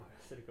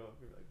to go up.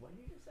 You're like, what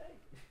did you just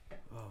say?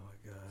 Oh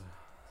my god.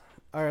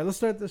 All right, let's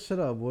start this shit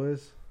up,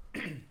 boys.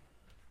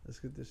 Let's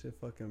get this shit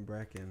fucking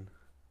bracking.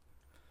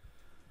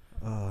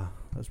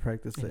 Let's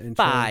practice the intro.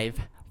 5,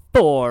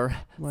 4,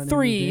 My name is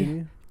 3,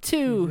 Danny.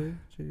 2,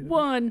 DJ.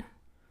 1.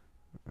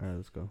 All right,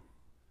 let's go.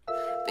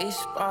 Beach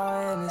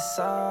bar in the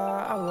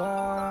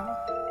sour,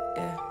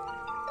 yeah.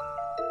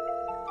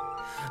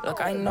 Look,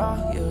 I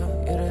know you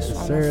just Yes,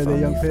 wanna sir, fuck the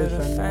young me for fish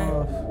the signing fame.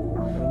 off.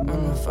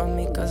 Wanna fuck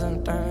me cause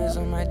I'm diamonds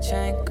on my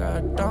chain,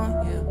 girl,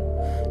 don't you,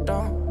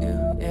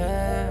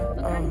 yeah,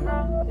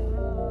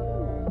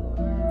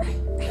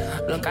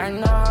 Look, I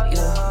know you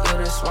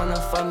just wanna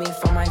fuck me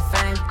for my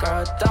fame,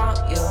 girl, don't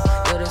you?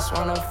 You just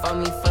wanna fuck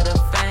me for the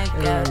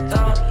fame, yeah,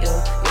 don't you?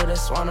 You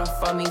just wanna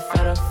fuck me for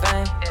the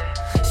fame.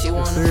 She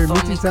wanna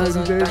fuck me cause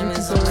I'm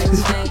diamonds on my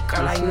chain,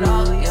 girl, I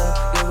know you.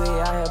 You be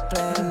out here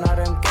playing all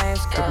them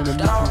games, girl,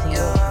 don't you?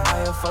 Out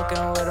here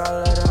fucking with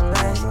all of them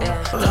lanes,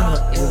 yeah,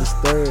 don't you?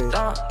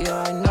 Don't you,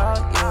 I know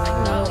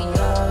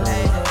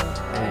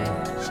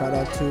you. Shout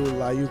out to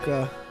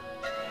Layuka.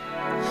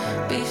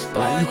 Beach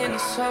boy in the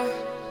sun.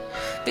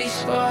 Beach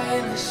boy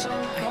in the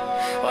sun.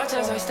 Watch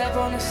as I step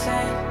on the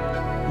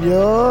sand.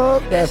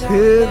 Yup, that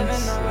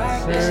Pibbs.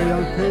 Sir,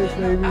 young Pibbs,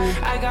 baby.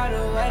 I got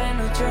a wedding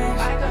of dreams.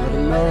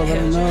 Let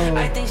him know.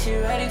 I think she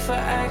ready for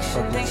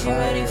action. Think she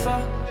ready for.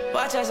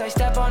 Watch as I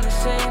step on the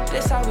scene.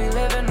 This how we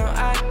living, no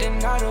acting.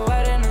 Got a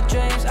wedding of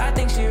dreams. I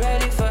think she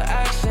ready for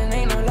action.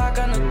 Ain't no lock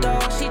on the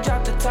door. She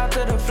dropped the top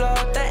to the floor.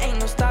 There ain't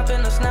no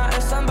stopping us now.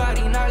 If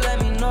somebody not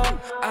let me know,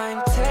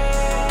 I'm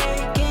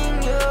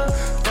taking you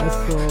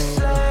down.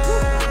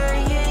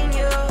 Slaying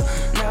you.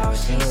 Now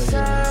she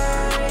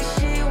says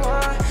she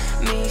want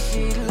me.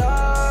 She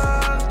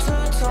love to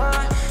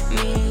taunt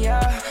me.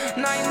 Yeah,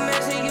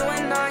 nightmares of you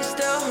and I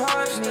still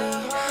haunt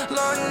me.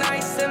 Long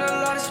nights and a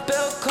lot of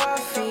spilled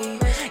coffee.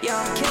 Yeah,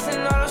 I'm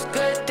kissing all those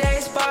good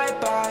days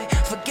bye-bye.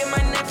 Forget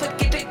my name,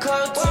 forget the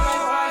code to my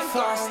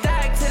Wi-Fi.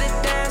 Stack to the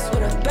dance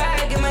with a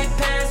bag in my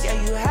pants. Yeah,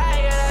 you had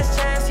your last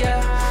chance,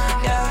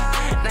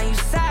 yeah. Now you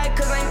sad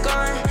cause I'm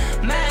gone,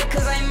 mad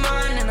cause I'm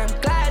on. And I'm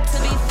glad to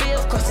be free,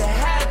 of course it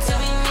had to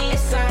be me.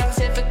 It's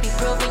scientifically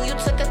proven you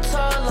took a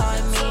toll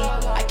on me.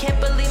 I can't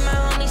believe my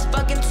homies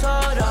fucking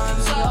told on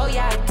me. Oh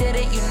yeah, I did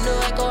it, you knew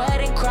it, go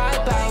ahead and cry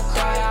about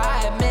that.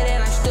 I admit it,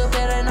 I'm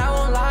stupid and I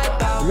won't lie about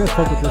that. You guys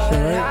fuck with this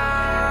shit, right?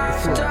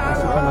 This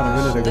come out a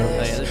minute ago.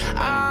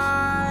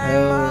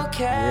 I'm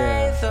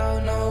okay though,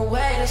 no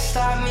way to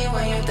stop me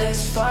when you're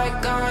this far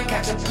gone.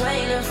 Catch a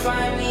plane and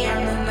find me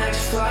on the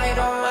next flight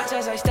on. Watch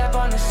as I step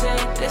on the scene.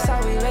 This how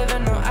we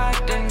living, no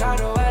acting.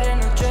 Got a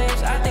wedding of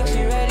dreams. I think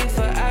she ready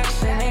for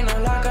action. Ain't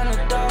no lock on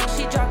the door.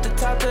 She dropped the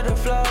top to the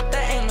floor.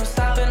 There ain't no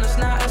stopping us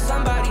now. If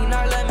somebody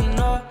not let me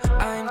know,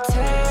 I'm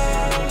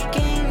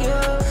taking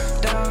you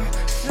down,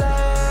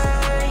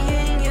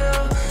 slaying you.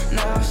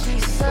 Now she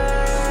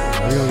says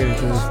We're gonna get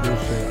into this new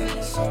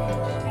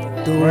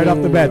shit. Dude, Right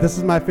off the bat, this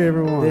is my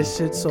favorite one. this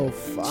shit's so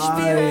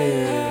fire.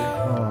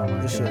 Oh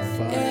my This shit god.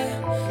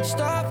 fire.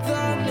 stop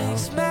the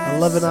mix mess.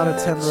 11 out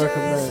of 10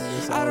 recommend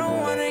this I don't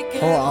album. wanna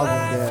get Whole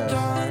album, left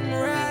yeah.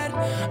 unread.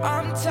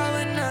 I'm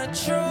telling the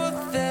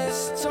truth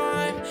this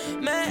time.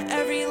 Meant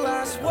every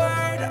last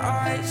word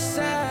I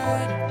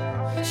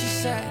said. She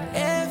said,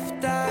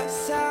 if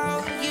that's how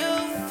you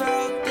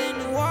felt, then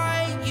why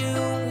you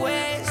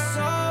wait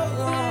so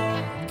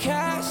long?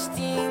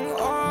 Casting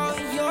all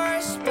your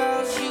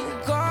spells, you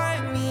got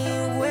me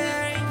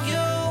where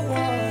you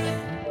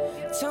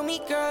want. Tell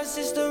me, girl, is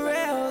this the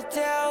real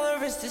deal,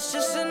 or is this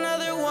just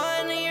another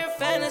one of your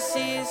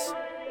fantasies?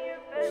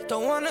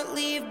 Don't wanna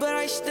leave, but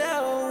I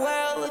still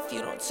will. If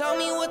you don't tell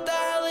me what the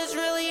hell is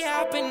really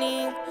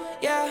happening,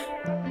 yeah.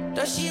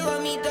 Does she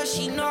love me, does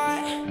she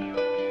not?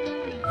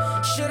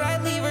 Should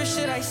I leave or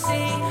should I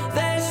see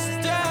this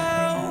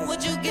through?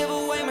 Would you give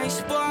away my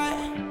spot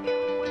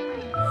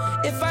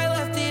if I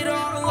left it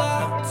all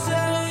up to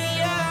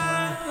you?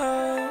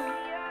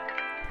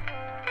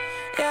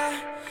 Yeah,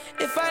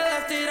 if I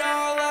left it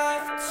all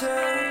up to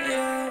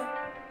you,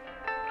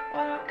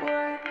 what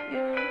would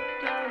you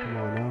do? Come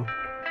on now.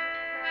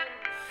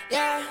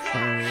 Yeah,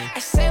 I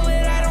say what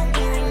I don't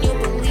mean and you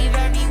believe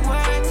every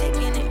word.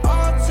 Taking it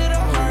all to the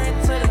heart,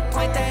 to the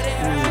point that it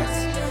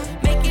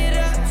hurts. Make it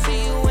up to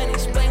you and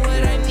explain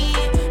what I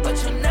mean, but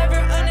you'll never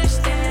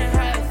understand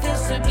how it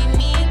feels to be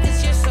me.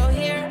 Cause you're so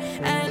here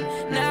and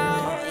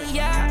now,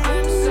 yeah,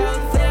 I'm so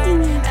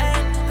there.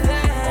 And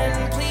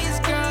then, please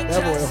girl,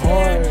 That boy just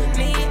hard. hear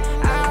me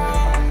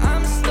out.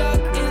 I'm stuck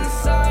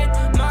inside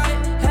my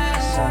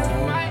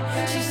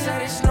head. She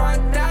said it's not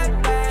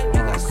that bad.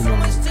 You got so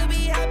much to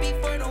be happy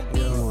for, don't be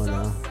Come on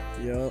now.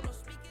 Yup.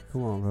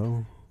 Come on,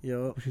 bro.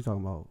 Yup. What you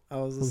talking about? I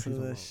was Who's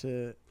listening to that she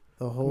shit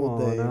the whole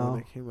Come on day now. when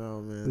it came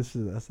out, man.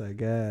 That's that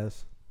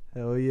gas.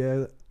 Hell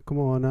yeah. Come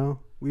on now.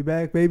 We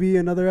back, baby.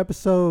 Another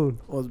episode.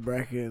 was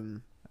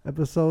bracking.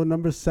 Episode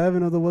number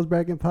 7 of the What's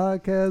Brackin'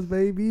 podcast,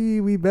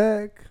 baby. We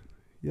back.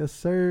 Yes,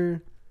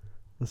 sir.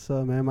 What's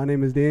up, man? My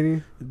name is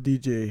Danny.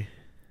 DJ.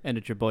 And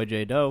it's your boy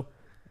J Doe.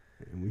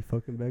 And we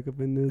fucking back up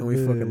in this And we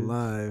fucking bitch.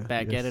 live.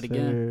 Back Yes, at it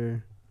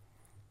again.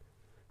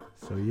 sir.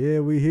 So yeah,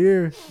 we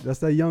here. That's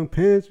that Young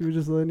Pinch. We were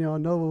just letting y'all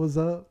know what was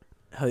up.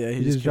 Hell yeah,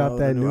 He just dropped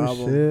that new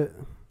album. shit.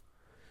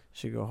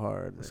 Should go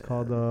hard. It's man.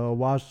 called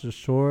Watch the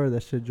Shore.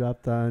 That shit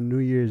dropped on New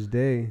Year's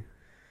Day.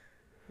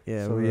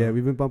 Yeah. So bro. yeah,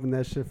 we've been bumping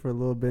that shit for a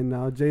little bit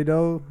now.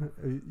 J-Do,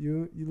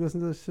 you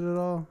listen to this shit at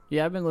all?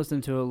 Yeah, I've been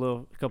listening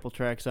to a couple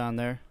tracks on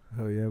there.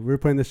 Oh yeah, we were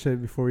playing this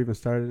shit before we even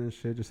started and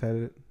shit. Just had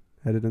it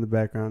in the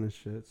background and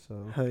shit.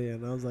 So Hell yeah,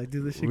 and I was like,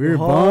 dude, this shit we're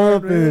go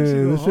hard, bumping.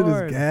 man. Go This shit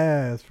hard. is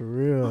gas for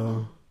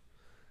real.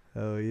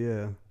 Hell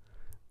yeah.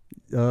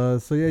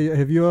 So yeah,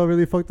 have you all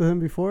really fucked with him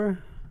before?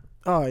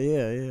 Oh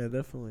yeah,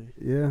 definitely.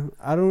 Yeah,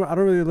 I don't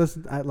really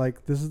listen.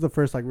 This is the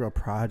first like real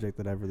project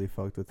that I've really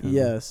fucked with him.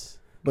 Yes,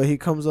 but he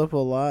comes up a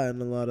lot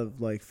in a lot of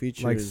like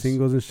features, like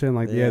singles and shit.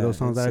 And, Yeah, those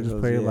songs that I just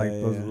singles, played, yeah, like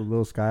those yeah.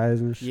 Little Skies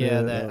and shit.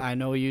 Yeah, that I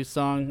Know You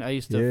song. I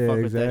used to Yeah,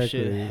 fuck with that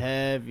shit exactly.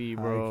 heavy,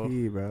 bro. High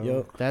key, bro.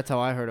 Yep, That's how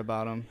I heard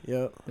about him.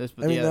 yep. This,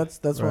 I mean, yeah. that's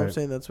what I'm Right.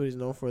 saying. That's what he's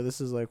known for.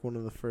 This is like one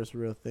of the first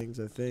real things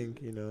I think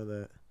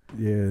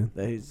Yeah.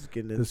 that he's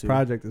getting into. This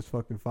project is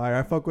fucking fire.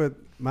 I fuck with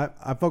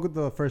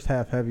the first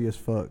half heavy as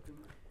fuck.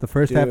 The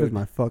first half is Dude.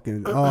 my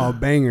fucking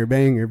banger.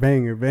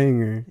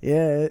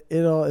 Yeah,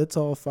 it's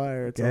all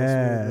fire. It's all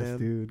Gas, smooth, man.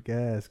 dude.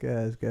 Gas.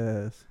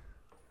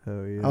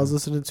 Hell yeah. I was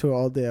listening to it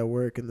all day at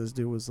work, and this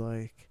dude was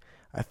like,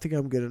 I think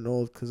I'm getting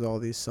old because all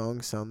these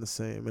songs sound the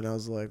same. And I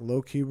was like,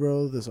 low key,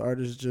 bro, this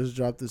artist just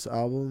dropped this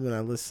album, and I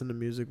listen to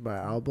music by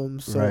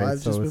albums. So Right, I've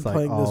so just been it's like,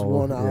 playing this oh,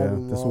 one yeah,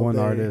 album. this all one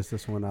day. artist,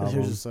 this one And he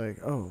album. was just like,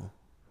 oh,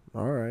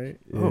 all right.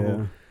 Yeah.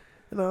 Oh.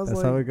 And I was That's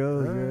like, how it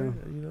goes, all yeah.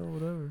 right,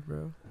 whatever,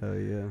 bro. Hell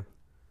yeah.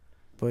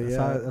 But That's yeah,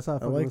 how I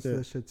fuck like with that.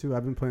 this shit too.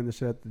 I've been playing this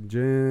shit at the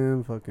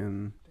gym,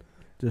 fucking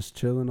just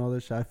chilling, all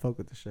this shit. I fuck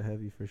with this shit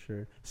heavy for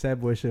sure. Sad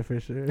boy shit for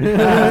sure.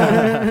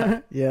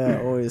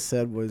 Yeah, always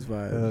sad boys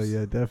vibes. Oh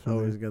yeah,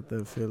 Always definitely. got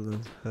that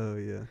feeling. Oh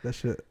yeah, that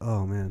shit.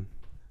 Oh man,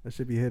 that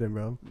should be hitting,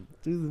 bro.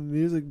 Dude, the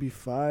music be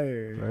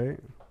fire. Right?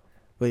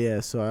 But yeah,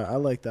 so I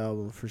like the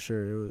album for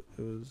sure. It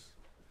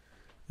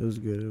was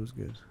good. It was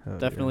good. Hell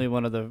Definitely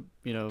one of the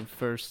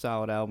first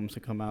solid albums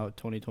to come out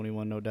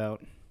 2021, no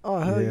doubt. Oh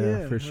yeah. hell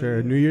yeah, For hell sure.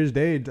 yeah. New Year's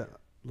Day,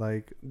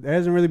 there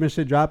hasn't really been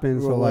shit dropping,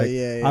 so Well, like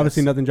yeah,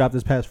 obviously yes. nothing dropped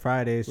this past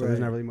Friday, so there's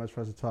Right. not really much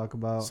for us to talk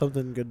about.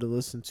 Something good to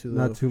listen to.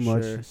 Not though, too for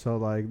much. sure. So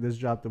like this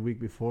dropped the week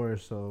before,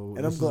 so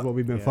And this I'm is what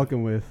we've been yeah.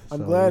 fucking with. I'm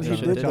so glad we he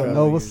gotta did let y'all that.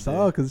 know what's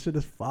Yeah. up, cause this shit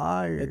is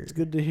fire. It's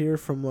good to hear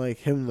from like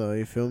him though.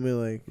 You feel me?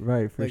 Like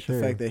Right, for like sure.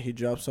 the fact that he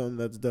dropped something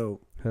that's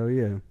dope. Hell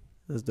yeah.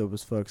 That's dope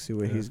as fuck. See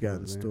what he's got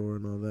in Definitely. store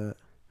and all that.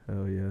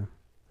 Hell yeah.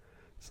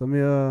 So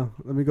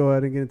let me go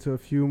ahead and get into a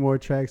few more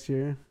tracks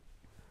here.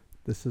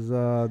 This is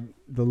the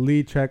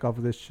lead track off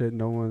of this shit.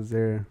 No One's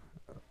There.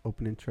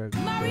 Opening track.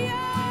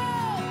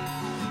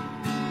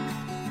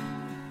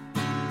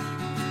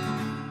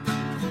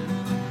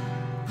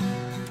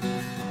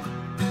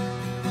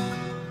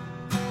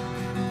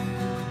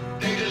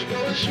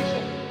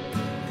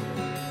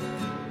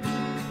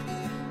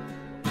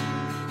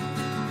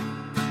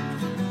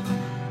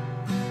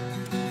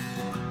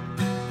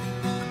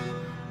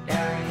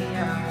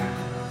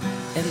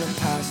 In the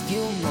past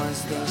few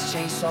months, things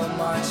changed so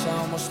much. I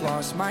almost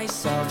lost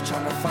myself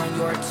trying to find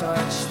your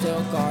touch.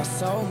 Still got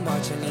so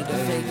much I need to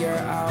figure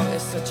out.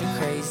 It's such a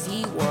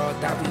crazy world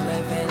that we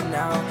live in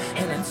now,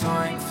 and the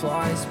time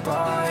flies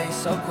by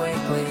so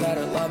quickly.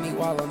 Better love me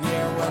while I'm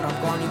here. When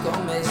I'm gone, you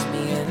gon' miss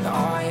me, and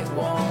I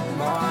won't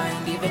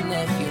mind, even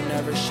if you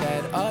never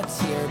shed a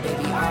tear.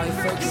 Baby, I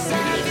forgive you.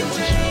 I've been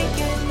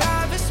drinking,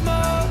 I've been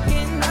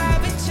smoking,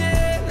 I've been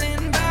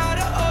chilling by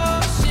the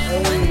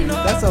ocean. Hey,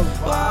 that's a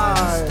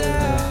vibe.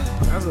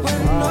 That's a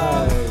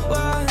vibe.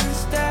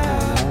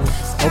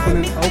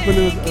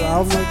 Opening the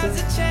album like that.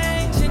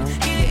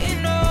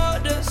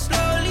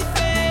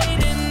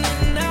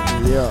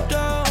 Yeah.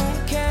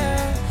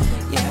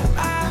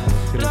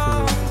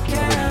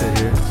 Get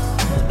into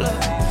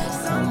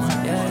some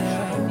other shit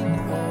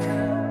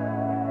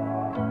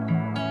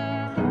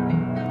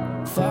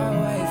here. Far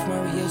away from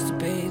where we used to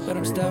be, but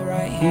I'm still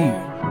right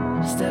here.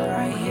 Still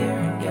right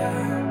here,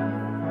 yeah.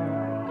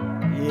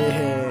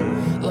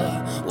 Yeah.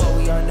 Look, what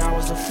we are now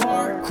is a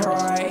far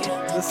cry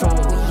from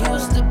what we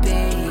used to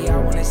be. I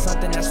wanted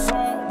something that's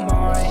all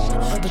mine,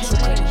 but you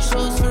couldn't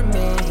choose for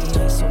me.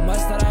 So much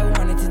that I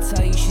wanted to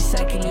tell you. She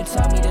said, can you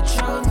tell me the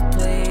truth,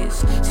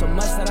 please? So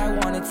much that I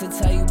wanted to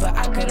tell you, but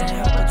I couldn't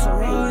help but to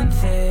ruin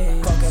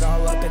things. Fuck it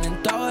all up and then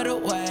throw it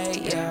away,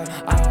 yeah.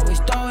 I always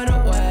throw it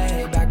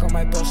away. Back on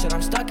my bullshit,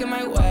 I'm stuck in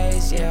my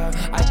ways, yeah.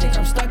 I think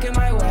I'm stuck in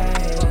my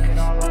ways. Fuck it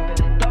all up and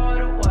then throw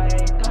it away.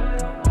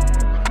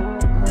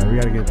 Alright, we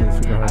gotta get to the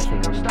super hard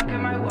shit. I'm stuck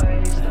in my ways.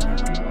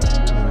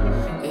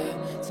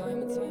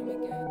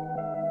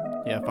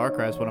 Yeah, Far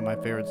Cry is one of my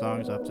favorite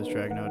songs off this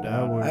track, no That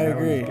doubt. one, I that one's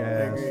agree, I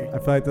gas. agree. I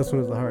feel like this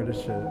one is the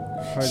hardest shit.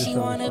 Hardest She of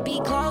the wanna shit. be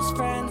close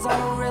friends, I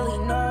don't really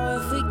know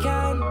if we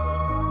can.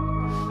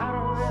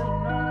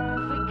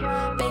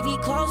 Baby,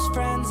 close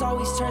friends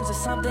always turns to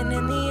something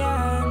in the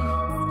end.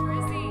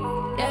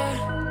 Yeah.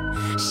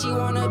 She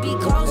wanna be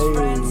close Hey.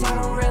 friends, I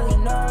don't really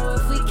know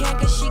if we can.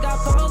 Cause she got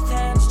both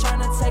hands trying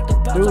to take the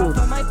dude,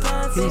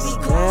 he's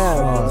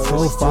mad.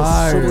 so This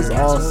fire. shit is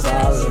all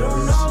solid.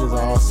 This shit is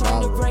all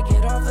solid. Break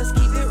it off, let's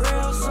keep it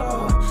real.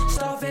 So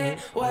stop it,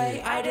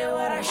 wait, I did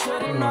what I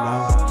shouldn't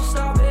know.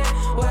 Stop it,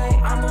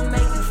 wait, I'ma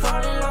make you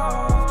fall in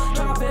love.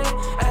 Drop it,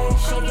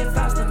 ayy, shake it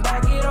fast and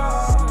back it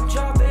off.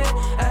 Drop it,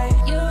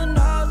 ayy, you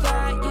know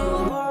that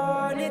you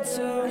wanted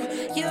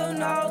to. You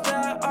know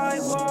that I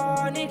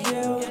wanted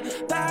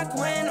you. Back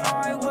when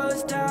I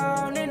was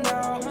down and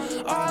out,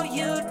 all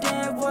you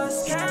did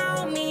was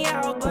count me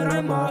out. But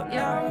I'm up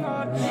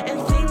now, and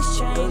things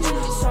change.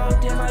 So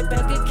did my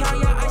bank account,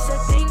 yeah, I said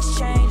things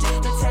change.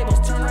 The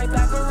tables turn right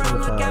back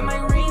around, look at my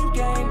ring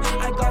game.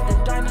 I got the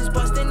diamonds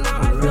busting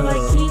out, I feel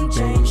like King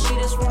James. She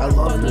just I wanna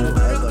love fuck me that.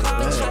 for I the like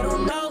clout. that. I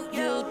don't know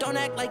you, don't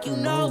act like you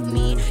know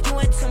me. You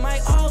went to my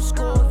old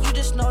school, you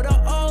just know the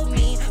old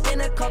me.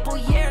 Been a couple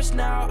years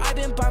now, I've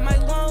been by my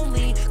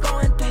lonely.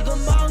 Going through the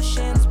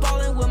motions,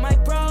 balling with my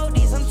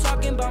brodies. I'm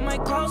talking about my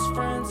close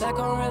friends that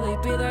gon' really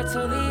be there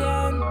till the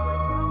end.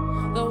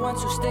 The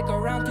ones who stick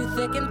around through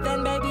thick and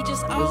thin, baby,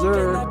 just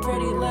open that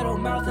pretty little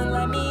mouth and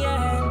let me in.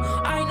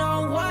 I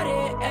know what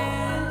it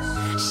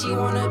is. She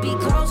wanna be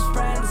close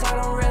friends. I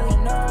don't really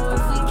know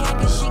if we can,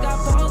 cause she got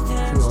both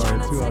hands. Too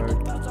hard, Tryna too take the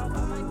hard. belt off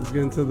of my Let's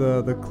get into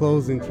the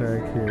closing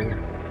track here.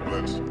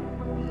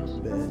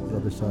 The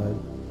other side.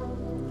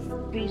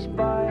 beach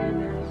bar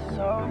and it's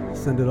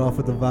so Send it off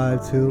with the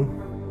vibe too.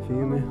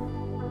 Feel me?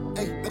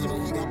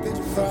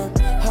 from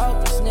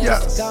hopelessness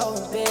Yes. to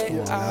going big.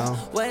 Yeah, now.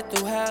 I went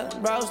through hell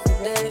and rose to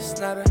this.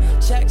 Now the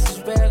checks is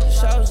real, the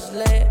shows is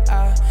lit.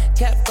 I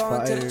kept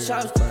going till the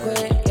Fire, chose to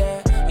quit.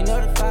 Yeah, you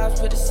know the vibes,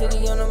 put the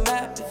city on the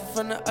map. If you're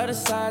from the other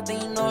side,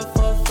 then you know it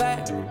for a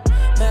fact.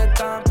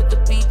 Marathon, put the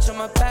beach on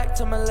my back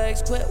till my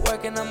legs quit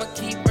working. I'ma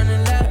keep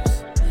running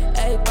laps.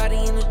 Everybody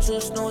in the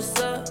juice know what's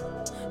up.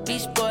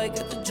 Beach boy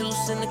got the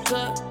juice in the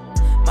cup.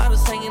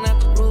 Models hanging out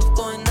the roof,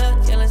 going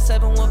nuts. Yelling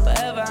 7-1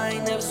 forever, I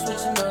ain't never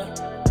switching up.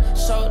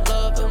 Showed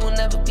love, it will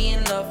never be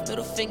enough.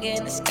 Middle finger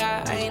in the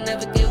sky, I ain't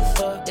never give a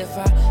fuck. If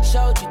I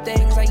showed you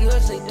things I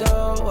usually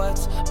do,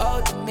 what's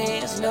old to me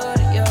is new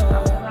to you.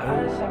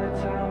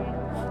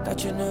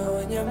 Thought you knew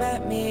when you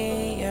met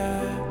me,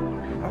 yeah.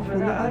 From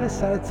the other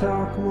side of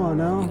town, come on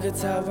You now. could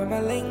tell by my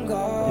lingo.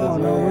 Come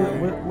on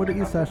now. Where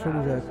the east side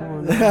shorties at? Come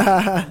on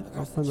now.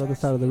 I'm from the other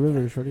side of the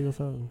river, shorty. What's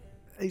up?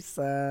 Hey,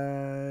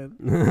 sad.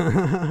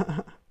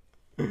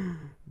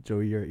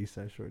 Joey, you're east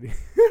side shorty.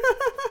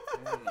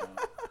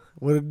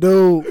 What a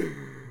do?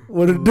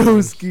 What a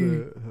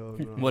dooski? Shit, hell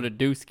no. What a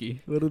dooski.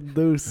 What a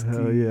dooski?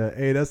 Hell yeah.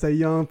 Hey, that's that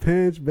Young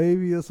Pinch,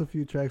 baby. That's a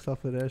few tracks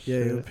off of that Yeah,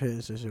 shit. your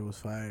pinch, that shit was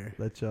fire.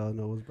 Let y'all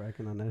know what's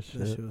bracking on that shit.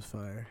 That shit was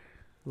fire.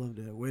 Loved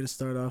it. Way to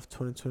start off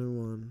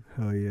 2021.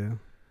 Hell yeah.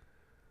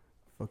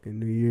 Fucking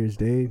New Year's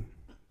Day.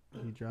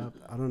 He dropped.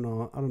 I don't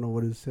know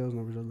what his sales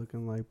numbers are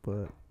looking like,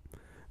 but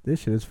this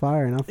shit is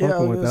fire and I'm Yeah, I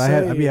fucking was with it.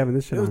 gonna I be say, having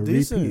this shit it was on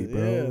decent, repeat,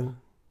 bro. yeah.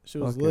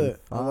 Shit was Fucking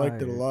lit. I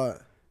liked it a fire.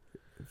 lot.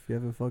 If you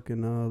haven't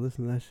fucking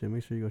listened to that shit,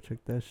 make sure you go check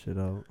that shit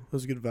out. It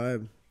was a good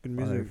vibe. Good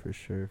Fire music. for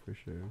sure.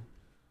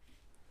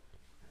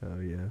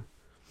 Hell yeah.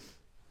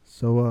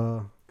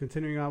 So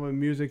continuing on with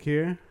music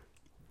here.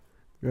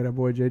 We got our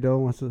boy J Doe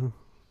wants to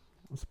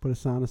put a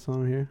sound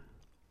on here.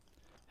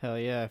 Hell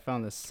yeah, I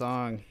found this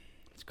song.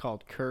 It's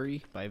called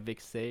Curry by Vic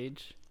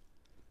Sage.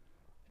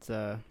 It's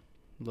a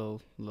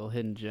little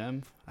hidden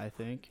gem, I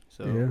think.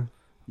 So Yeah.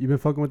 You been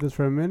fucking with this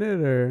for a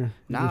minute or? you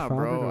Nah, just found it,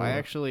 bro. or I what?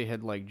 actually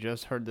had like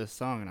just heard this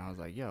song and I was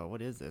like, yo,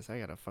 what is this? I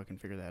gotta fucking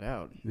figure that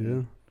out.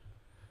 Yeah.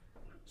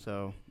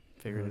 So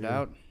figured it yeah.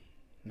 out.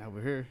 Now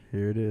we're here.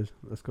 Here it is.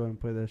 Let's go ahead and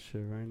play that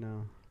shit right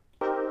now.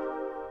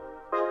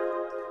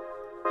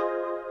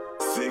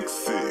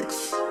 6-6.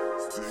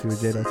 See what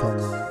J Doe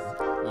talking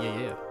about.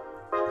 Yeah.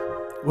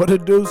 What a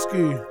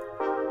dooski.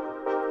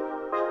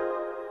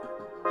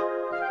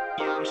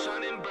 Yeah, I'm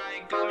shining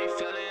bright, got me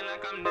feeling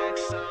like I'm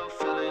next, so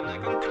feeling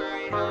like I'm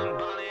Curry, I'm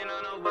balling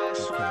on the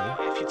west wall.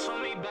 If you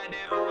told me back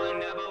then, oh, I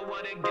never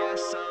would've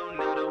guessed, so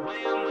now the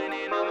way I'm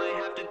winning, I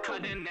might have to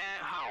cut the net.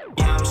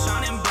 Yeah, I'm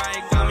shining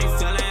bright, got me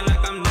feeling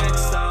like I'm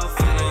next, so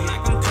feeling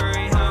like I'm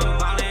Curry, I'm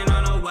balling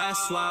on the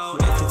west wall.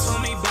 If you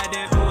told me back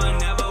then, oh, I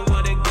never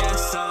would've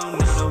guessed, so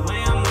now the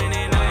way I'm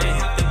winning, I ain't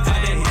have to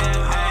cut the net.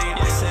 Ay,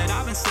 I said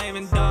I've been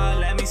saving, dog,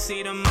 let me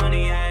see the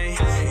money,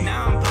 ayy.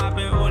 Now I'm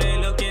popping, oh, they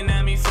looking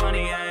at me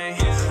funny, ayy.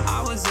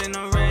 I was in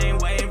the rain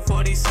waiting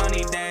for these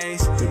sunny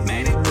days.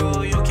 Made it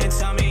through, you can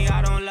tell me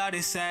I don't love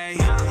to say.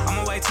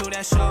 I'ma wait till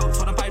that show,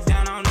 told them pipe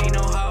down, I don't need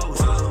no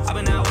hoes. I've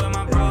been out with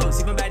my bros,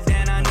 even back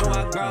then I knew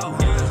I'd grow.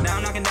 Now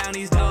I'm knocking down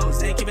these doors,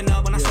 they keeping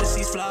up when I switch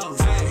these flows.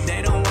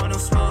 They don't want no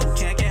smoke,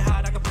 can't get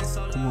hot, I can play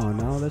solo. Come on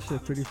now, that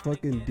shit pretty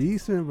fucking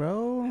decent,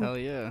 bro. Hell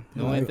yeah.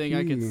 The only thing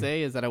I could High-key.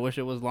 say is that I wish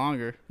it was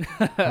longer.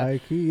 High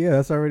key, yeah,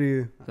 that's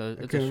already. So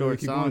I it's can't a really short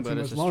keep song, going but too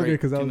it's much a longer straight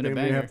because I was 2-minute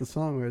gonna be half banger. the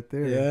song right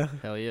there. Yeah.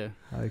 Hell yeah.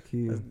 High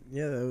key,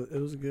 Yeah, it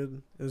was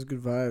good. It was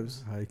good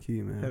vibes. high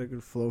key, man. Had a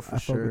good flow for I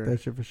fuck with sure.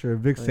 that shit for sure.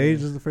 Vic Oh, Sage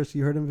yeah. is the first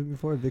you heard of him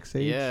before. Vic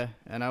Sage. Yeah,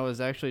 and I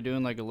was actually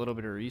doing like a little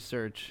bit of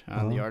research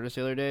on the Uh-huh. artist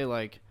the other day.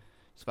 Like,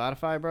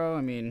 Spotify, bro.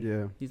 I mean,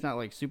 Yeah. he's not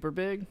like super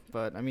big,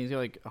 but I mean, he's got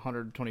like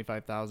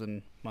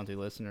 125,000 monthly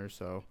listeners.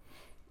 So,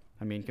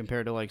 I mean,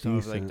 compared to like some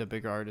of like Decent. the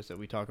bigger artists that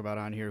we talk about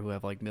on here who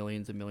have like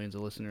millions and millions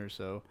of listeners.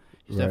 So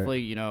he's Right.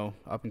 definitely, you know,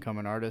 up and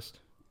coming artist.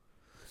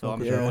 So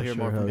I'm Okay. sure Yeah, we'll hear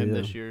more sure, from hell him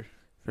yeah. this year.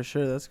 For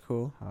sure, that's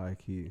cool. High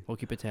key. We'll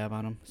keep a tab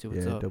on him, see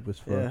what's Yeah, up. dope as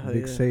fuck. Yeah, hell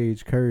Big yeah.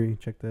 Sage Curry,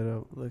 check that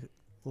out. Look,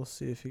 we'll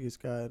see if he's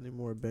got any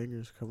more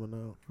bangers coming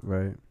out.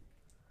 Right.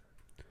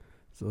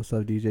 So what's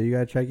up, DJ? You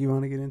got a track you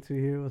want to get into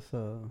here? What's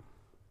up?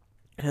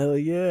 Hell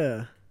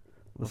yeah.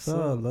 What's What's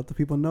up? up? Let the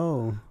people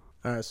know.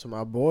 All right, so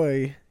my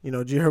boy, you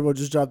know, G Herbo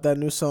just dropped that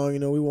new song. You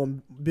know, we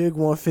won big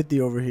 150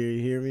 over here.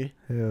 You hear me?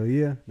 Hell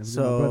yeah. Them be my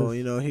So brothers.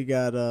 you know, he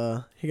got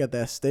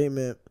that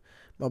statement.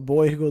 My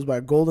boy, he goes by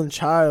Golden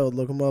Child.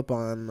 Look him up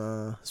on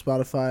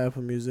Spotify,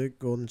 Apple Music.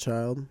 Golden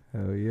Child.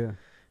 Hell yeah.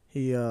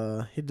 He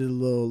did a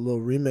little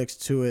remix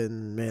to it,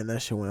 and man,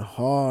 that shit went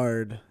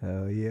hard.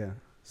 Hell yeah.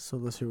 So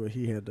let's hear what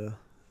he had to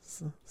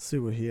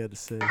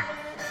say.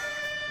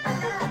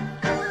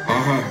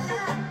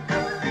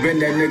 Been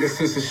that nigga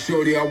since a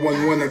shorty, I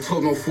wasn't one that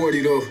told no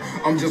 40 though.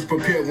 I'm just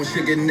prepared when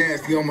shit get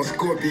nasty, I'm a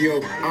Scorpio.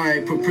 I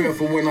ain't prepared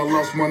for when I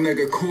lost my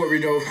nigga Corey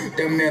though.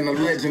 That man a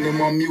legend in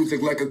my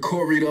music like a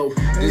Corey though.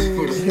 This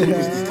for the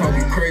students that's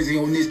talking crazy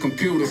on these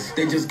computers.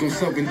 They just gon'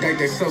 self-indict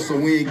themselves so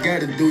we ain't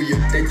gotta do you.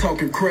 They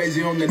talking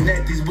crazy on the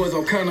net, these boys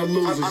all kinda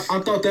losers. I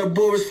thought that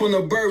boy was from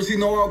the burbs, he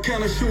know all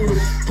kinda shooters.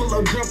 Pull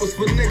up jumpers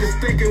for niggas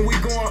thinking we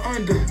going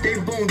under. They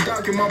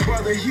boondocking my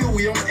brother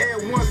Huey, I'm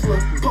Ed Wunsler.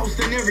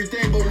 Posting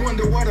everything but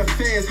wonder why the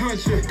fans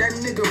hunt you. That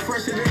nigga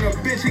fresher than a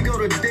bitch, he go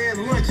to dead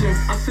luncheons.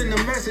 I send a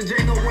message,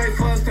 ain't no way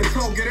for us to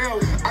talk it out.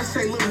 I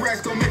say Lil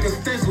Rats gon' make a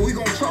stencil, we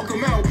gon' chalk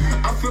him out.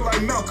 I feel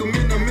like Malcolm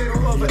in the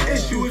middle of an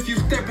issue. If you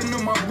step into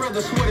my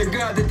brother, swear to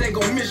God that they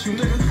gon' miss you,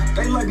 nigga.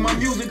 They like my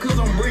music cause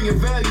I'm bringing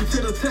value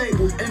to the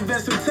table.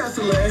 Invest in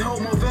Tesla and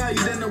hold more value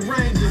than the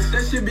Rangers.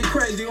 That shit be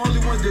crazy, only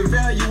ones that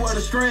value are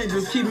the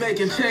strangers. Keep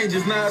making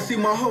changes, now I see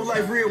my whole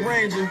life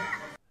rearranging.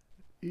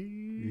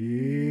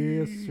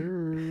 Yes,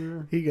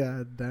 sir. He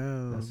got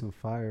down. That's some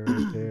fire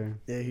right there.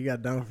 Yeah, he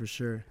got down for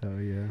sure. Hell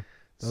yeah.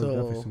 That was So-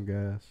 definitely some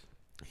gas.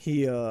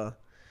 He I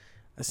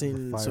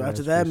seen, so fire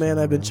after ass that, man, freestyle,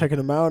 I've been man. checking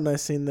him out, and I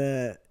seen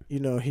that, you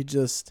know, he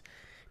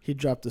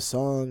dropped a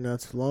song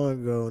not too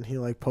long ago, and he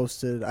like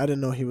posted. I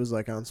didn't know he was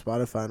like on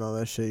Spotify and all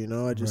that shit, you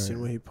know. I just Right.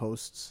 seen what he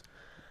posts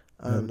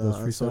Yeah, on, those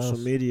on social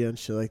freestyles? media and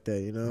shit like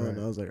that, you know. And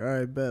Right. I was like, all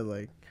right, bet.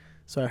 Like,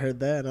 so I heard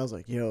that, and I was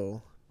like,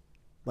 yo,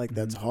 like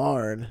that's Mhm.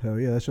 hard. Hell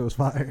yeah, that shit was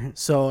fire.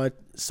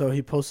 So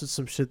he posted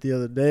some shit the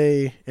other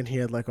day, and he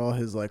had like all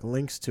his like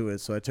links to it.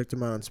 So I checked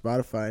him out on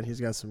Spotify, and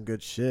he's got some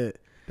good shit.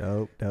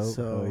 Dope.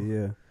 So- Oh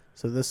yeah.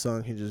 So this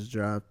song he just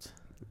dropped,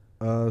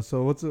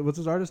 So what's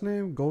his artist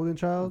name? Golden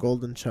Child.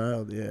 Golden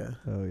Child, yeah.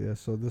 Oh yeah.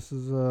 So this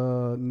is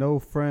No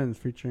Friends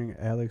featuring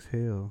Alex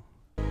Hale.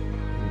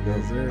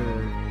 Yes, sir.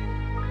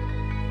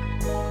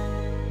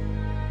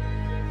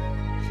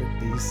 Shit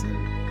decent.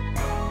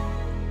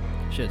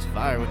 Shit's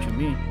fire. What you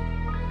mean?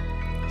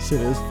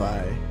 Shit is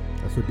fire.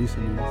 That's what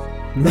decent is.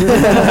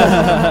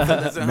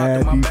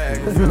 Mad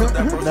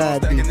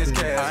Mad decent.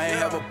 I ain't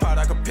have a pot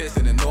I could piss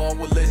in and no one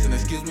would listen.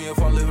 Excuse me if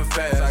I'm living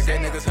fast. I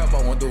gave niggas help,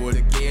 I won't do it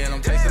again.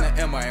 I'm chasing the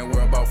M, I ain't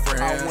worried about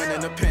friends. I'm winning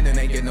independent,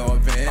 ain't get no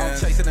advance.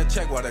 I'm chasing a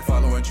check while they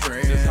following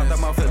trends. Just hopped out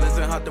my feelings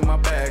and hopped in my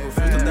bag.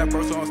 Refused to that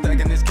bro, so I'm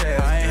stacking this cash.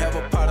 I ain't have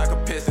a pot I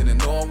could piss in and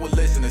no one would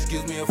listen.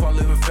 Excuse me if I'm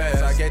living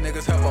fast. I gave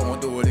niggas help, I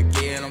won't do it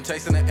again. I'm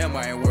chasing the M,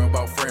 I ain't worried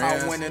about friends.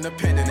 I'm winning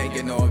independent, ain't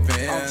get no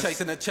advance. I'm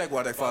chasing a check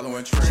while they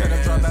following trends.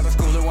 Should've dropped out of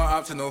school and went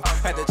optional.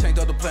 Had to change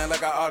up the plan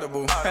like I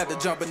audible. Had to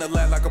jump in the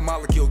lab like a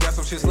molecule. Got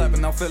some shit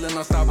slapping, I'm feeling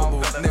unstoppable.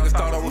 Niggas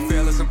thought I would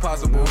fail, it's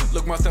impossible.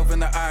 Look myself in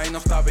the eye, ain't no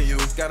stopping you.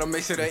 Gotta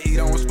make sure they eat,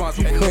 I'm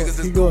responsible. And niggas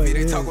is goofy,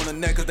 they talk on the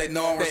neck cause they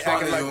know I'm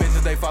responsible. They acting like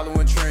bitches, they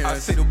following trends. I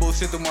see the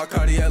bullshit through my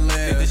Cartier lens.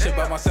 Did this shit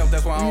by myself,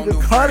 that's why I don't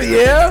do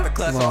Cartier? Got the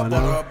class, so I Come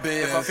bought on her a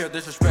Benz. If I feel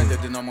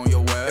disrespected, then I'm on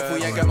your ass. If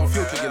we ain't got no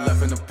future, get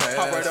left in the past.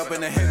 Pop right up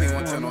in the hit me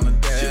 110 on the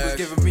dash. She was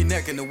giving me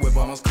neck in the whip,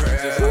 almost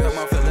crashed. Just hopped out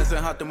my feelings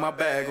and hopped in my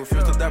bag.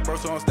 Refused to that bro,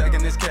 so I'm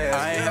stacking this cash.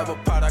 I ain't have a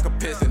pot I could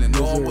piss in and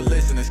no one would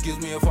listen. Excuse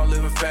me if I'm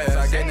living fast.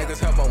 I gave niggas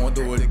help, I won't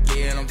do it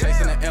again. I'm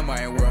chasing the M,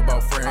 I ain't worried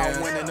about friends.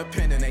 I'm winning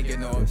independent, ain't get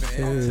no advance.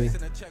 I'm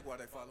chasing a check while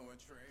they following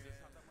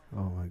trends.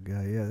 Oh my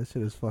god, yeah, this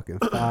shit is fucking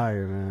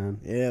fire, man.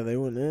 Yeah, they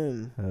went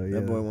in. Hell yeah.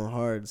 That boy went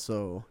hard.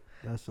 So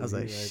That's I was some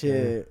like, heat right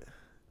there. shit,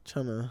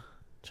 trying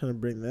to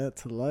bring that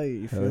to light.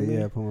 You feel Hell me?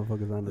 yeah, put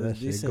motherfuckers onto that That's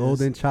shit. decent.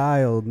 Golden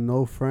Child,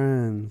 No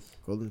Friends,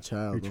 Golden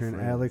Child. no featuring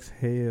friends. Alex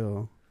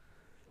Hale.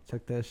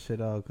 Check that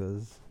shit out,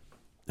 cause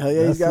Hell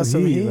yeah, he's got That's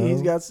some some heat.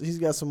 heat, He's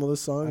got some other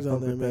songs I on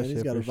fuck there, with that man. He's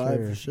shit got a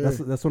vibe for sure.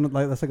 That's one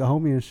that's like a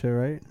homie and shit,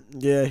 right?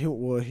 Yeah,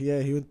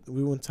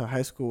 we went to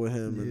high school with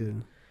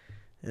him,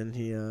 Yeah.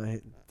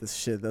 and this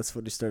shit. That's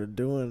what he started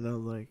doing, and I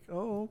was like,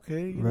 oh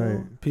okay, you Right.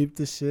 know, peep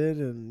the shit,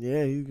 and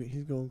yeah,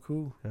 he's going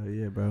cool. Hell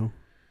yeah, bro.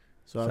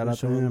 So Shout I've been out to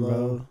showing him, love.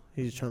 bro.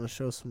 He's trying to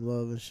show some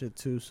love and shit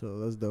too, so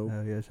that's dope.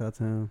 Hell yeah, shout out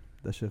to him.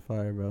 That shit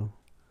fire, bro.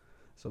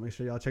 So make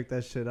sure y'all check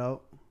that shit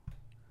out.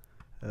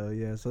 Hell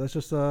yeah. So that's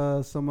just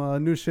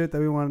some new shit that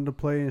we wanted to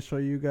play and show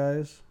you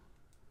guys.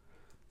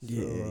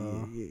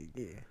 Yeah.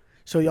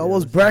 So y'all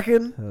was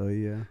bracking? Hell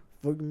yeah.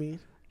 Fuck me.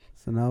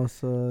 So now it's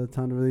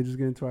time to really just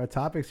get into our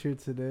topics here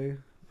today.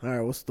 All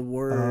right, what's the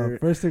word?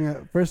 First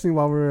thing,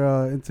 while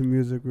we're into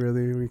music,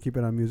 really, we keep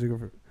it on music.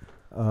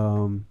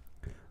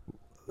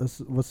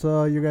 What's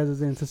your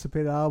guys'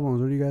 anticipated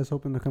albums? What are you guys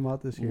hoping to come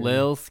out this year?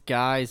 Lil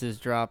Skies is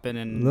dropping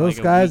in Lil like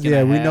Skies, a week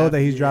and a we know half.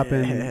 that he's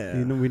dropping.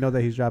 Yeah. We know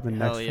that he's dropping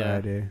Hell next yeah.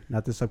 Friday,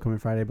 not this upcoming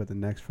Friday, but the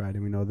next Friday.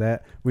 We know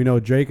that. We know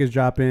Drake is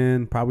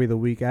dropping probably the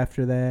week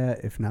after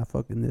that, if not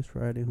fucking this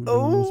Friday. Who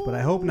knows? But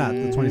I hope not.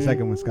 The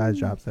 22nd when Skies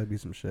drops, that'd be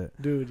some shit.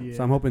 Dude, yeah.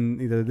 So I'm hoping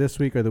either this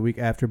week or the week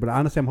after. But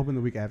honestly, I'm hoping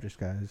the week after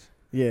Skies.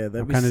 Yeah, that'd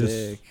I'm be kinda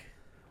sick.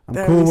 I'm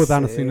That'd cool be with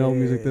honestly no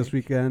music this sick.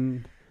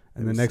 weekend,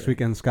 and That'd the be next sick.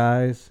 weekend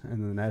Skies,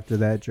 and then after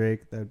that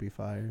Drake. That'd be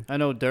fire. I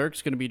know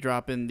Dirk's gonna be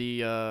dropping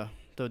the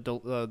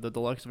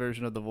deluxe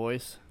version of The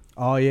Voice.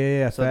 Oh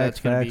yeah. So Facts.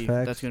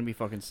 that's gonna be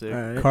fucking sick. All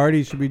right.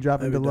 Cardi should be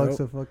dropping That'd be deluxe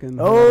dope. of fucking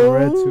Oh,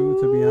 Red too.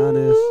 To be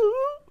honest,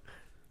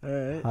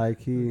 All right. high We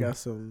key. got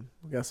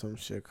some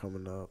shit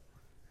coming up.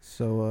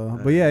 So,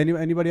 but yeah,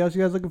 anybody else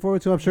you guys looking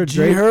forward to? I'm sure G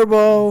Drake.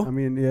 Herbo. I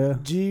mean, yeah.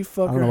 G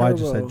fucking I don't know why I Herbo.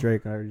 just said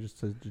Drake. I just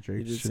said Drake.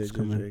 You just Shit's said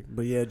coming. Drake.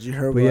 But yeah, G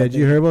Herbo. But yeah, I G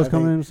think- Herbo's I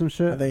coming think- in with some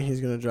shit. I think he's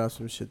gonna drop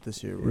some shit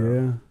this year,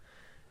 bro.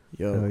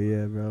 Yeah. Yo. Oh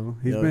yeah, bro.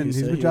 He's Yo, been he he's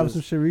said been he dropping was-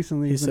 some shit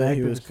recently. He He's been said he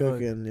active was as fuck.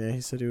 cooking. Yeah,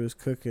 he said he was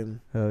cooking.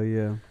 Hell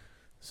yeah.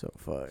 So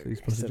fuck. So he's He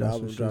supposed to said drop some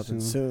album shit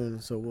dropping soon. soon.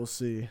 So we'll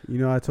see. You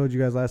know, I told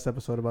you guys last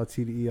episode about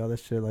TDE, all that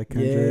shit, like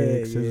Kendrick,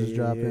 yeah, Scissors yeah,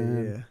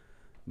 dropping. Yeah.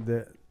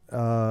 The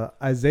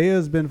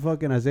Isaiah's been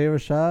fucking Isaiah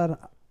Rashad.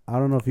 I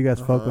don't know if you guys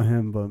fuck with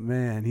him, but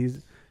man,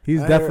 he's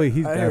I definitely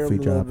hear- I hear him a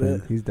little dropping.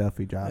 bit. He's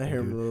definitely dropping. I hear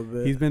him a dude. little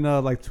bit. He's been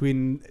like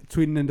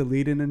tweeting and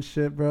deleting and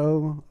shit,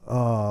 bro.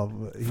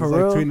 Oh, he's For like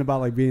real? tweeting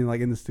about like being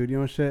like in the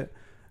studio and shit.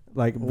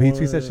 Like he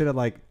tweets that What? shit at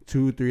like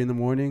 2-3 in the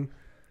morning,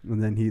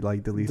 and then he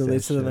like deletes that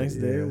Deletes to the shit. next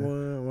day.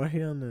 Yeah. Why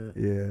he on that?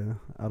 Yeah,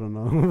 I don't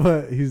know,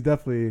 but he's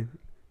definitely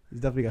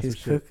got He's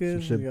some shit, cooking.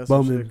 some shit He got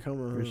some bumming shit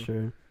coming. for huh?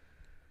 sure.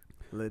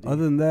 Liddy.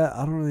 Other than that,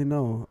 I don't really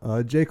know.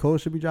 J. Cole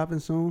should be dropping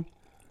soon.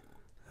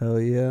 Hell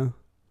yeah,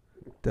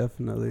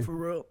 definitely. For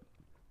real.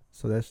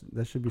 So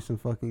that should be some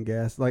fucking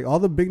gas. Like all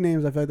the big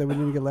names, I feel like that we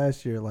didn't get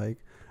last year. Like,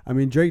 I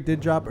mean, Drake did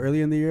drop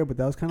early in the year, but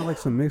that was kind of like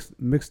some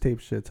mixtape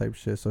shit type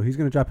shit. So he's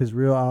gonna drop his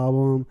real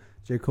album.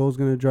 J. Cole's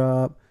gonna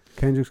drop.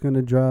 Kendrick's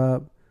gonna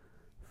drop.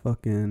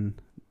 Fucking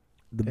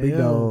the big Damn.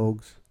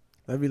 dogs.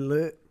 That'd be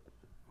lit.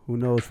 Who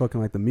knows? Fucking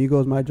like the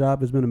Migos might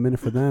drop. It's been a minute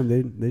for them.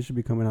 They should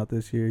be coming out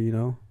this year. You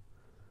know.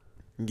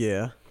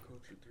 Yeah.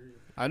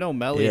 I know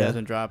Melly Yeah.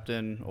 hasn't dropped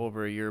in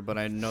over a year, but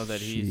I know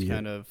that he's Shit.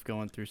 kind of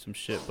going through some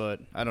shit. But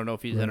I don't know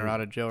if he's in or Right.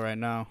 out of jail right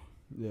now.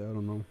 Yeah, I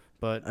don't know.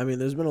 But I mean,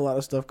 there's been a lot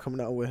of stuff coming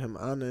out with him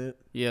on it.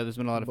 yeah, there's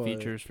been a lot of But-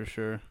 features for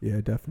sure.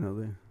 Yeah,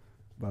 definitely.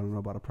 But I don't know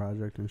about a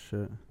project and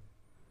shit.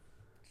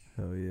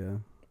 Hell yeah.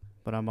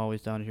 But I'm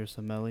always down to hear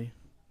some Melly.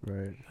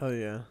 Right. Hell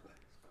yeah.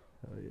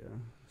 Hell yeah.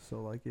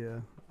 So like yeah.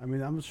 I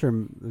mean I'm sure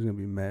there's gonna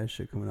be mad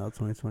shit coming out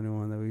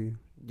 2021 that we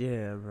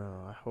Yeah,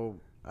 bro. I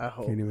hope.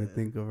 can't even man.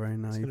 think of right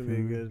now. It's you gonna be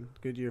a feel me?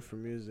 good year for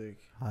music.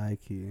 High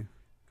key.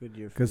 Good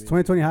year for Because music.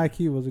 2020 high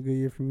key was a good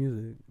year for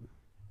music.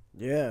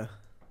 Yeah.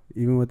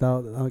 Even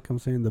without like I'm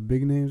saying the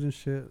big names and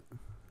shit.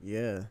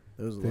 Yeah.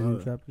 There was a They lot didn't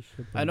of. drop the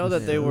shit. I know but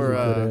that they it was were,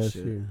 a good ass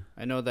shit. year.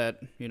 I know that,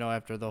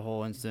 after the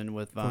whole incident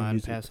with For Von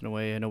music. passing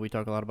away, I know we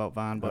talk a lot about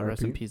Von, but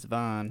rest in R.I.P. peace,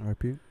 Von.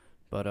 RP.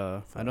 But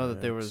I know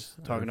that they was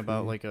Facts. talking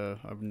about R.I.P. like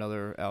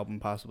another album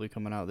possibly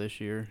coming out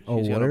this year. Oh,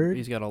 he's word?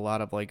 He's got a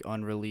lot of like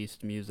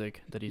unreleased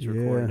music that he's Yeah.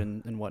 recorded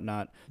and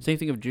whatnot. Same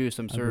thing of Juice.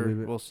 I'm I sure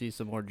believe it. we'll see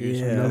some more Juice.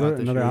 Yeah. coming out Another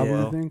this year as album,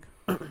 well. you think?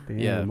 Damn,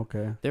 Yeah.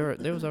 okay.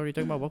 They was already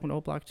talking about Welcome to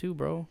Old Block 2,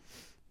 bro.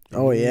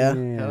 Oh, yeah?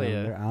 Damn, Hell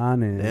yeah. They're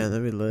on it. Damn,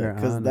 that'd be lit. They're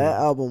Because on that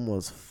it. album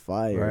was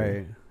fire.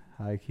 Right.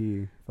 High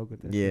key. Fuck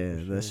with that. Yeah,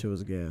 shit for that sure. shit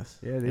was gas.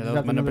 Yeah, they Yeah, just that was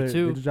dropped my number another.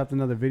 two. They just dropped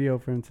another video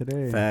for him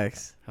today.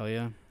 Facts. Hell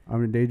yeah.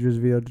 Armin Dangerous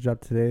video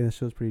dropped today. That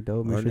shit was pretty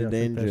dope. Make Running sure y'all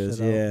check that Dangerous.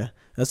 shit out. Yeah.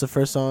 That's the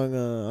first song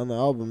on the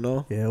album,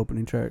 no? Yeah,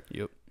 opening track.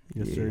 Yep.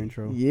 Yes, yeah. sir.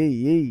 Intro. Yeah,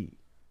 yeah.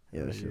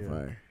 Yeah, that Yeah, shit yeah.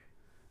 fire.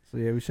 So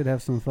yeah, we should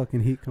have some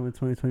fucking heat coming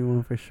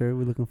 2021 for sure.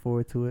 We're looking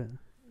forward to it.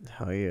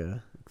 Hell yeah.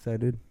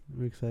 Excited.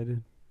 We're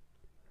excited.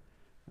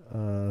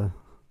 So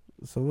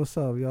what's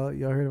up, y'all?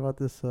 Y'all heard about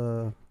this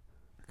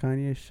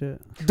Kanye shit?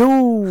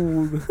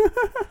 Dude.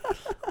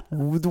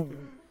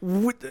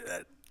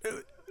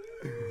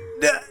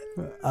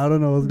 I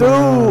don't know what's going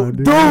on,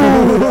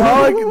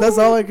 Dude. That's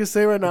all I can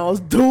say right now is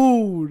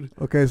dude.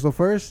 Okay, so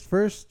first,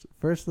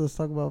 let's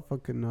talk about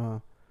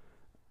fucking.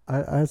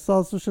 I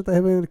saw some shit that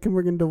him and Kim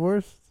were getting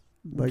divorced.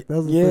 Like that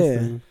was the first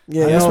thing.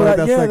 Yeah, I that's know, what like, I,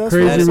 that's yeah, like that's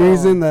what I crazy saw.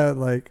 reason that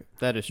like.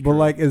 That is true. But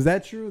like, is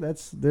that true? They're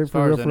As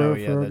far for as real, I know, for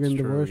yeah, real, that's getting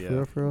true, divorced,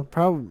 yeah. for real.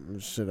 Probably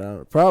shit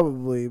out.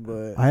 Probably,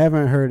 but I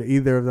haven't heard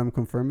either of them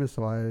confirm it,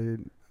 so I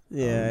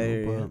yeah, I know,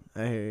 hear you.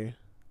 I hear you.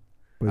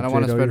 But I don't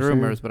want to Jado, spread you're saying-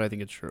 rumors, but I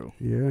think it's true.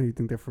 Yeah, you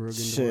think they're for real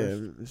getting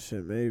divorced?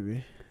 Shit,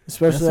 maybe.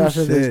 Especially some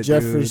after this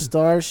shit, Jeffree dude.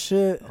 Star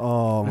shit.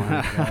 Oh my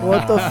god!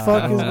 What the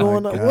fuck is Oh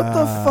going my on? What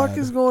the fuck God.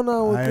 is going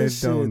on with I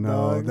this don't shit, know.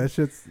 dog? That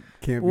shit's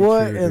can't be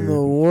What true, in dude.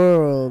 the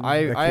world? That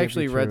I can't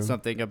actually be read true.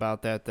 something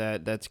about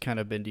that's kind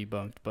of been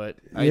debunked, but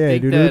I Yeah,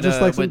 think dude, it was that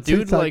just like some but dude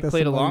TikTok like that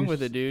played somebody along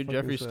with it, dude.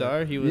 fucking Jeffree said.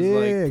 Star, he was Yeah,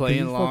 like 'cause playing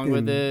he's along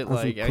with fucking it, on some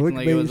like acting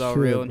like it was clickbait all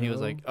shit, real, and he was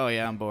bro. like, "Oh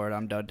yeah, I'm bored.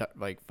 I'm done,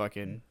 like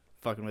fucking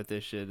with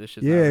this shit. This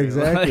shit's Yeah, not real."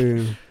 exactly.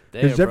 Like,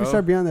 Because damn, Jeffree bro.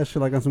 Star be on that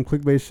shit like on some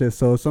clickbait shit.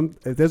 So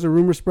if there's a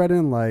rumor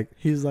spreading, like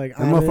He's like,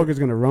 that motherfucker's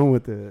gonna run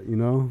with it, you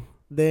know?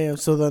 damn.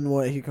 So then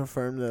what? He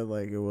confirmed that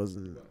like it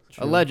wasn't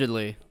true.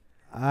 Allegedly.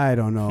 I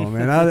don't know,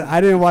 man. I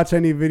didn't watch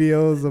any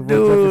videos of what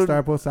Jeffree Dude,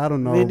 Star posted. I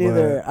don't know. Me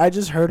neither. I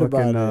just heard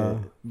fucking, about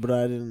it, but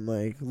I didn't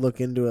like look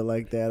into it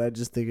like that. I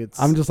just think it's.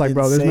 I'm just like,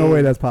 bro, there's no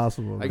way that's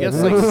possible. I man.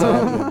 guess like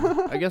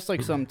some. I guess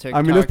like some TikToker.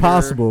 I mean, it's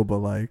possible, but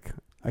like,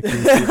 I can't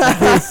see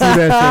that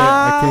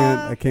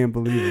shit. I can't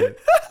believe it.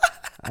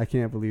 I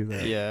can't believe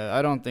that. Yeah,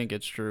 I don't think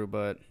it's true,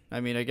 but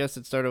I mean, I guess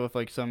it started with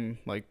like some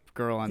like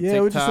girl on Yeah, TikTok.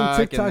 it was just some and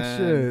TikTok then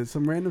shit,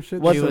 some random shit.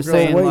 What She that was some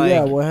girl- saying Wait, like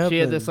yeah, what she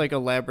had this happened? like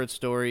elaborate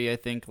story. I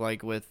think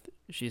like with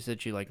she said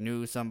she like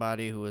knew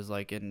somebody who was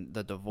like in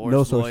the divorce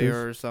No sources.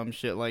 lawyer or some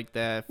shit like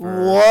that.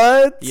 For,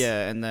 What?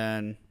 Yeah, and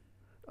then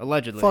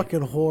allegedly.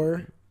 Fucking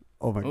whore.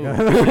 Oh my Ooh.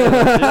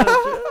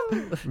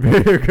 god,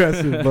 very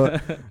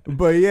aggressive.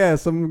 But yeah,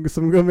 some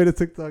girl made a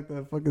TikTok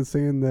that fucking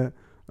saying that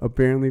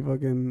apparently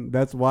fucking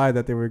that's why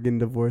that they were getting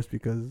divorced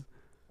because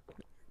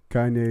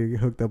Kanye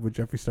hooked up with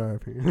Jeffree Star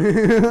apparently.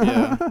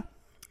 Yeah.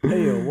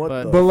 Hey, yo, what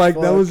But- the But like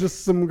fuck? that was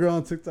just some girl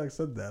on TikTok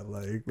said that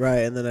like. right,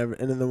 and then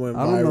they went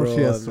I don't know if viral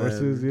she has and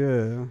sources.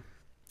 then-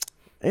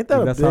 Yeah, Ain't that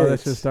Like, a that's bitch? how that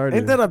shit started.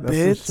 Ain't that a That's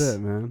bitch? some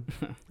shit, man.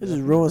 It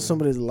just ruined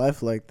somebody's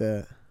life like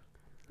that.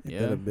 Ain't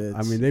that Yeah. a bitch?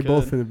 I mean, they Good.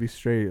 both finna be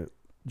straight.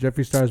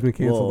 Jeffree Star's been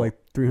canceled Well- like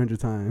 300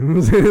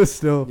 times. It's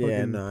still fucking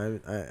yeah, no,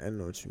 I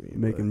know what you mean.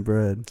 making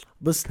bread.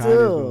 but Kanye's been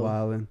still,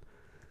 wildin',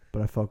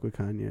 but I fuck with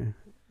Kanye.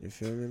 you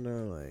feel me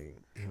now? Like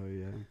Hell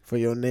yeah. for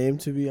your name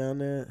to be on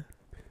that,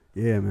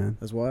 Yeah, man.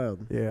 that's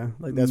wild. Yeah.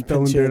 Like that's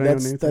Throwing pinned to your, dirt on your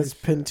that's name that's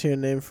type pinned to your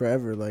name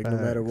forever. Like no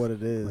matter Facts. what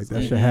it is. Like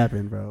that Mhm. shit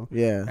happened, bro.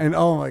 Yeah. And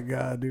oh my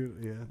god, dude.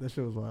 Yeah, that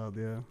shit was wild.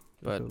 Yeah. That shit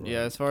But was yeah,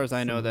 wild. as far as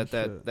I know, Some that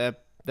shit.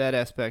 that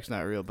aspect's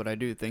not real. But I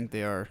do think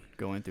they are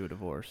going through a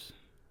divorce.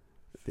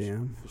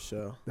 Damn, For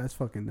sure. that's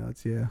fucking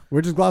nuts. Yeah,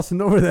 we're just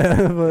glossing over that,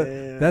 but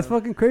Damn. that's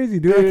fucking crazy,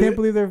 dude. I Dude. can't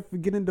believe they're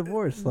getting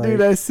divorced. Like,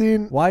 Dude, I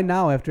seen. why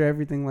now after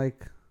everything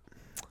like?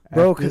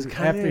 Bro, after- 'cause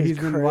after Kanye he's is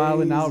been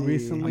wilding out crazy.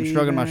 recently. I'm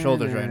shrugging my man,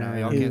 shoulders right now.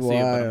 Y'all and- can't see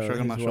it, but I'm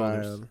shrugging my he's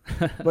shoulders.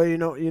 wild. But you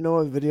know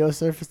what video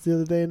surfaced the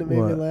other day and it made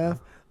me What?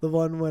 laugh? The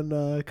one when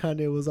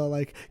Kanye was all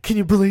like, "Can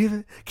you believe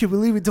it? Can you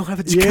believe we don't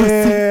have a jacuzzi?"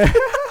 Yeah.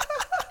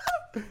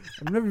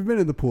 I've never been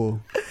in the pool.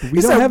 But we He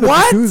don't said, have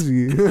 "What?" a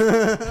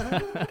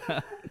jacuzzi.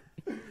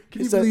 Can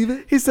He you said- believe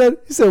it? He said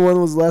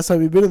when was the last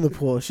time you've been in the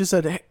pool? She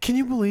said, "Hey, can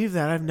you believe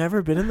that I've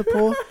never been in the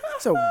pool?" I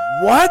said,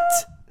 "What?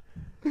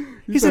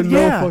 He said, no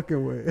 "Yeah."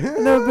 fucking way.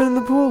 I've never been in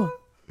the pool.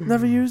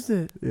 Never used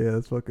it. Yeah,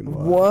 that's fucking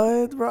wild.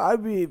 What, bro?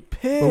 I'd be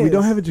pissed. But we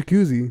don't have a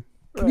jacuzzi.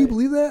 Can you Right.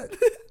 believe that?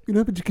 We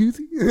don't have a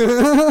jacuzzi?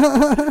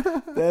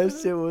 That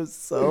shit was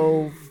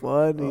so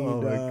funny.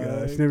 Oh my dog.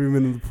 gosh. She's never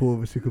been in the pool,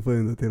 but she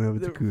complained that they don't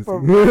have a jacuzzi. For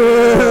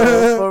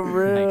real. For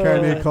real.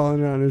 Kanye calling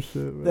her on her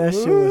shit. Man. That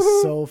shit was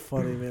so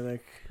funny, man.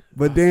 Like,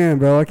 But damn,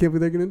 bro, I can't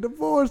believe they're getting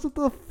divorced. What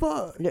the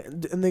fuck? yeah,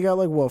 and they got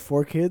like what,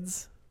 4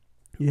 kids?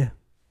 Yeah.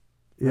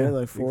 Right?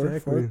 Like 4,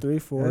 exactly. 3,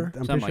 4.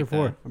 I'm Something pretty sure like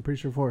 4. that. I'm pretty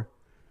sure 4.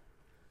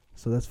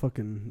 So that's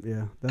fucking,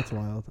 yeah, that's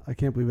wild. I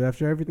can't believe it.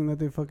 After everything that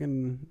they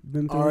fucking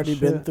been through. and Already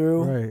been shit.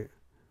 through? Right.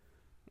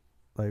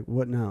 Like,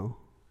 what now?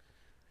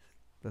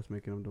 That's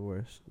making them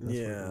divorce. That's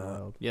fucking Yeah.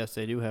 wild. Yes,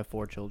 they do have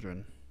 4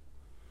 children.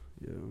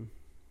 Yeah.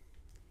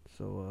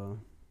 So,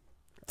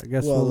 I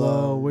guess Well,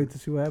 we'll wait to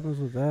see what happens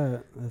with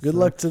that. That Good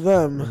luck sucks. to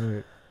them.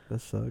 Right. That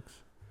sucks.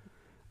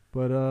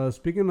 But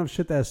speaking of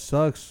shit that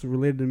sucks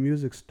related to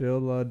music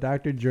still,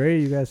 Dr. Dre,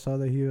 you guys saw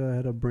that he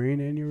had a brain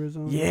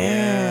aneurysm? He was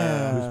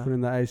Yeah. put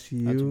in the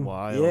ICU. That's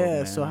wild.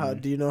 Yeah, so how man.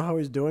 do you know how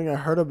he's doing? I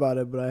heard about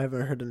it, but I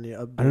haven't heard any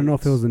updates. I don't know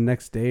if it was the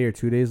next day or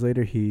 2 days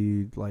later.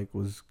 He like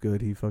was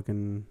good.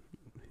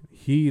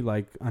 He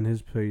like on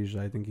his page,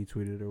 I think he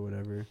tweeted or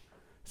whatever,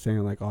 saying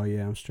like, "Oh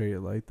yeah, I'm straight.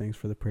 Like thanks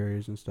for the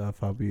prayers and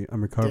stuff. I'm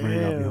recovering.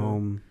 I'll be Damn.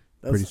 home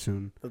pretty That's,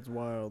 soon." that's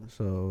wild.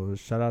 So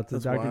shout out to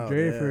That's Dr. wild,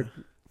 Dre yeah. for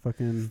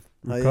fucking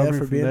Oh, recovering yeah, for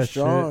from being that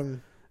strong. shit.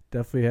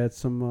 Definitely had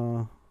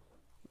some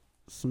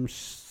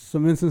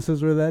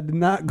instances where that did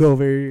not go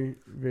very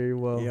very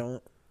well Yeah.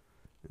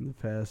 in the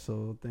past.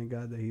 So thank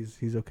God that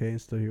he's okay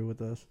and still here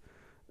with us.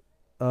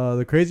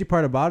 The crazy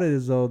part about it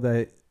is though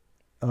that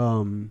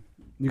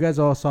you guys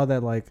all saw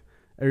that like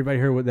everybody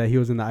heard that he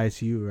was in the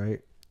ICU, right?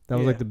 That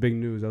was Yeah. like the big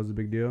news. That was the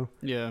big deal.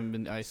 Yeah, I'm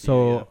in ICU.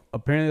 So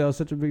apparently that was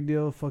such a big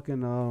deal.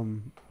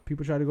 Fucking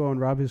people tried to go and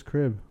rob his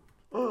crib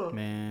yeah.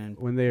 Man,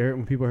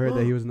 when people heard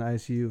that he was in the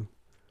ICU.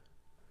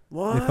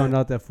 What? They found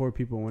out that 4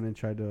 people went and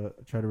tried to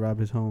rob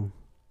his home.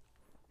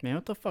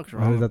 what the fuck's I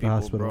wrong was with at the people,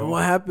 hospital. bro?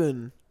 What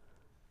happened?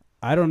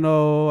 I don't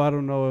know. I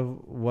don't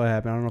know what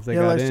happened. I don't know if they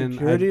Yeah, got like in.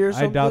 security or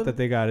I doubt something? that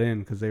they got in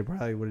because they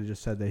probably would have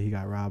just said that he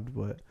got robbed.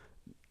 But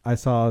I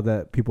saw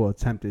that people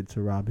attempted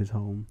to rob his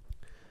home.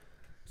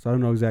 So I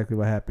don't know exactly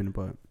what happened,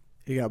 but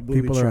He got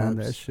booby people are on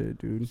that traps. shit,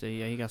 dude. So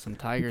yeah, he got some He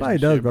tigers. probably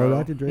and does, shit, bro. bro.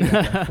 Dr. Dre got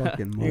that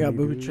fucking money. He got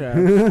booby dude. traps.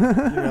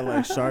 He got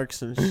like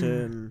sharks and shit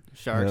and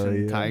Sharks Hell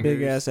and yeah. tigers.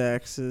 big ass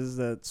axes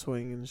that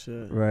swing and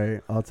shit.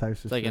 Right, all types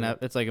of It's like shit.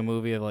 it's like a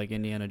movie of like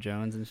Indiana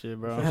Jones and shit,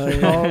 bro. What's Hell that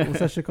shit yeah. called? What's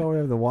that shit called? Where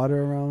they have the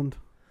water around?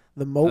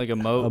 The moat. Like a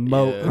moat. A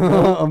moat.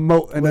 Yeah. A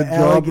moat and a With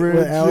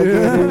alligators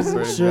drawbridge. and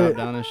Birds shit. drop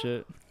down and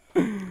shit.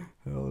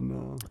 Hell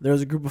no. There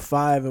was a group of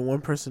 5 and one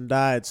person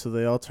died, so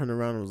they all turned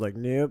around and was like,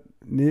 "Nope,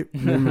 Nope.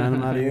 Never mind,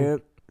 I'm out of here.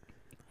 nope."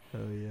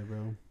 Hell yeah,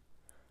 bro.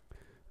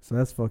 So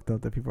that's fucked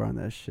up that people are on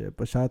that shit.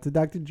 But shout out to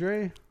Dr.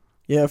 Dre.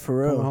 Yeah,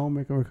 for Coming real. home,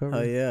 making recovery.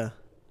 Hell yeah.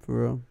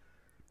 For real.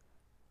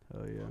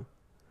 Hell yeah.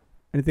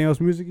 Anything else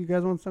music you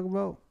guys want to talk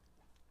about?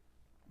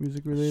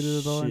 Music related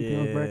at all? Anything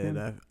else, Shit,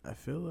 Bracken? I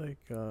feel like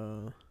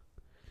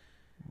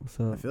What's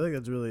I up? feel like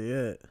that's really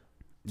it.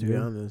 To be Yeah.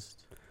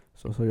 honest.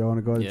 So y'all want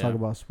to go ahead and Yeah. talk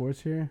about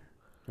sports here?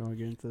 Y'all want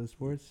to get into the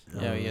sports?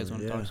 Yeah, you guys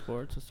want to yeah. talk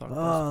sports? Let's talk Oh,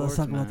 about sports, let's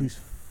talk man. about these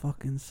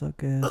fucking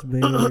suck ass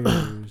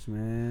Bears,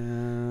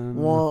 man.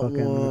 Wah, Fucking,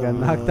 we got wah.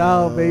 knocked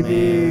out,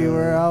 baby. Man.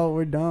 We're out.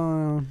 We're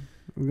done.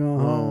 We're going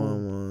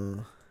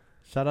home.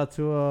 Shout out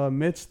to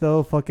Mitch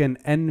though, fucking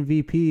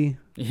MVP,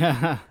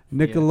 Yeah.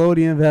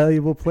 Nickelodeon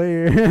valuable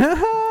player.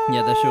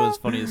 Yeah, that shit was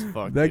funny as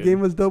fuck. That dude. game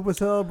was dope as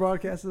hell.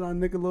 Broadcasted on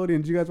Nickelodeon.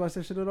 Did you guys watch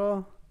that shit at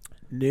all?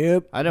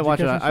 Nope. I didn't Did you watch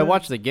it. catch On, that I shit?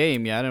 watched the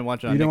game. Yeah, I didn't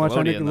watch it on You didn't watch it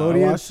on Nickelodeon. though.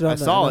 Nickelodeon? I watched it on I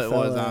the saw it NFL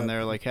was app. on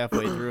there like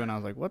halfway through, and I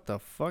was like, "What the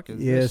fuck is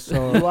Yeah, this?"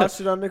 so You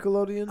watched it on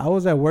Nickelodeon? I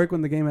was at work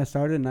when the game had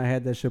started, and I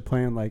had that shit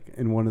playing like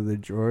in one of the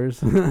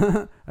drawers.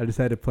 I just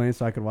had it playing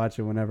so I could watch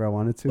it whenever I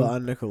wanted to. But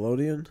on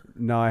Nickelodeon?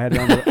 No, I had it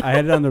on the, I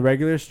had it on the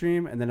regular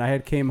stream, and then I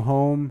had came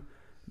home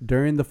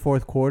during the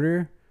fourth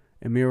quarter,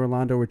 and me and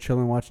Rolando were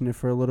chilling watching it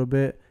for a little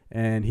bit,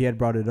 and he had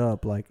brought it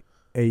up like,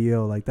 "Hey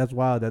yo, like that's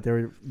wild that they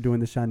were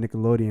doing this shit on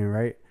Nickelodeon,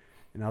 right?"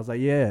 And I was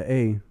like, "Yeah,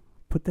 hey,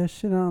 put that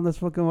shit on. Let's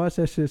fucking watch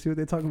that shit. See what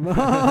they talking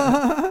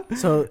about."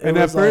 So it And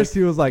at was first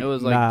he was like, it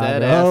was like "Nah, dead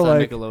bro, ass on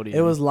like, Nickelodeon.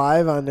 it was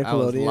live on I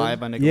was Nickelodeon.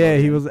 live on Nickelodeon. yeah."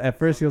 He was at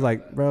first he was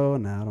like, "Bro,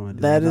 nah, I don't want to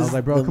do that." That And I is was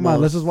like, "Bro, the come on,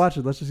 let's just most watch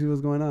it. Let's just see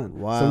what's going on." So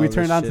we wildest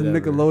turned on to shit ever.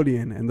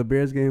 Nickelodeon, and the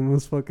Bears game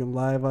was fucking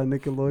live on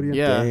Nickelodeon.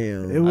 Yeah.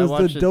 Damn. It was the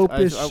watched it-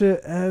 dopest I- shit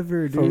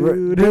ever, For real-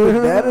 dude. dude,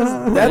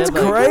 that's They had,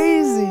 like-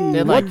 crazy. They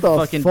had What like the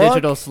fucking fuck?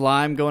 digital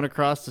slime going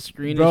across the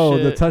screen. Bro,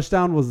 and the shit.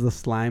 touchdown was the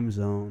slime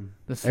zone.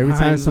 The Every slime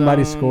time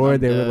somebody zone, scored,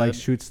 I'm they would like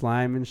dead. shoot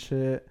slime and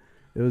shit.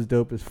 It was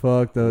dope as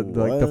fuck. The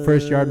like the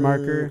first yard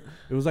marker, What?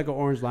 it was like an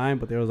orange line,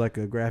 but there was like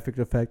a graphic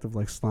effect of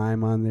like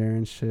slime on there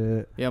and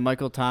shit. Yeah,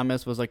 Michael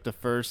Thomas was like the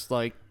first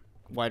like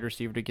wide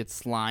receiver to get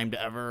slimed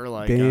ever.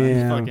 Like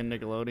Damn. on fucking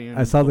Nickelodeon.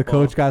 I saw the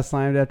football. coach got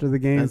slimed after the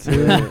game That's too.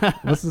 lit.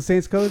 What's the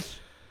Saints coach?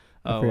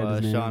 I Oh, forget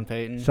his name. Sean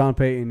Payton. Sean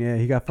Payton, yeah,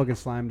 he got fucking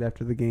slimed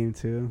after the game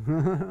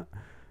too.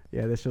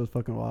 Yeah, that shit was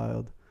fucking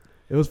wild.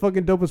 It was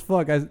fucking dope as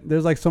fuck.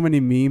 There's like so many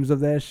memes of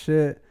that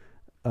shit.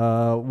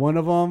 One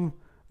of them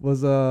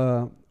was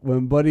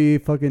when Buddy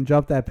fucking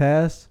dropped that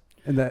pass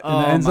in the Oh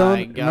end my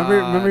zone.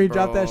 Remember he God,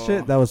 dropped that bro.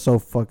 shit? That was so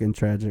fucking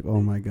tragic. Oh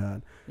my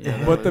god. Yeah,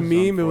 that But the was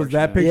meme, it was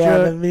that unfortunate. picture. Yeah,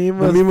 the meme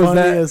was, meme was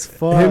funny that as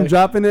fuck. Him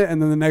dropping it, and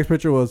then the next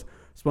picture was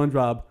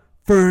SpongeBob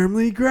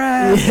firmly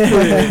grasped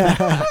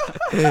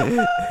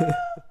it.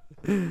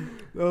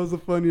 That was the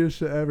funniest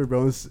shit ever,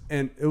 bro.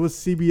 And it was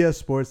CBS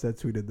Sports that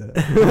tweeted that.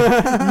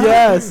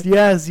 yes,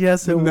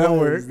 The it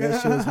network. was.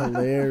 That shit was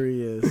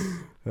hilarious.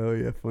 Hell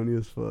yeah, funny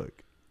as fuck.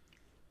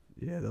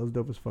 Yeah, that was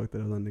dope as fuck.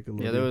 That was on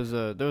Nickelodeon.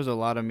 Yeah, there was a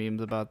lot of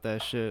memes about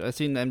that shit. I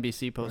seen the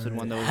NBC posted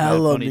one that was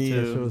Hella mad funny memes.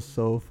 That shit too. was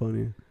so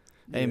funny.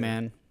 Hey Yeah.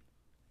 man,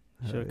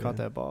 Hell should have yeah. caught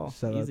that ball.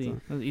 Shout out Easy, to-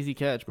 that was an easy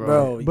catch, bro.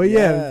 Bro, But yeah,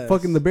 yes.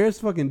 fucking the Bears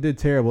fucking did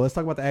terrible. Let's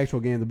talk about the actual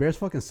game. The Bears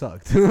fucking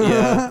sucked.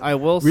 Yeah, I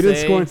will We say.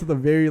 didn't score until the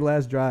very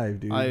last drive,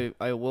 dude.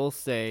 I will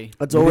say.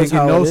 That's We always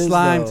didn't get how no it is,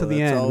 slime though. to the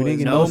That's end. We didn't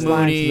get No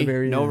slime to the Mooney,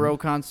 very no end.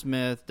 Roquan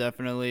Smith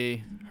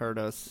definitely hurt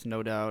us,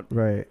 no doubt.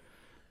 Right.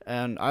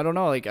 And I don't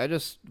know, like I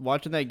just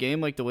watching that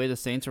game, like the way the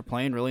Saints were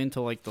playing, really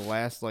until like the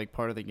last like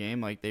part of the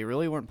game, like they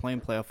really weren't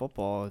playing playoff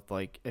football.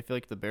 Like I feel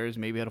like the Bears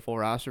maybe had a full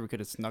roster, we could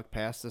have snuck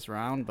past this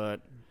round,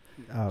 but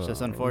it's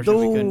just unfortunate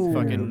we couldn't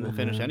fucking Dude.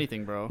 finish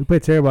anything, bro. We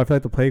played terrible. I feel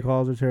like the play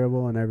calls are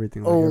terrible and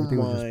everything. Like, Oh everything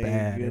was just my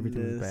bad.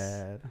 Everything was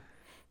goodness. bad.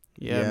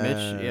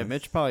 Yeah,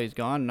 Mitch probably is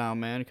gone now,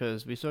 man,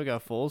 because we still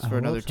got Foles I for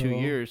another hope 2 so.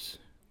 years.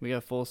 We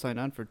got Foles signed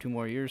on for 2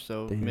 more years,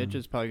 so Damn. Mitch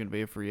is probably gonna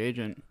be a free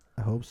agent.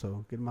 I hope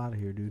so. Get him out of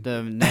here, dude.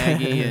 The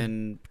Nagy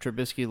and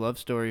Trubisky love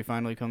story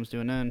finally comes to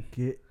an end.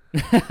 Get.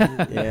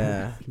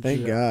 Yeah,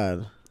 thank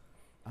God.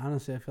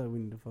 Honestly, I feel like we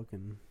need to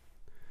fucking,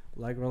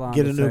 like Rolando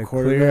Get a new said,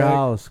 quarterback.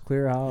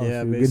 clear house.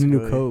 Yeah, dude. Get a new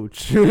basically.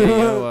 coach. Yeah,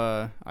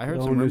 yo, I heard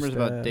Don't some rumors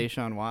about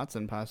understand. Deshaun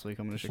Watson possibly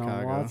coming to Deshaun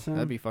Chicago. Watson?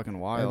 That'd be fucking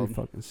That'd wild. be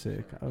fucking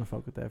sick. I would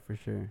fuck with that for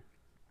sure.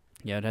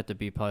 Yeah, it'd have to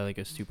be probably like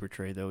a super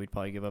trade though. We'd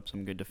probably give up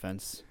some good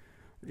defense.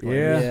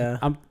 Yeah.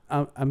 Yeah.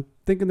 I'm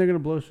thinking they're gonna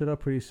blow shit up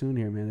pretty soon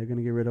here, man. They're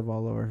gonna get rid of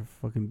all of our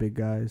fucking big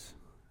guys,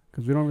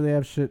 cause we don't really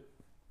have shit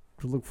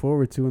to look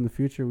forward to in the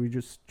future. We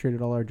just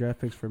traded all our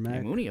draft picks for Yeah,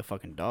 Mac. Mooney a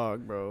fucking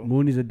dog, bro.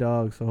 Mooney's a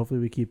dog, so hopefully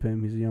we keep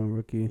him. He's a young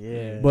rookie.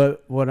 Yeah.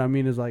 But what I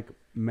mean is like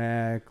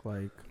Mac,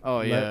 like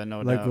Oh yeah,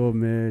 no let doubt. go of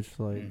Mitch,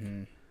 like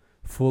Mhm.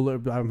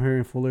 Fuller. I'm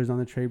hearing Fuller's on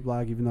the trade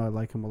block, even though I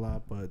like him a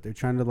lot. But they're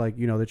trying to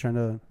they're trying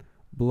to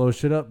blow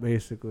shit up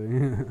basically,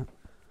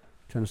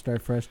 trying to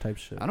start fresh type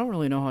shit. I don't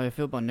really know how I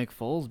feel about Nick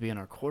Foles being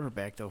our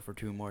quarterback though for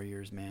 2 more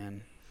years,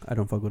 man. I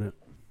don't fuck with it.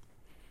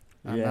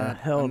 I'm Yeah, not,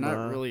 hell I'm no.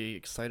 not really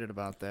excited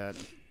about that.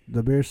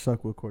 The Bears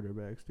suck with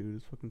quarterbacks, dude.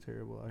 It's fucking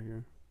terrible out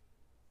here.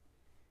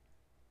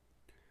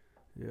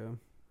 Yeah,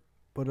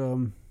 but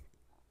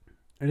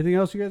anything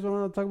else you guys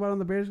want to talk about on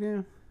the Bears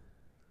game?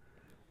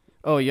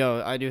 Oh,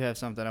 yo, I do have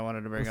something I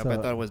wanted to bring What's up. I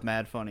up? thought it was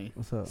mad funny.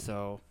 What's up?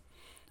 So,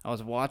 I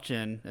was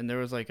watching, and there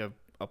was like a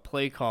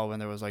play call when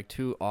there was like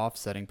 2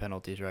 offsetting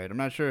penalties, right? I'm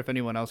not sure if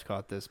anyone else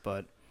caught this,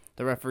 but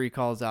the referee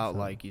calls out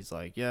like, he's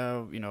like, yeah,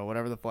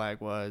 whatever the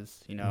flag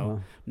was,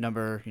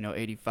 number,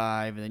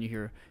 85, and then you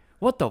hear,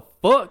 what the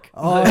fuck?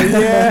 Oh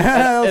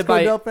yeah, and,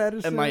 my,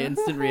 Patterson. and my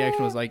instant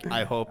reaction was like,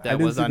 I hope I that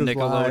didn't was see on this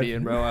Nickelodeon,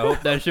 live. bro. I hope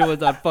that shit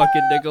was on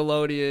fucking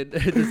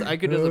Nickelodeon. I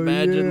could just Oh,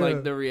 imagine yeah.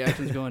 like the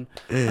reactions going,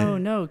 oh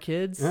no,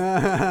 kids,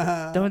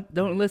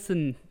 don't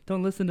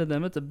listen to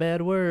them. It's a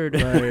bad word.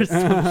 Or Right.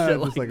 some shit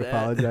Just like that.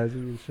 apologizing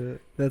and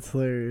shit. That's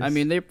hilarious. I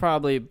mean, they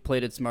probably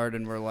played it smart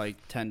and were like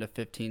 10 to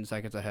 15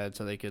 seconds ahead,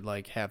 so they could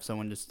like have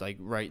someone just like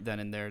right then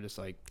and there, just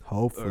like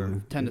Hopefully.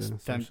 or 10 yeah, to some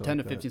 10, shit 10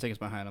 to like 15 that. seconds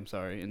behind. I'm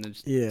sorry, and then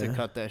just Yeah. to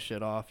cut that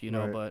shit off,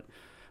 Right.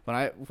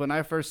 But when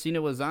I first seen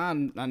it was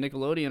on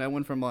Nickelodeon, I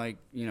went from like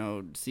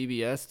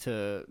CBS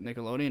to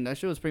Nickelodeon. That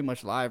shit was pretty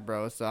much live,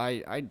 bro. So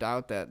I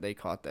doubt that they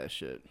caught that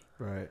shit.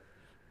 Right.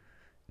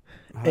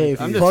 Hey,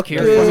 I'm Fuck just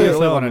curious. I it.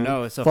 really want to man.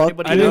 know. So if Fuck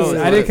anybody I knows, didn't.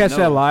 I let didn't us catch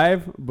that know.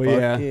 live, but Fuck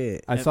yeah,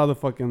 it. I saw the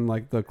fucking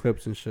like the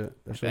clips and shit.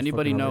 That If shit was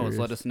anybody fucking knows, hilarious.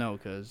 let us know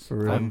because For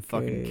real. I'm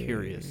fucking Okay.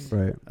 curious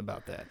Right.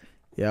 about that.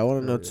 Yeah, I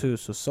want to know Yeah. too.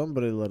 So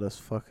somebody let us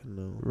fucking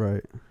know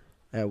Right.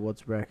 at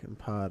What's Brackin'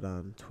 Pod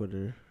on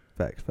Twitter.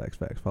 Facts.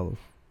 Follow.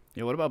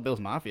 Yeah, what about Bills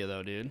Mafia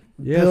though, dude?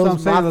 Yeah, that's what I'm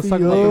Bills saying. Let's talk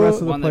about the Mafia. rest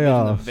of the Won that bitch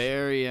in the playoffs.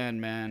 very end,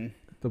 man.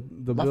 The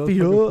Bills Mafia. fucking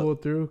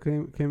pulled through,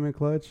 came in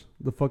clutch.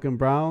 The fucking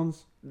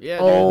Browns. Yeah,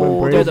 Oh,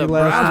 When dude, Brady the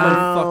last Browns year-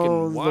 were fucking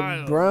Browns,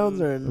 wild. The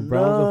Browns are The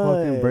Browns are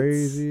fucking nuts.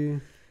 crazy.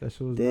 That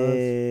shit was nuts.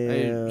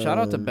 Hey, shout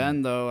out to Damn.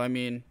 Ben though. I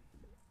mean,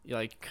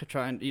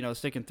 trying,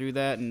 sticking through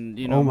that and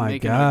Oh my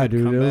making a god, good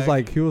dude! It was comeback.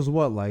 like he was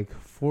what, like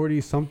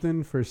 40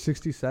 something for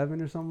 67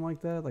 or something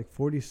like that, like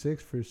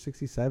 46 for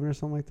 67 or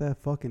something like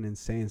that. Fucking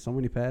insane! So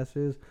many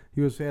passes.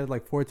 He had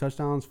like 4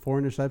 touchdowns,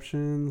 4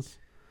 interceptions.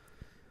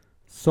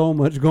 So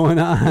much going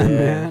on,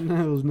 Yeah. man.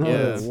 It was Yeah.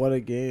 nuts. What a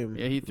game.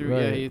 Yeah, he threw.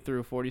 Right. Yeah, he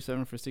threw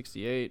 47 for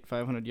 68,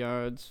 500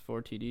 yards,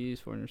 4 TDs,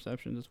 4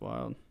 interceptions. It's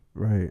wild.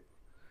 Right.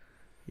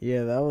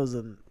 Yeah, that was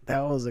a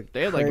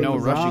They had, like, no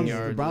crazy- rushing The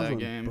yards Browns that went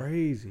game.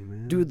 crazy,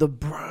 man. Dude, the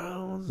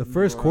Browns. the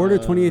first quarter,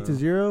 bruh.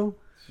 28-0.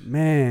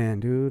 Man,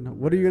 dude,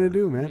 what are you gonna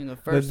do, man? I mean, the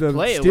first the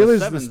play, it Steelers, was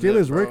the 7-zip,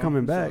 Steelers were bro.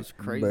 coming So back. it's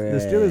crazy. Bruh.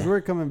 The Steelers were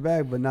coming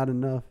back, but not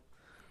enough.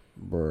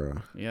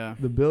 Bruh. Yeah.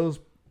 The Bills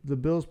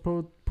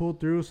pulled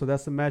through, so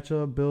that's the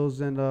matchup. Bills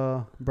and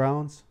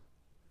Browns.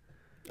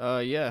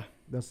 Yeah.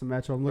 That's the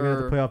matchup. I'm looking at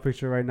the Or- playoff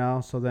picture right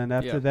now. So then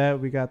after Yeah. that,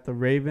 we got the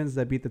Ravens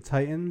that beat the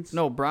Titans.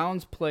 No,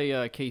 Browns play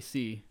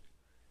KC.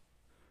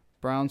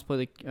 Browns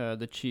play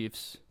the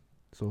Chiefs.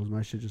 So is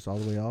my shit just all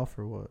the way off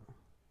or what?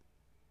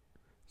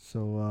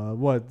 So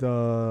what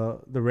the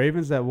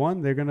Ravens that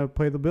won? They're gonna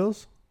play the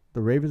Bills.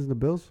 The Ravens and the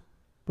Bills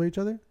play each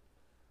other.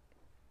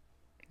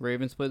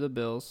 Ravens play the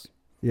Bills.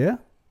 Yeah.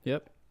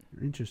 Yep.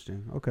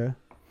 Interesting. Okay.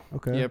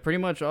 Yeah, pretty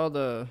much all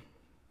the.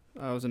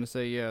 I was gonna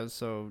say yeah.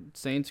 So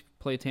Saints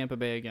play Tampa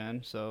Bay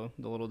again. So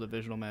the little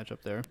divisional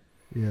matchup there.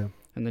 Yeah.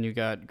 And then you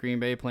got Green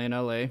Bay playing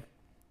LA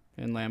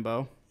in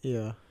Lambeau.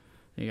 Yeah.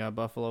 You got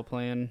Buffalo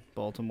playing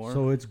Baltimore.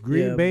 So it's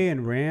Green Yeah. Bay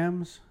and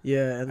Rams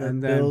Yeah, and then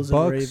And then Bills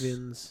Bucks. and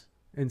Ravens.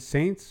 and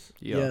Saints.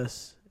 yeah.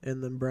 Yes,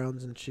 and then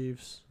Browns and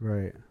Chiefs.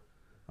 Right.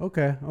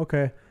 Okay.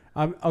 Okay.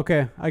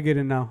 I get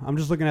it now. I'm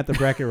just looking at the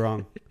bracket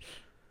wrong.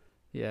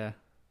 Yeah.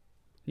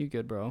 You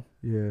good, bro?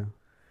 Yeah.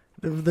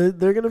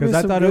 They're gonna be 'Cause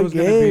I some thought it good was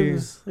gonna be-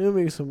 games. They're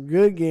gonna be some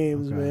good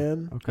games, Okay.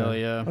 man. Okay. Hell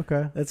yeah.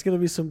 Okay. That's gonna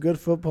be some good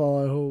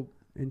football. I hope.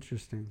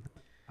 Interesting.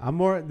 I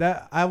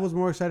was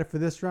more excited for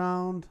this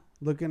round,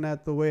 looking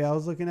at the way I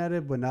was looking at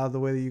it, but now the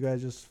way that you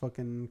guys just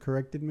fucking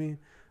corrected me,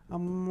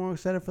 I'm more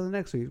excited for the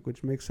next week,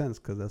 which makes sense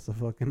because that's the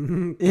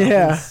fucking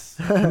Yeah.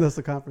 that's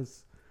the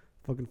conference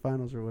fucking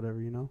finals or whatever,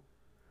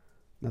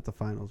 not the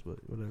finals, but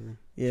whatever.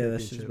 Yeah, that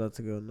shit's Championship. about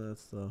to go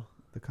nuts though.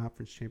 The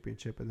conference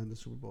championship and then the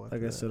Super Bowl. Like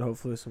after I that. said,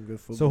 hopefully some good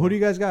football. So who do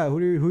you guys got? Who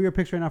are your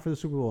picks right now for the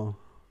Super Bowl?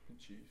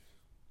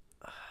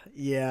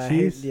 Yeah,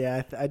 Chiefs? I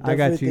I got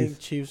definitely Chiefs. think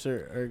Chiefs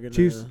are gonna.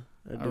 Chiefs. do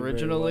very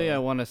Originally, I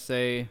well. want to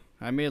say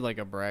I made like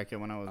a bracket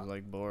when I was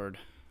like bored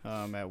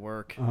at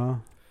work. Uh-huh.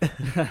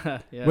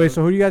 Yeah. Wait,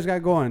 so who do you guys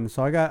got going?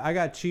 So I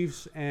got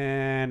Chiefs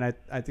and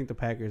I think the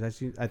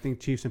Packers. I think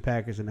Chiefs and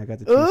Packers, and I got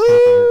the Chiefs taking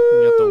it.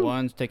 you got the Ooh!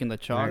 ones taking the I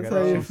chalk. got That's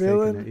how the you Chiefs taking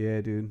feeling? it.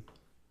 Yeah, dude.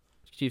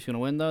 Chiefs gonna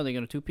win though? They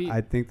gonna two-peat? I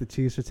think the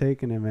Chiefs are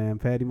taking it, man.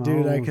 Patty Mahomes.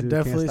 Dude, I you could can't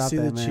definitely stop see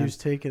that, the man. Chiefs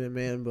taking it,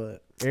 man.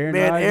 But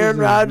Aaron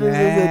Rodgers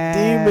is a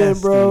demon,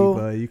 bro.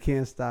 But you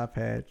can't stop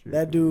Patrick.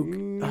 that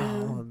dude,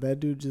 that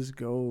dude just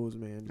goes,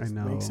 man. Just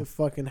know. makes it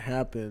fucking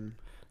happen.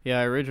 Yeah,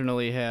 I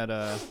originally had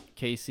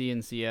KC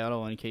in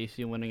Seattle and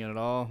KC winning it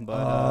all,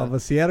 but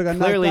Seattle got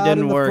clearly knocked out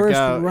didn't in the work first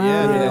out.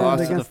 round Yeah, they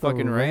lost to the against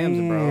fucking Rams,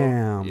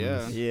 bro.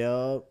 Yeah.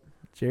 Yep,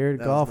 Jared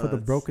That Goff was with a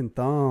nuts. broken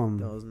thumb.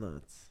 that was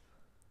nuts.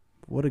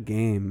 What a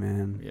game,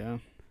 man. Yeah.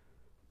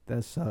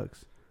 That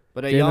sucks.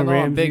 But Jalen y'all know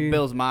I'm Ramsey, big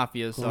Bills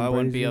Mafia, so going I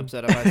wouldn't be crazy.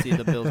 upset if I see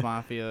the Bills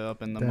Mafia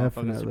up in the motherfucking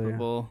Super Definitely.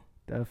 Bowl.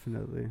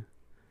 Definitely.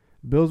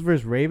 Bills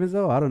versus Ravens,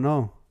 though? I don't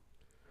know.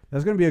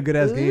 That's going to be a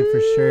good-ass game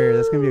for sure.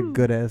 That's going to be a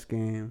good-ass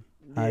game.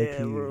 High Yeah,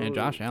 key. bro. And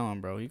Josh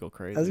Allen, bro, he go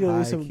crazy. That's gonna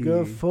be High some key.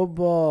 good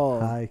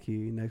football. High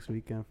key next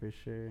weekend for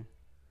sure.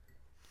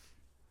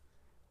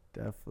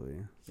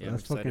 Definitely. So Yeah, I'm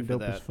that's fucking excited for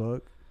dope as that.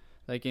 fuck.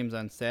 That game's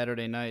on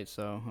Saturday night,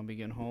 so I'll be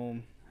getting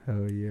home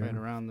Hell yeah. right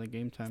around the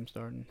game time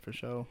starting for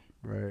sure.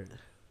 Right.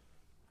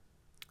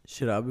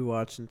 Shit, I'll be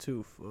watching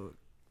too. Fuck.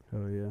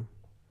 Hell yeah.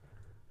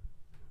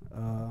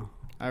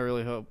 I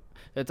really hope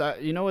it's.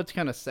 You know what's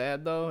kind of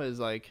sad though is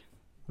like,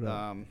 What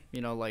up?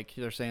 you know, like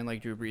they're saying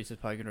like Drew Brees is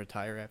probably gonna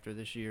retire after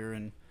this year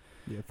and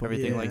Yeah, fuck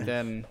everything yeah. like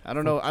that. And I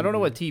don't Fuck know. I don't know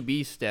what Drew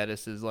TB's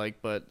status is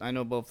like, but I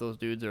know both those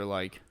dudes are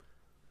like,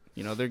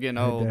 you know, they're getting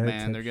Head to old, head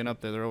man. type They're getting up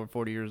there. They're over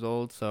 40 years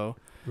old, so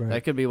Right.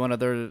 that could be one of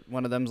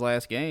them's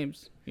last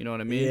games. You know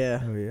what I mean? Yeah.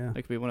 Hell yeah.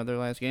 That could be one of their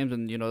last games,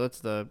 and you know that's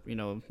the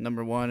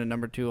number 1 and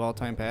number 2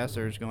 all-time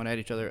passers going at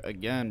each other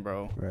again,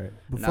 bro. Right.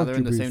 Now fuck they're Drew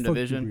in the Brees, same fuck Drew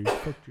division. Brees,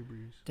 Fuck Drew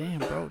Brees. Damn,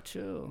 bro,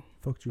 chill.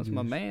 Fuck Drew That's Brees.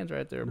 my man's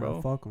right there, No,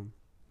 bro. fuck him.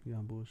 You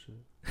on bullshit.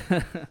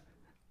 Hell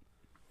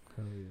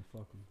yeah.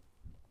 Fuck him.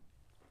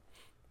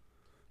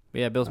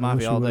 Yeah, Bills I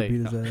wish Mafia we all would've day.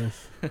 beat his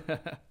ass.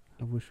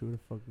 I wish we would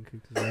have fucking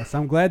kicked his ass.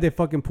 I'm glad they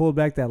fucking pulled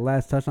back that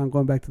last touchdown.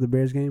 Going back to the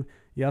Bears game,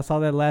 y'all saw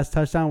that last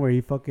touchdown where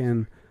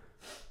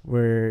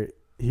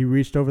he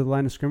reached over the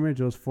line of scrimmage.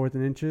 It was 4th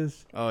and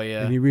inches, Oh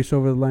yeah. and he reached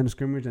over the line of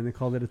scrimmage, and they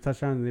called it a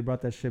touchdown, and they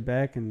brought that shit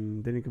back,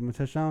 and didn't give him a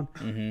touchdown. I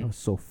Mm-hmm. was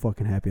so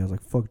fucking happy. I was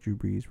like, "Fuck Drew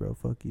Brees, bro.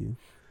 Fuck you,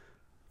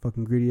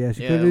 fucking greedy ass."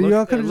 Yeah,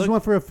 Y'all could have just looked-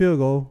 went for a field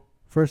goal.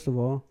 First of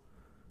all,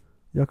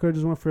 y'all could have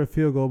just went for a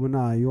field goal, but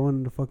nah, you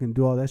wanted to fucking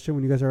do all that shit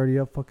when you guys are already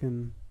up.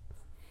 Fucking,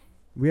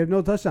 we have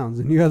no touchdowns,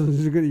 and you guys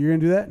you're gonna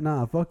do that?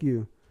 Nah, fuck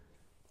you.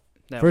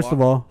 First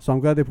of all, so I'm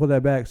glad they pulled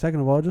that back.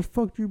 Second of all, just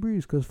fuck Drew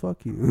Brees, cause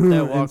fuck you.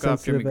 that walk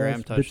off Jimmy Insensitive Graham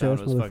ass, touchdown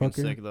bitch-ass was fucking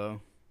motherfucker. sick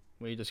though.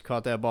 He just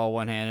caught that ball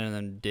one-handed and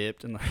then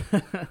dipped and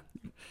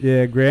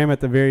Yeah, Graham at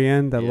the very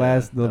end, the Yeah,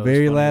 that was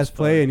very funny as last fuck.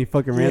 play, and he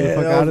fucking ran the Yeah,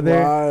 fuck that out was of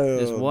there. wild.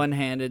 just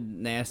one-handed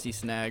nasty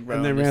snag, bro.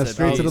 And then just ran said,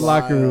 straight to the "Peace."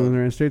 locker room. wild.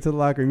 Ran straight to the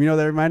locker room. You know what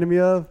that reminded me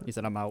of? He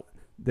said, "I'm out."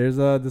 There's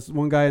this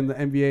one guy in the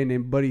NBA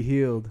named Buddy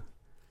Hield.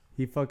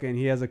 He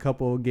has a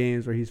couple of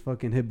games where he's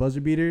fucking hit buzzer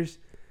beaters,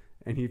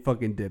 and he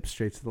fucking dips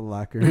straight to the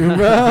locker room.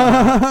 Bro.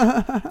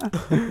 I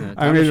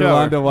time made to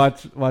shower. Rolando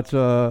watch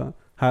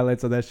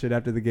highlights of that shit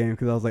after the game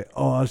because I was like,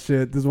 oh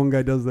shit, this one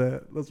guy does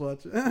that. Let's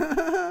watch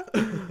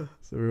it.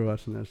 So we were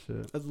watching that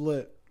shit. That's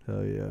lit.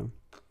 Hell yeah.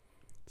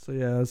 So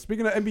yeah,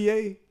 speaking of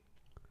NBA,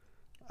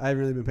 I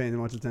haven't really been paying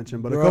much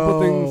attention, but a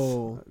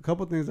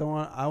couple things I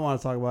want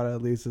to talk about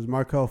at least is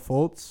Markelle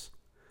Fultz.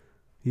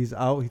 He's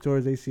out. He tore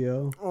his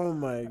ACL. Oh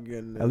my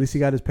goodness. At least he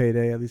got his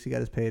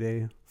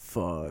payday.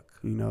 Fuck.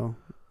 You know,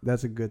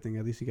 that's a good thing.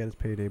 At least he got his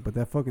payday. But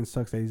that fucking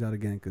sucks that he's out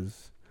again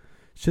because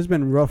shit's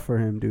been rough for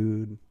him,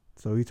 dude.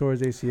 So he tore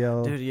his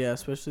ACL. Dude, yeah,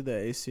 especially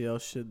that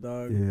ACL shit,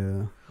 dog.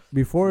 Yeah.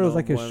 Before it was No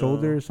like his bueno.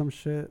 shoulder or some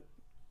shit.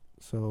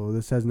 So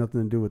this has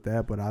nothing to do with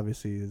that, but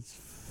obviously it's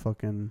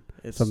fucking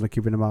It's something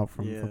keeping him out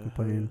from yeah, fucking hell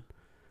playing.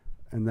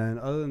 And then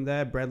other than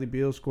that, Bradley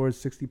Beal scored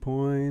 60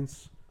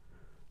 points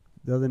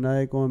the other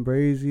night, going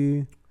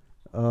brazy.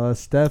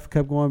 Steph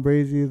kept going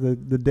brazy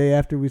the day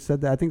after we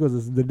said that. I think it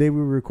was the day we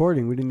were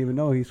recording. We didn't even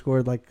know he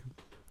scored like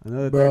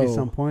another Bro. 30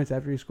 some points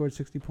after he scored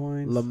 60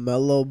 points.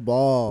 LaMelo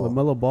Ball,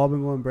 LaMelo Ball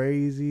been going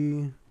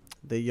brazy.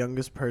 the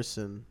youngest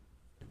person.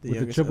 With the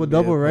youngest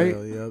triple-double, NBA right?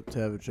 player, Yep, to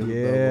have a triple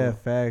Yeah, double.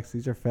 facts.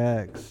 These are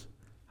facts.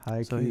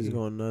 High So key. he's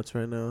going nuts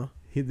right now.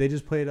 They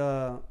just played.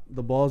 The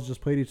Balls just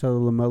played each other.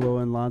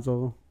 LaMelo and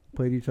Lonzo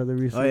played each other Oh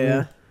recently.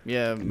 yeah.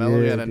 Yeah, Melo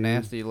Yeah, got a dude.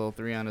 nasty little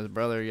 3 on his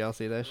brother. Y'all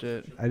see that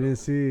shit? I didn't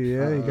see.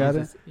 Yeah, he got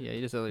it. Yeah,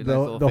 he just had a nice The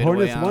little fadeaway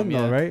Hornets on won him,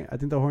 though, yeah. right? I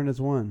think the Hornets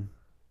won.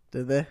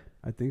 Did they?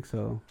 I think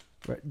so.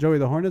 Right, Joey,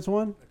 the Hornets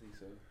won. I think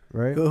so.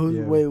 Right? Who's,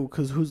 Yeah. Wait,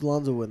 because who's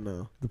Lonzo with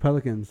now? The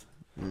Pelicans,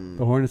 Mm.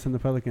 the Hornets and the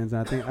Pelicans.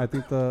 And I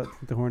think the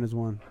Hornets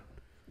won.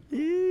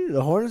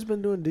 The Hornets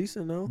been doing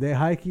decent, no? They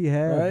high key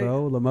have, Right?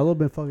 bro. LaMelo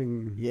been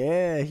fucking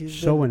Yeah, he's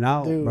showing been,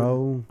 out, dude,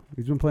 bro.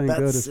 He's been playing That's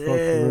good as sick. fuck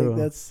for real.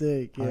 That's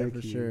sick. Yeah, High for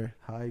key, sure.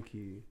 High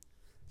key.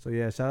 So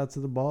yeah, shout out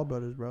to the Ball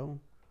brothers, bro.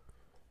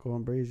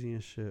 Going brazy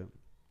and shit.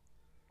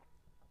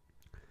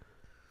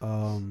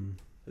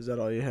 Is that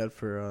all you had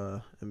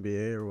for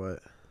NBA or what?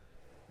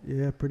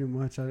 Yeah, pretty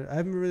much. I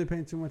haven't really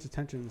paid too much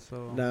attention, so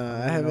Nah, don't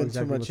I know haven't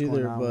exactly too much what's going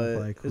either, on with,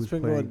 but like, it's who's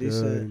been playing going good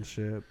decent. and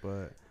shit.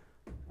 But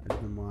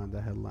I've been more on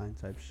that headline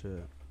type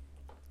shit.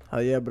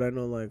 Yeah, but I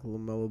know like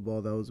LaMelo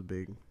Ball. That was a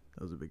big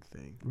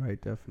thing. Right,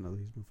 definitely.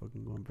 He's been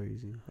fucking going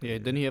crazy. Yeah,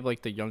 didn't he have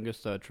like the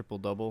youngest triple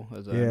double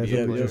as a Yeah, NBA that's what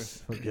we player?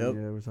 just fucking, Yep.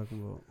 yeah, we're talking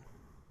about.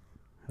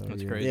 Hell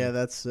That's yeah. crazy. Yeah,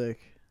 that's sick.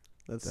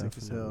 That's sick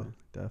as hell.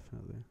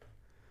 Definitely.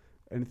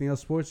 Anything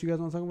else sports you guys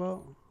want to talk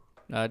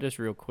about? Just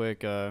real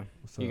quick,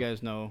 What's you up?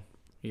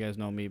 guys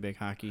know me, big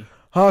hockey.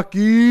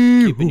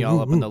 Hockey. Keeping y'all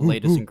up on the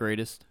latest and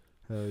greatest.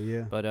 Hell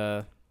yeah.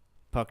 But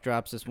puck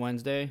drops this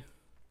Wednesday.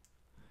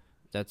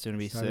 That's gonna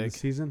be Start of the sick.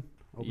 season.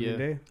 Opening Yeah.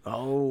 day.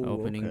 Oh,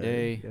 Opening okay.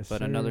 day. Yes, But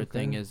sir, another okay.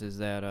 thing is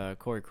that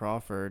Corey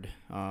Crawford,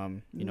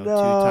 two-time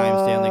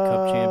Stanley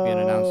Cup champion,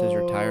 announced his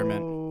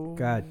retirement.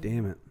 God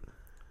damn it.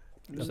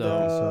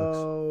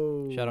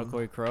 So, shout out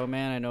Corey Crow,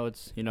 man. I know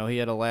it's he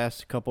had a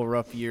last couple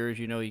rough years.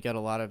 He got a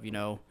lot of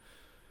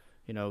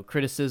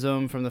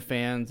criticism from the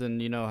fans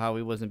and how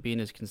he wasn't being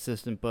as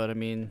consistent. But I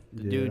mean,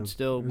 the Yeah. dude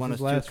still It was won his us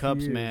 2 last few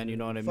cups, years, man. You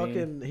know what I mean?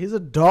 Fucking, he's a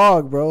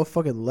dog, bro.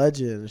 Fucking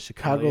legend.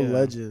 Chicago yeah.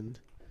 legend.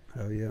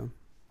 Hell yeah.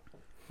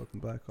 Fucking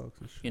Blackhawks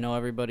and shit.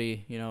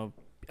 Everybody,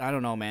 I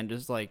don't know, man.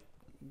 Just like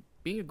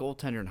being a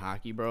goaltender in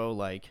hockey, bro.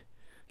 Like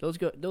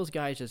those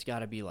guys just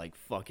gotta be like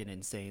fucking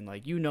insane.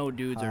 Like dudes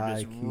are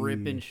just High key.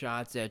 ripping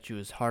shots at you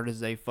as hard as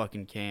they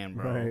fucking can,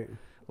 bro. Right.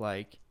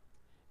 Like,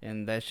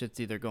 and that shit's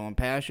either going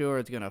past you or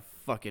it's gonna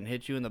fucking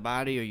hit you in the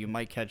body or you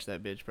might catch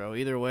that bitch, bro.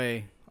 Either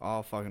way,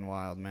 all fucking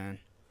wild, man.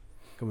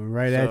 Coming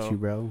right at So, you,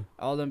 bro.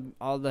 All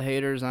the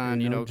haters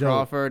on, Yeah, no joke.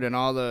 Crawford and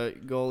all the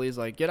goalies,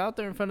 like, get out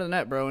there in front of the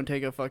net, bro, and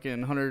take a fucking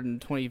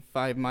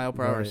 125 mile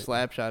per hour Right.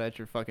 slap shot at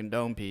your fucking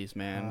dome piece,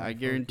 man. Ah, I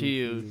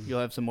guarantee fucking you, key. you'll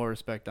have some more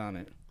respect on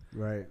it.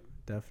 Right.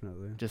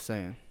 Definitely. Just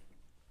saying.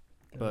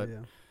 Hell But yeah.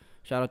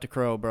 shout out to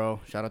Crow,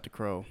 bro. Shout out to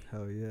Crow.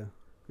 Hell yeah.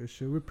 Good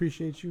shit. We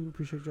appreciate you. We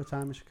appreciate your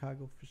time in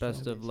Chicago. For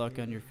Best sure. of luck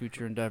on your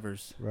future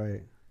endeavors.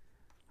 Right.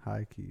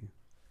 High key.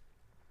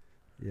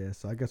 Yeah,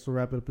 so I guess we'll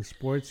wrap it up in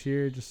sports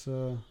here. Just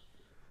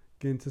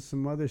get into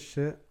some other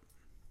shit.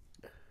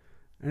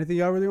 Anything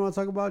y'all really want to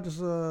talk about? Just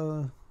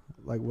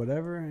like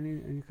whatever,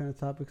 any kind of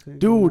topics. Going on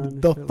Dude,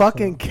 and the shit? What's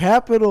fucking up?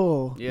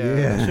 Capitol. Yeah.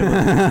 Yeah. that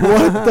shit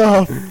was- What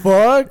the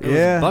fuck? It was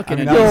Yeah, bucking I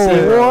mean, in that's DC,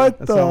 it. bro. What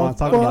That's what I want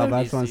to the talk about. fuck? But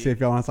I just want to DC. see if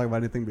y'all want to talk about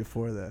anything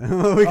before that.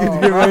 We can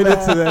Oh, get right my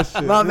into that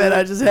shit. My man,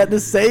 I just had to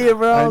say it,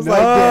 bro. I I was like,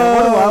 damn,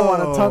 what do I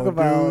want know, to talk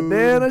about? dude.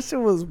 Man, that shit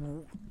was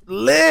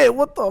lit.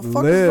 What the fuck is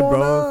Lit, going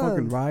bro. on?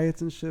 Fucking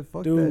riots and shit.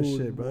 Fuck that Dude,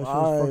 shit, bro. That shit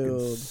was fucking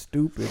wild.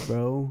 stupid,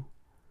 bro.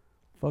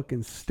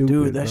 Fucking stupid,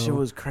 Dude, that bro. shit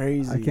was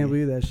crazy. I can't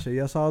believe that shit.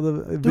 Y'all saw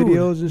the Dude,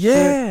 videos and shit.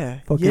 yeah,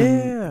 Fucking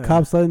yeah.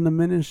 cops letting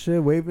them in and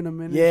shit, waving them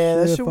in. Yeah,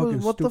 and that shit. shit Fucking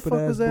was. What the stupid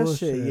fuck was ass that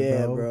shit? bullshit,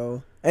 Yeah, bro.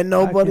 bro. And I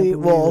can't nobody. believe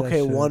Well, that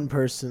okay, shit. one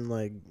person,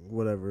 like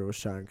whatever, was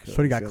shot and killed.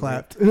 Shorty you got feel me?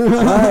 clapped.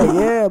 Right,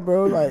 yeah,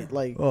 bro.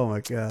 Like Oh my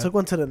god. took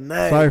one to the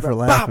neck. Sorry bro. for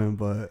laughing,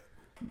 but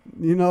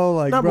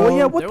like, Nah, bro. bro,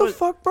 yeah, what There the was-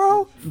 fuck,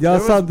 bro? Y'all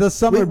saw this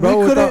summer,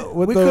 bro,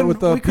 with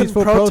the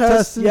peaceful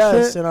protests and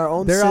yes, shit. in our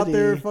own They're city. out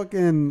there fucking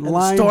And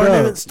lined storming-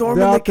 up. storming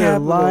They're the out there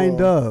Capitol.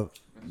 lined up.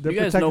 They're You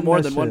guys know protecting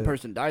more that than one shit.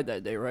 person died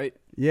that day, right?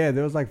 Yeah,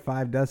 there was like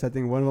 5 deaths. I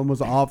think one of them was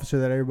an officer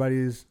that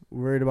everybody's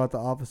worried about. The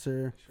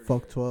officer.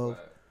 Fuck 12.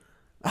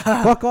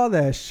 Fuck all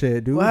that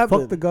shit, dude. What Fuck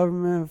happened? the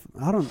government.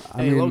 I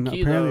Hey, mean, low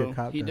key apparently though, a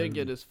cop he died. did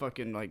get his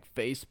fucking like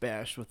face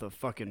bashed with a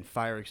fucking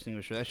fire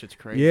extinguisher. That shit's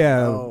crazy.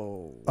 Yeah.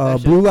 Oh, That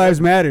shit- Blue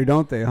Lives Matter,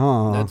 don't they?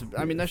 Huh? That's.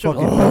 I mean, that shit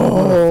was. Fucking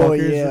oh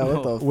motherfuckers. yeah,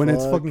 what the when fuck?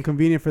 it's fucking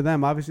convenient for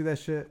them. Obviously, that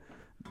shit.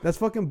 That's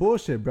fucking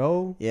bullshit,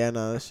 bro. Yeah,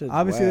 no, that shit.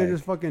 Obviously, they're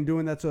just fucking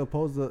doing that to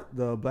oppose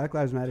the Black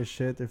Lives Matter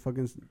shit. They're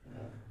fucking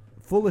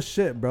full of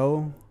shit,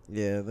 bro.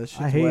 Yeah, that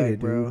shit's I hate whack, it,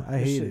 bro. dude. I That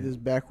hate shit it. is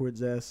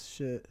backwards ass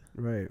shit.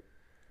 Right.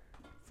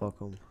 Fuck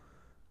them.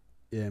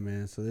 Yeah,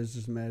 man. So there's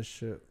just mad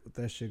shit with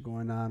that shit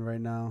going on right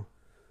now.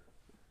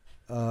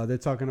 They're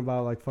talking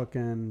about like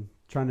fucking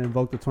trying to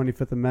invoke the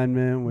 25th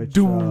Amendment, which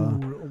Dude,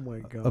 oh my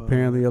god.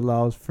 apparently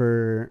allows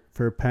for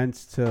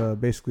Pence to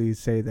basically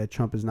say that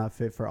Trump is not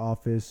fit for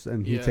office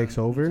and he Yeah, takes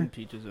over,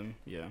 Impeaches him.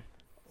 Yeah.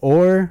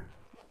 or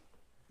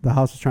the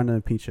House is trying to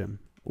impeach him,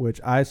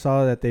 which I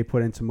saw that they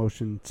put into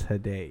motion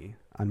today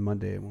on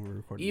Monday when we're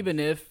recording. Even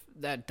if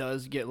that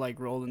does get like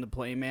rolled into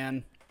play,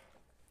 man,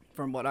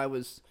 from what I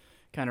was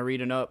kind of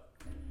reading up,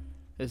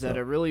 is that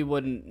it really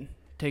wouldn't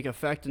take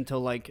effect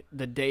until like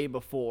the day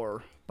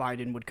before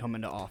Biden would come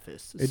into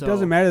office. It So,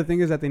 doesn't matter. The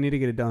thing is that they need to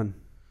get it done.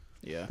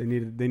 Yeah. They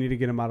need to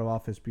get him out of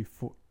office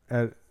before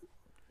whenever.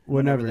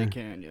 Whenever they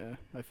can. Yeah,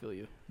 I feel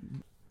you.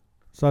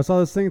 So I saw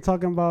this thing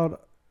talking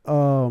about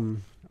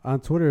on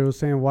Twitter. It was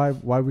saying why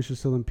we should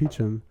still impeach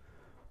him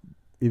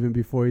even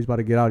before he's about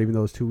to get out, even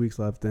though it's 2 weeks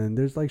left. And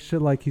there's like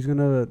shit like he's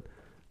gonna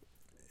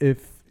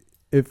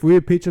if we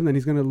impeach him, then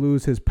he's gonna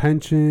lose his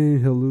pension.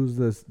 He'll lose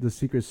the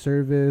Secret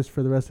Service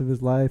for the rest of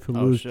his life. He'll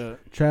Oh lose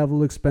shit.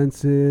 travel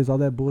expenses, all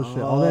that bullshit,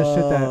 all that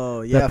shit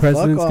Oh, yeah, that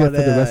presidents fuck get all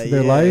for the rest of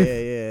their that. life.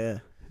 Yeah.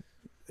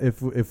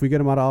 If we get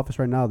him out of office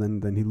right now,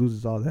 then he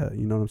loses all that.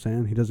 You know what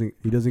I'm saying?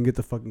 He doesn't get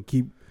to fucking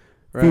keep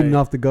Right. feeding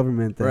off the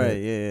government. That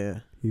Right. Yeah.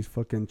 He's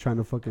fucking trying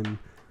to fucking.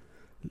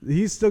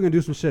 He's still gonna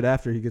do some shit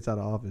after he gets out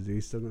of office. Dude.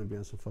 He's still gonna be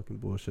on some fucking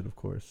bullshit, of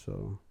course.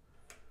 So.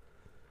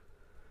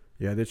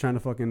 Yeah, they're trying to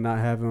fucking not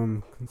have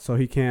him, so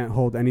he can't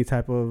hold any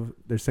type of.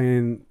 They're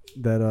saying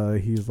that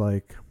he's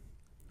like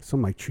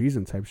some like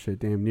treason type shit,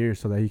 damn near,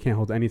 so that he can't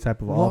hold any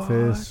type of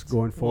office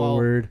going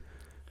forward,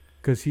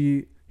 because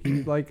he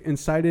like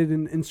incited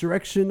an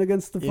insurrection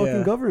against the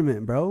fucking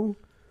government, bro.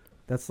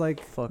 That's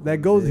like Fucking that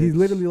goes. He bitch.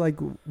 literally like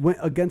went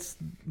against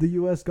the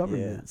U.S.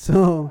 government. Yeah.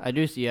 So I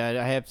do see. I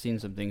have seen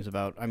some things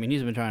about. I mean,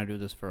 he's been trying to do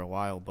this for a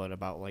while, but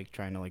about like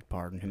trying to like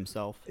pardon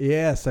himself.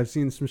 yes, I've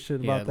seen some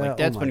shit Yeah, about that. like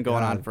that's Oh my been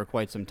going on God. for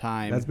quite some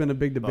time. That's been a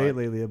big debate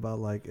but- lately about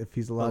like if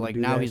he's allowed But like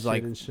to do now that he's shit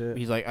like and shit.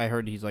 he's like I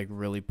heard he's like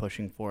really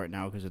pushing for it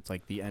now because it's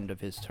like the end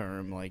of his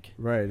term. Like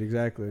Right,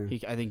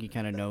 exactly. I think he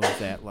kind of knows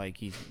that like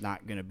he's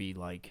not gonna be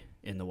like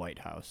in the White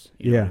House.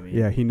 You know Yeah, what I mean?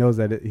 yeah, he knows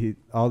that he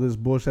all this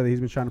bullshit that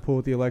he's been trying to pull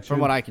with the election. From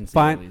what I can see,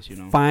 find, at least, you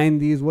know.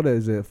 find these. What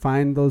is it?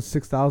 Find those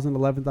 6,000,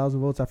 11,000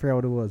 votes. I forgot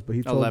what it was, but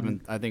he told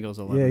 11. I think it was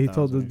 11. Yeah, he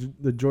told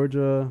the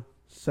Georgia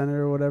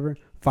senator or whatever,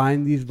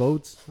 find these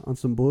votes on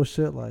some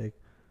bullshit. Like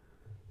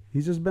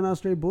he's just been on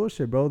straight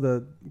bullshit, bro.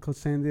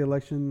 Saying the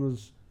election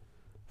was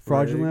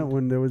fraudulent Rigged.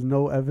 when there was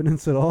no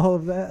evidence at all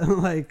of that.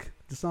 Like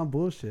just on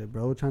bullshit,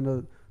 bro. Trying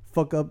to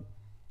fuck up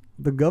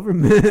the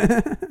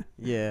government.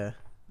 Yeah.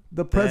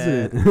 The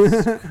president.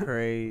 That's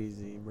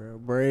crazy, bro.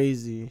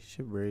 Brazy.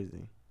 Shit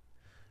brazy.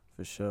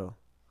 For sure.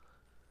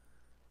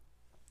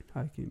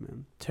 High key,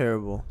 man.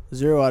 Terrible.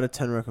 0 out of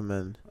 10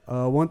 recommend.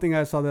 One thing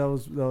I saw that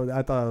was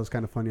I thought it was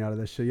kind of funny out of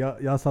that shit.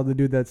 Y'all saw the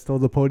dude that stole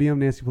the podium,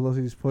 Nancy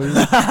Pelosi's podium.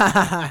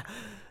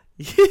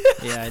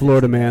 Yeah,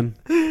 Florida man.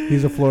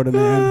 He's a Florida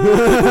man.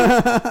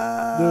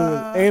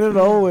 Dude, ain't it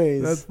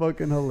always? That's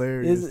fucking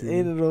hilarious.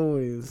 Ain't dude. it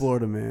always?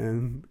 Florida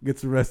man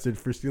gets arrested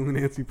for stealing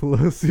Nancy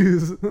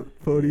Pelosi's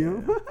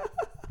podium.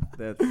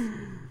 That's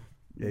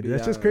Yeah, dude,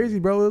 that's just crazy,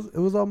 bro. It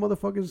was all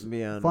motherfuckers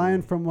beyond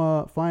flying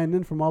me. flying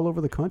in from all over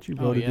the country,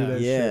 bro, Oh, to yeah. do that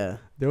shit. Yeah.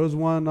 There was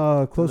one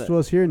close to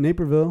us here in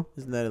Naperville.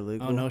 Isn't that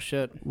illegal? Oh no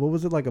shit. What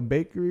was it, like a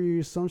bakery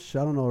or some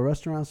shit? I don't know, a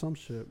restaurant, some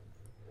shit.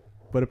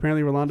 But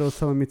apparently Rolando was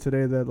telling me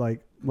today that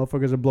like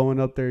motherfuckers are blowing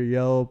up their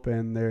Yelp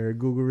and their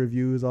Google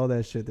reviews, all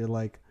that shit. They're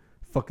like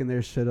fucking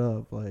their shit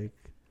up, like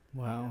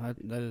Wow,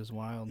 that is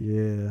wild.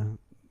 yeah,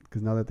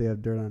 because now that they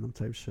have dirt on them,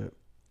 type shit.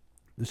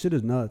 The shit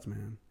is nuts,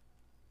 man.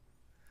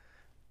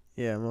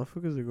 Yeah,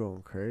 motherfuckers are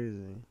going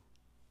crazy.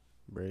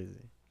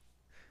 Brazy.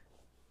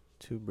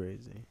 Too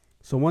brazy.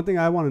 So one thing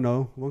I want to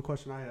know, one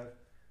question I have,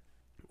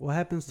 what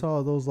happens to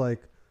all those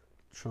like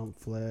Trump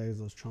flags,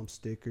 those Trump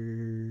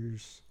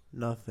stickers?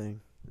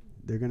 Nothing.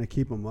 They're gonna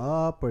keep them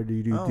up, or do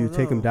you I don't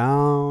take them know.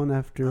 down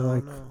after I don't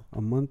like know.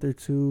 a month or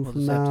two We'll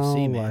from just have to now?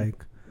 see, man.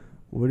 Like,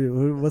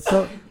 what's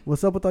up?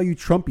 What's up with all you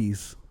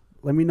Trumpies?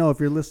 Let me know if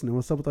you're listening.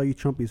 What's up with all you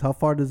Trumpies? How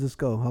far does this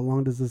go? How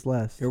long does this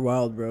last? You're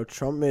wild, bro.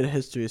 Trump made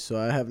history, so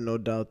I have no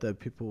doubt that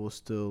people will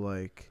still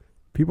like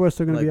People are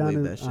still gonna be like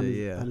on leave his, that on shit. his,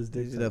 Yeah, on his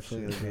dick he's type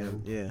definitely shit, gonna be bro.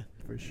 on. Yeah,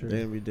 for sure. they're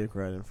gonna be dick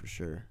riding for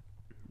sure.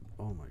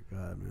 Oh my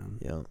god, man.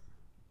 Yeah,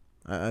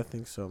 I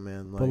think so,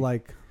 man. But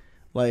like,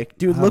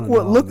 dude, I look don't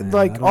what know, look man. I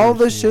like don't all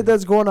this understand. shit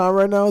that's going on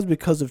right now is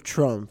because of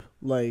Trump.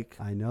 Like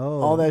I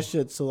know all that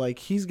shit. So like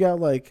he's got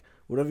like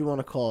whatever you want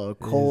to call it, a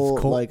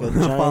cult, like a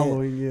giant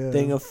following, yeah.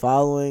 thing of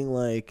following.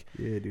 Like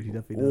Yeah, dude, he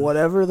definitely does.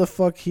 whatever the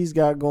fuck he's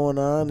got going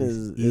on These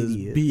is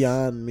idiots.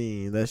 beyond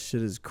me. That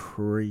shit is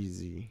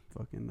crazy.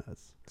 Fucking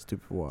nuts.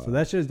 Stupid wild. So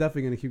that shit is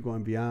definitely gonna keep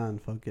going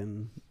beyond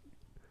fucking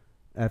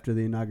after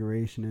the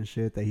inauguration and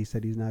shit that he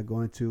said he's not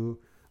going to.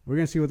 We're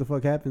gonna see what the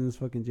fuck happens.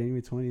 Fucking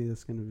January 20th.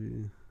 That's gonna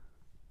be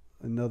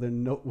another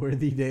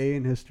noteworthy day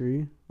in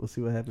history. We'll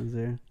see what happens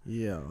there.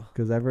 yeah.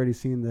 Because I've already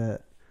seen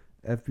that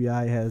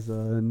FBI has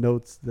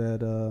notes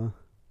that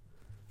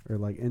or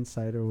like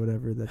insight or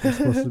whatever that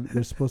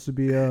they're supposed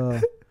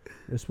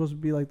to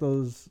be like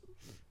those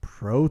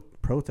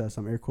protests.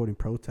 I'm air quoting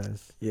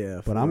protests,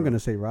 Yeah. but I'm gonna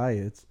say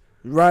riots.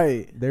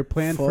 right. They're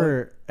planned Fuck.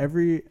 for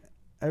every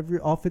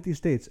all 50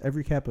 states,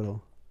 every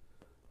capital.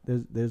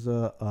 There's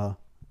a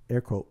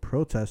air quote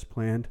protest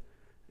planned,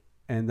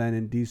 and then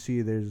in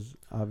DC there's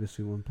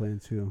obviously one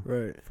planned too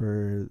Right.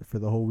 for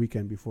the whole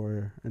weekend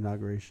before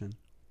inauguration.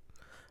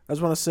 I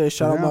just want to say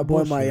shout out They're my on boy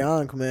bullshit.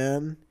 Mayank,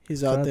 man.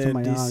 He's Shout out there in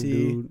to Mayank, DC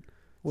dude.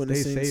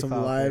 witnessing some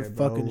out live there,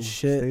 bro. fucking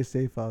shit. Stay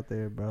safe out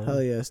there, bro.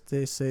 Hell yeah,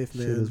 stay safe,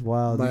 man. Shit is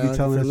wild. You Mayank, be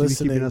telling if us, you're you be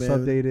keeping us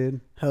listening, man.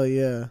 updated. Hell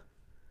yeah.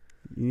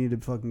 You need to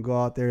fucking go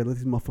out there and let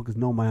these motherfuckers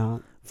know,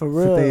 Mayank. For Sit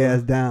real. their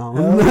ass down.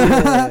 Hell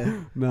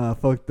yeah. Nah,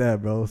 fuck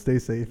that, bro. Stay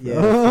safe. Yeah,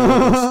 bro.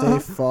 for real.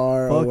 Stay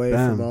far Fuck away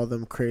them. from all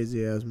them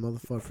crazy ass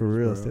motherfuckers. For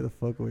real, bro. stay the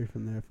fuck away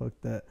from there. Fuck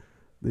that.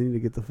 They need to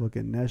get the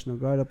fucking National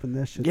Guard up in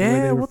that shit. the way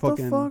Yeah, they were what the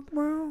fucking fuck,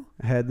 bro?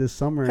 had this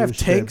summer. Have and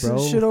tanks shit,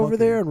 bro. and shit over Fucking-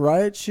 there and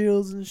riot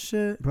shields and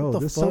shit. Bro, what the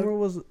this fuck? summer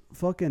was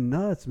fucking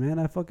nuts, man.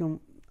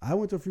 I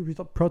went to a few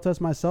protests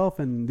myself,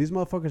 and these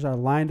motherfuckers are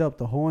lined up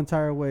the whole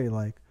entire way.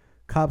 Like,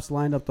 cops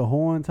lined up the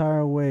whole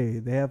entire way.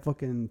 They have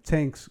fucking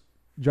tanks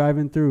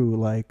driving through.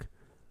 Like,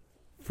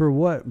 for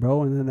what,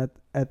 bro? And then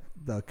at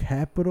the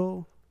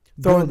Capitol,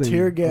 Throwing building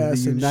tear of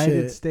gas the and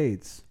United shit.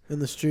 States, in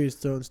the streets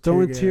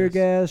throwing tear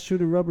gas,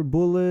 shooting rubber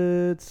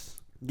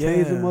bullets, Yeah.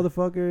 tasing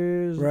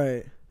motherfuckers.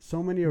 Right.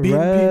 So many Beating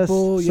arrests.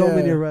 people, So yeah.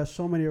 many arrests.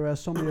 So many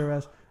arrests. So many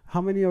arrests. How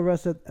many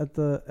arrests at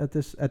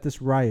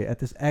this riot, at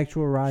this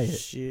actual riot?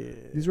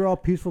 Shit. These were all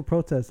peaceful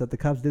protests that the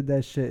cops did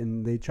that shit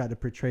and they tried to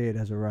portray it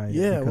as a riot.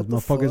 Yeah, because what the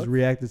motherfuckers fuck?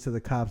 reacted to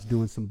the cops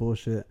doing some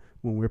bullshit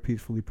when we're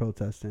peacefully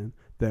protesting.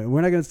 That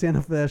we're not gonna stand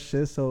up for that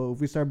shit. So if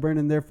we start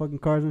burning their fucking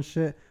cars and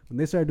shit, when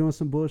they start doing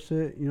some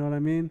bullshit, you know what I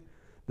mean?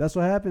 That's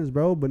what happens,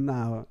 bro. But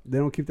nah, they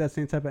don't keep that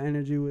same type of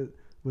energy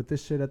with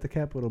this shit at the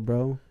Capitol,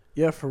 bro.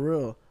 Yeah, for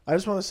real. I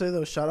just want to say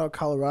though, shout out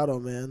Colorado,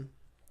 man.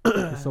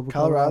 What's up with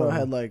Colorado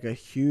had like a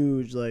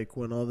huge like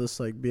when all this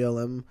like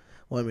BLM.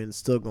 Well, I mean it's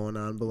still going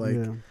on, but like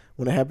yeah.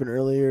 when it happened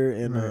earlier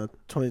in Right.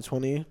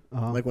 2020,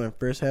 Uh-huh. like when it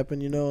first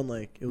happened, you know, and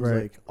like it was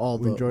Right. like all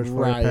when the George Floyd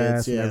riots,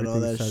 passed yeah, and and all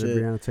everything that started,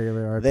 shit. Breonna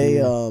Taylor, RP.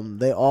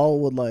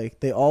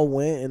 They all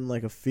went in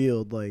like a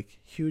field, like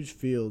huge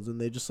fields,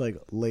 and they just like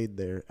laid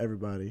there.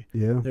 Everybody,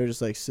 yeah. they're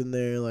just like sitting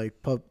there, like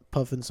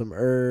puffing some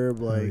herb,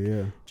 Hell like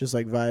yeah. just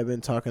like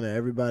vibing, talking to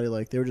everybody.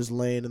 Like they were just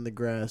laying in the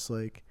grass,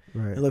 like.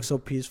 Right. It looked so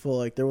peaceful.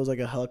 Like there was like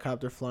a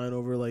helicopter flying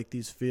over like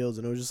these fields,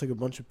 and it was just like a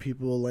bunch of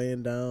people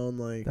laying down,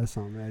 like That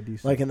sound mad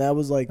decent. and that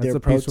was like That's their a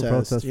peaceful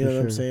protest. protest You know for what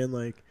I'm sure. saying?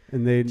 Like,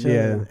 and they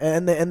chilling. yeah.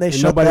 and they And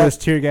shut nobody that, was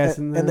tear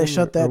gassing and they them,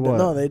 shut or that. what?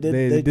 No, they did.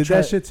 They did tried-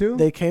 that shit too.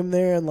 They came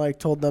there and like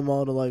told them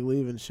all to like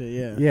leave and shit.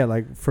 Yeah, Yeah,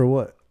 like for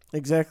what?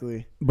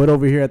 exactly. But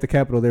over here at the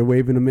Capitol, they're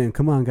waving them in.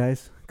 Come on,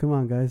 guys. Come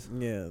on, guys.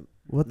 Yeah,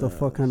 What the Nah,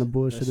 fuck kind of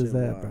bullshit that is shit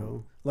that, wild.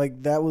 bro?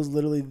 like that was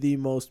literally the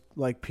most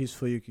like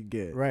peaceful you could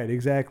get. Right,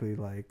 exactly.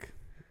 Like,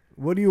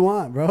 what do you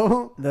want,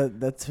 bro?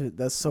 That's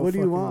so. What do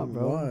you fucking want,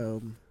 bro?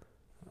 Wild.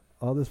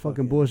 All this fucking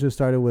Fucking- bullshit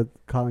started with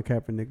Colin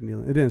Kaepernick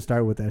kneeling. It didn't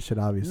start with that shit,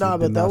 obviously. Nah, It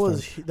did but that not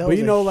was start. that But was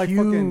you know, a like,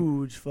 fucking-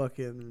 huge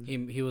fucking.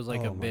 He was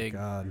like Oh a my big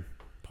God.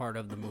 part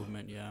of the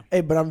movement. Yeah.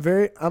 Hey, but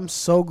I'm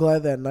so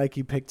glad that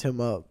Nike picked him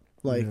up,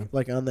 like Yeah.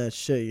 like on that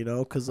shit, you know,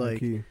 because like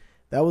Key.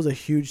 that was a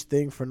huge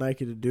thing for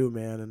Nike to do,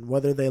 man. And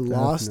whether they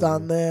lost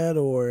on Definitely. that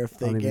or if I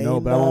they don't even gained know,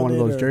 but I want on one of it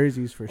those or,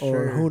 jerseys for or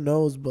sure. who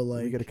knows, but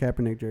Like, you like, get a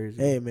Kaepernick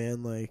jersey. hey,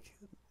 man, like,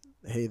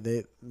 hey,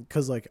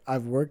 because like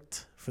I've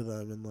worked for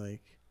them and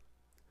like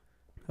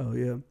Oh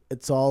yeah.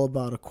 it's all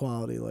about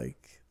equality, like.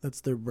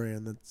 That's their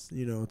brand. That's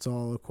it's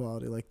all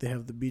equality. Like they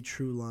have the Be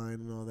True line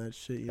and all that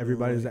shit.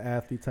 Everybody's like, an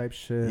athlete type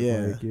shit.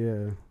 Yeah. Like,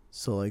 yeah.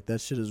 so like that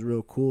shit is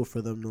real cool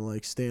for them to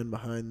like stand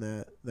behind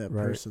that Right.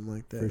 person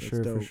like that. For That's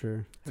sure, dope. for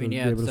sure. I mean, To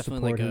yeah, be it's able to definitely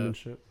support like him a and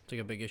shit. it's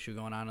like a big issue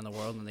going on in the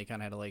world, and they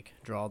kind of had to like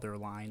draw their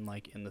line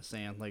like in the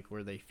sand, like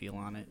where they feel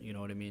on it. You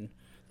know what I mean?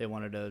 They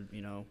wanted to,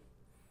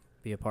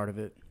 be a part of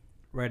it.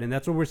 Right, and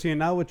that's what we're seeing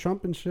now with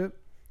Trump and shit.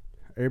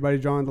 Everybody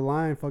drawing the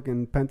line.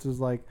 Fucking Pence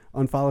is like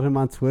unfollowed him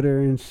on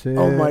Twitter and shit.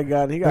 Oh my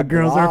god, he got The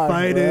girls are blocked,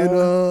 fighting.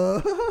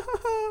 bro.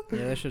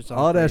 Yeah, that shit's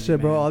all that crazy,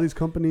 shit, bro. man. All these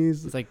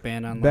companies It's like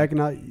banned on like, backing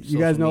out. You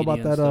guys social know about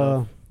media that?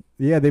 and stuff.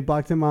 Yeah, they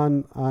blocked him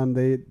on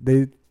they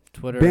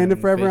Twitter. banned him and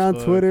forever on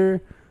Facebook.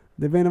 Twitter.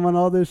 They banned him on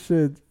all this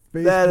shit.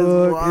 Facebook, That is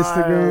wild. That is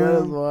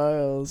Instagram,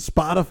 wild.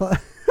 Spotify,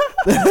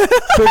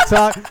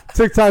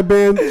 TikTok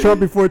banned Trump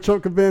before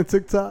Trump could ban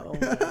TikTok. Oh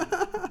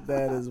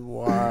that is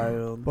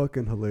wild.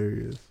 Fucking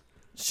hilarious.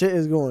 Shit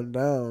is going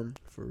down.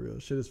 For real.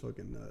 Shit is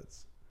fucking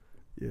nuts.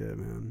 Yeah,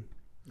 man.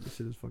 This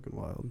shit is fucking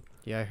wild.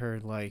 Yeah, I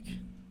heard like,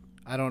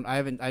 I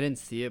didn't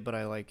see it, but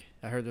I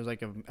heard there's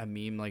like a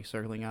meme like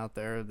circling out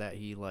there that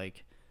he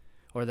like,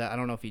 or that I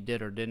don't know if he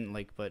did or didn't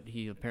like, but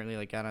he apparently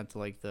like got onto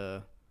like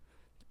the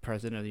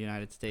president of the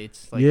United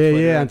States. Like, Yeah, Twitter,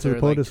 yeah, and onto the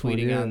started, POTUS one,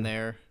 tweeting yeah. on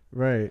there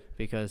Right.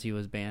 because he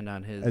was banned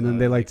on his. And then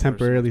they like personal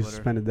temporarily Twitter.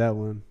 suspended that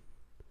one.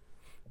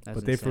 That's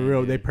But they for insane,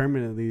 real, dude. they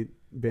permanently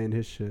banned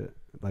his shit.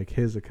 Like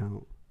his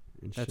account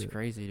and That's shit.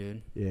 crazy,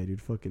 dude. Yeah,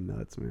 dude, fucking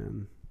nuts,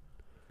 man.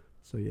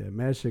 So yeah,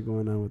 mad shit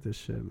going on with this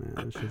shit, man.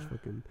 This shit's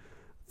fucking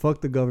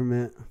fuck the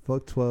government,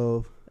 fuck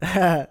 12,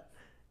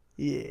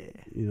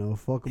 Yeah.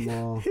 Fuck them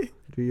all.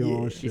 Do your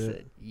own She shit.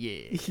 said,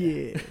 "Yeah."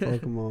 Yeah.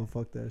 Fuck them all.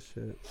 Fuck that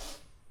shit.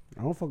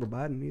 I don't fuck with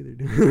Biden either,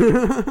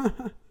 dude.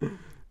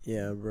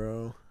 Yeah,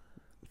 bro.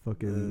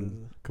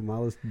 Fucking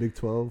Kamala's Big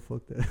 12.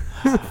 Fuck that.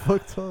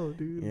 Fuck 12,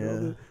 dude.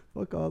 Yeah.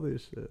 Fuck all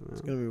this shit,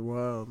 It's man. gonna be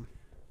wild.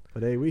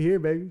 But hey, we here,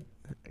 baby.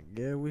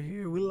 Yeah, we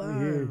here. We live.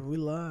 here. We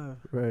live.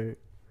 Right.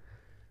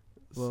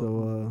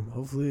 Well,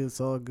 hopefully it's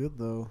all good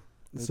though.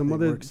 some Everything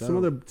other works some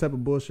out. other type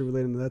of bullshit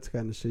relating to that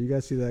kind of shit. You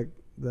guys see that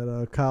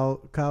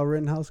Kyle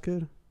Rittenhouse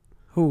kid?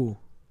 Who?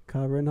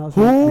 Kyle Rittenhouse.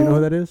 Who? You know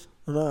who that is?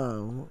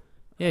 No.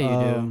 Yeah, you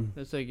Um,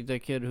 do. It's like the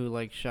kid who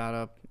like shot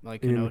up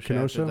like In Kenosha,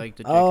 Kenosha? after, like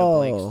the Jacob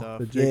Blake Oh, stuff.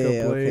 The Jacob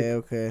yeah. Blake.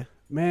 Okay.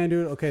 Man,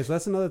 dude. Okay, so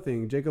that's another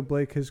thing. Jacob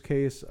Blake, his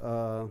case.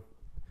 Shout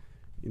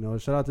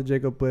out to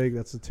Jacob Blake.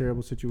 That's a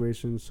terrible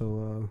situation.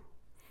 So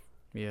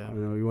Yeah. I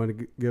don't know. We want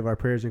to give our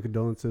prayers and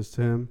condolences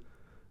to him.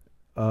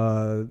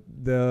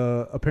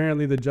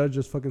 Apparently the judge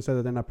just fucking said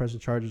that they're not pressing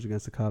charges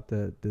against the cop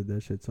that did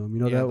that shit to him. You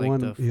know Yeah, that like one?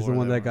 the He's the four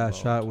one that that were got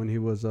involved. shot when he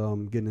was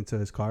getting into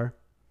his car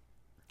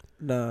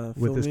Nah.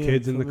 with his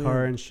kids in the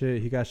car And and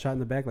shit. He got shot in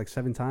the back like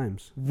 7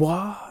 times.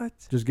 what?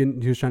 He was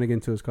trying to get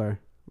into his car,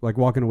 like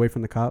walking away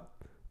from the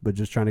cop, but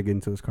just trying to get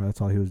into his car.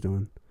 That's all he was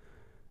doing.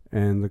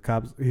 And the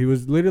cops, he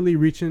was literally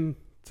reaching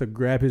to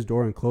grab his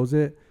door and close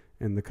it.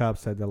 And the cop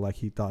said that like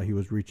he thought he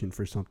was reaching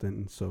for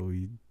something, so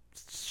he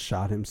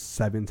shot him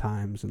 7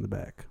 times in the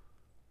back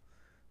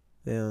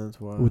Yeah, that's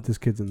wild. with his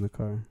kids in the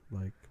car.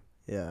 Like,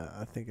 Yeah,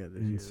 I think I did.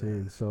 hear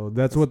insane. that. So That's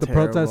that's what the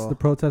terrible.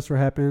 protests were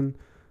happening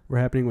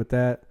with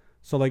that.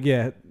 So like,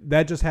 yeah,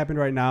 that just happened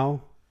right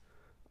now.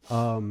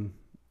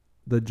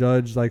 The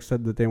judge like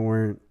said that they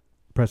weren't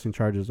pressing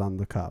charges on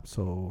the cops.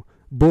 So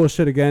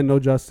bullshit again, no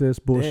justice,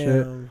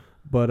 bullshit. Damn.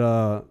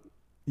 But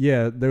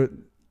yeah, there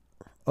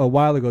a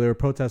while ago there were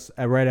protests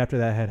right after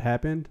that had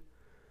happened,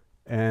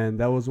 and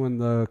that was when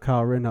the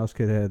Kyle Rittenhouse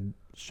kid had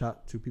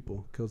shot 2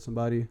 people, killed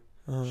somebody,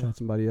 shot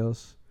somebody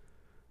else.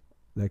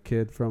 That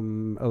kid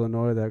from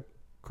Illinois that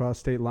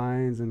crossed state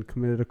lines and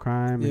committed a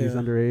crime, and he's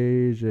Yeah.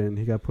 underage, and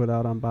he got put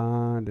out on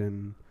bond,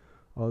 and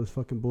all this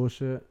fucking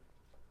bullshit.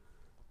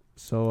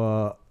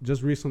 So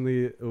just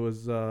recently, it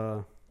was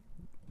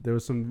there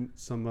was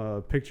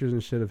some pictures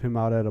and shit of him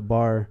out at a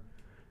bar,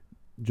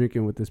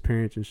 drinking with his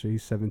parents and shit.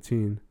 He's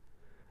 17,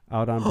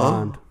 out on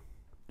bond,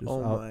 just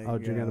Oh my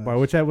out drinking at a gosh. bar.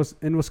 Which was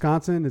in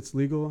Wisconsin, it's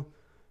legal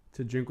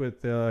to drink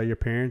with your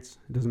parents.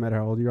 It doesn't matter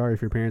how old you are.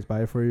 If your parents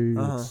buy it for you,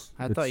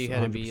 I thought you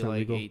had to be 100% like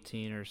legal.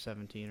 18 or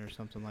 17 or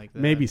something like that.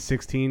 Maybe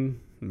 16,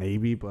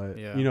 maybe, but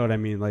Yeah. you know what I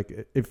mean.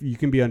 Like, if you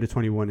can be under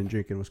 21 and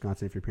drink in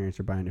Wisconsin if your parents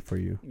are buying it for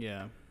you.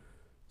 Yeah.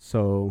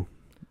 So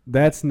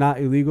that's not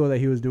illegal that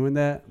he was doing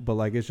that, but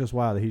like, it's just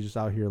wild that he's just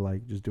out here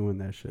like just doing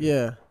that shit.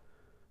 Yeah,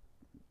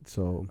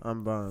 So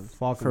I'm bummed.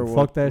 fuck For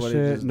that what he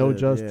shit. just No did, yeah.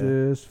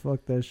 justice.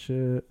 Fuck that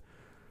shit.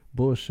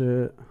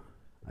 Bullshit.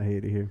 I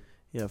hate it here.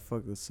 Yeah,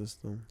 fuck the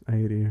system. I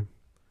hate it here.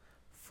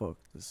 Fuck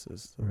the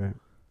system. Right.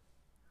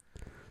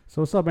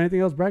 So what's up?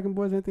 Anything else, Bracken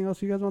boys? Anything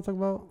else you guys want to talk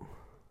about?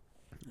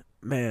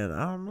 Man,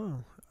 I don't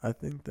know. I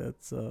think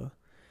that's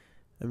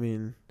I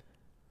mean,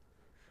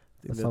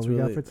 I think That's all we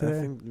got really, for today?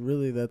 I think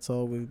really that's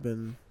all we've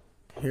been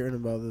hearing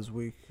about this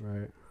week.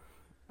 Right.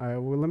 All right.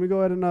 Well, let me go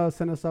ahead and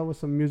send us out with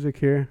some music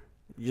here.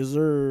 Yes,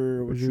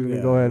 sir. What We're you gonna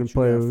got? go ahead What and you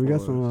play. got We got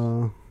for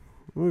some. us?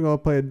 We're gonna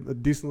play a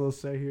decent little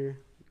set here.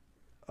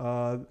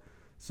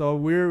 So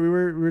we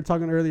were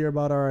talking earlier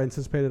about our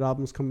anticipated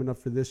albums coming up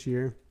for this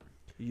year.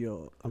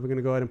 Yo, I'm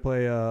gonna go ahead and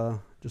play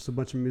just a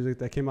bunch of music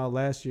that came out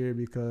last year,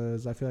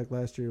 because I feel like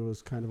last year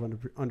was kind of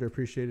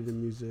underappreciated in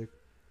music.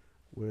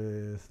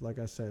 With, like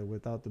I said,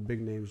 without the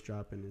big names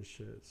dropping and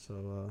shit.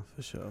 So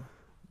for sure.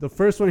 the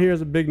first one here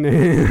is a big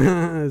name.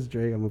 It's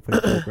Drake. I'm gonna play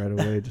Drake right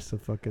away just to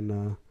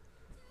fucking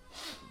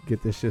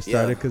get this shit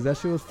started, because that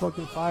shit was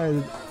fucking fire.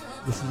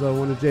 This is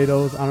one of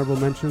J-Do's honorable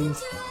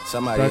mentions.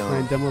 Somebody Dark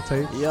Knight demo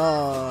tape.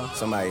 Yeah.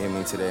 somebody hit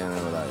me today and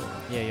they were like,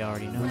 Yeah, you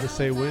already know. When just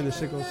say when, this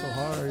shit goes so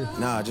hard.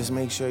 nah, just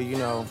make sure, you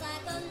know,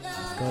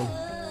 Let's go.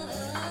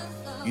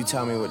 you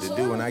tell me what to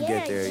do when I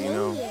get there, you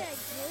know.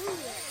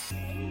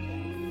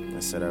 I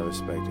said I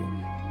respect it.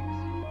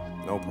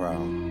 No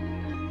problem.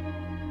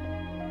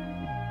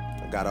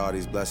 I got all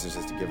these blessings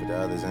just to give it to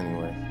others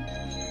anyway.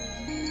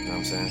 You know what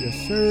I'm saying? Yes,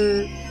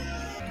 sir.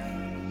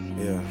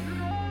 Yeah.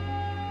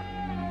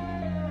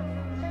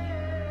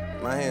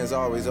 My hand's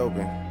always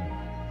open.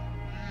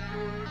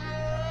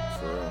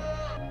 For real.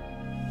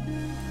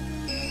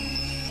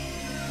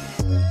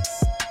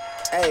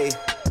 Hey.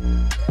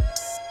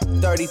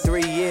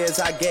 33 years,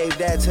 I gave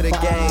that to the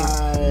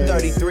game.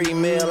 33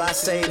 mil, I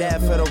say that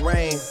for the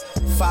rain.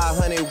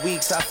 500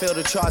 weeks, I feel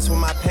the charts with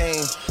my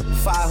pain.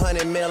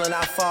 500 mil and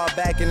I fall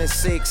back in the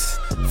 6.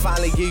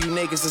 Finally give you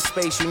niggas the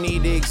space you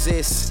need to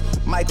exist.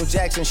 Michael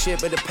Jackson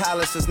shit, but the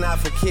palace is not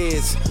for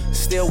kids.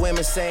 Still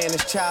women saying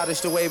it's childish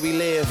the way we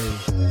live.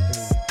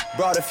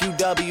 Brought a few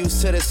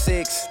W's to the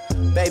 6.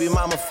 Baby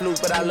mama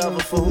fluke, but I love her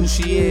for who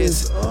she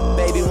is.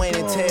 Baby Wayne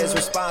and Ted's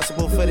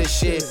responsible for this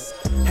shit.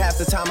 Half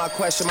the time I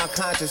question my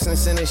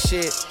consciousness in this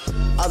shit.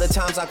 Other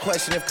times I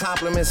question if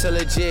compliments are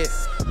legit.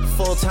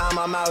 Full time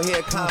I'm out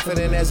here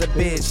confident as a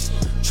bitch.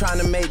 Trying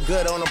to make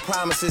good on the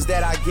promises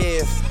that I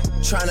give.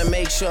 Trying to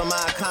make sure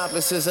my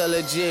accomplices are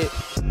legit.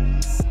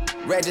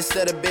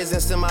 Register the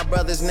business in my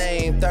brother's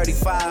name.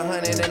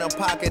 3,500 in a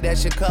pocket that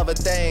should cover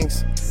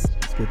things.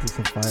 Let's get this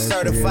some fire.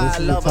 Certified This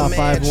is the lover top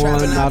man, 5 one,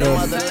 traveling not out a the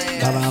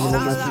motherland. not an honorable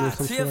mention or To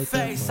something your like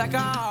face that. like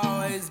I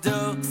always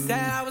do.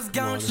 Said I was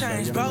gonna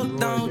change, bro,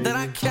 know that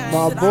I can't.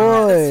 My Should I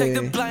rather boy. take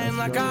the blame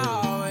like I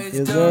always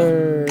Yes, do.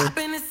 sir. I've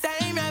been the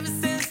same ever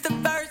since the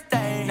first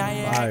day. Now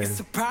you Fire. acting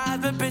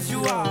surprised, but bitch,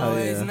 you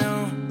always yeah.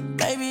 knew.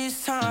 Maybe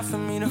it's time for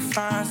me to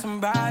find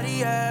somebody,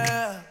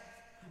 yeah.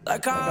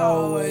 Like I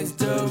always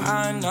do.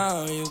 I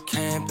know you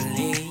can't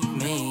believe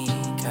me,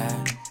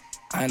 cause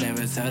I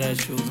never tell the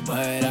truth,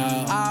 but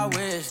I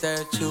wish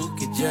that you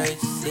could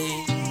just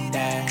see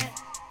that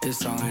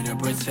it's only to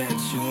protect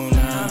you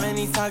now. How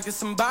many times can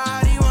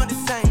somebody want the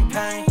same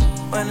pain?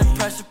 When the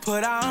pressure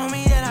put on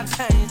me, then I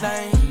change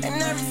lanes.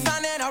 And every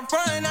time that I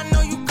run, I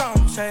know you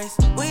gon' chase.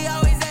 We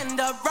always end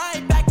up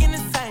right back in the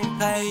same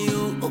place.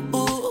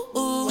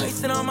 You,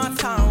 wasting all my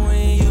time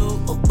with you.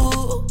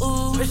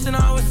 Wishing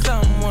I was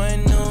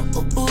someone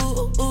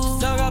new.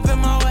 Stuck up in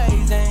my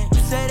ways, and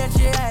you say that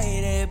you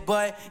hate it,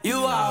 but you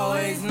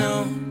always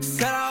knew.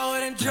 Said I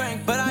wouldn't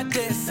drink, but I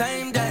did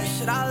same day.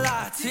 Should I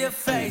lie to your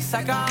face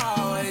like I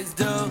always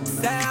do?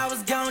 Said I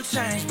was gonna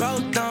change, bro,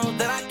 know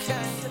that I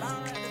can't.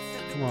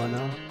 Come on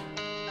now.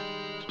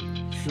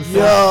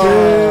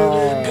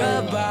 Yo.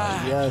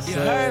 Goodbye. Yes, You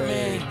sir. hurt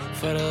me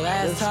for the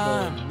last This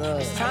time. one, no.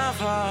 It's time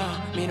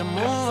for me to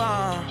move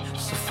on.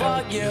 So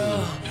fuck you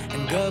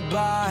and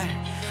goodbye.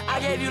 I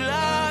gave you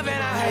love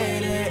and I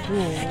hate it.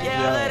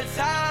 Yeah, all of the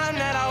time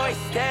that I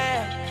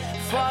wasted.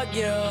 Fuck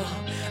you.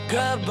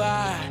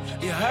 Goodbye.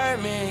 You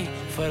hurt me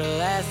for the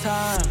last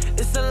time.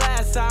 It's the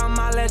last time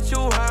I let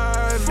you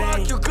hurt me.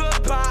 Fuck you,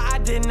 goodbye. I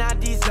did not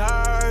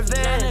deserve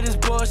it. None of this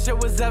bullshit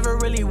was ever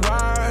really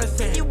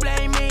worth it. You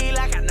blame me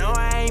like I know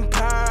I ain't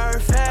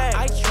perfect.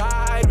 I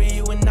tried with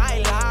you and I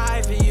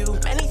lied for you.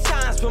 Many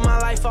times put my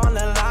life on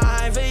the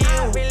line for you.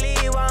 I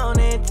really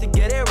wanted to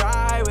get it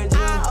right with you.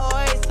 I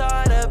always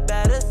saw the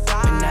better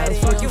side. And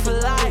now fuck you for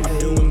life.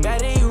 Doing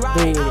better, you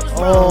right. Dude, I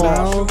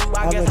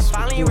I'm guess I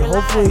finally dude,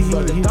 hopefully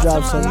he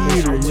drops some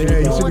meter. Yeah,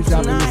 he should be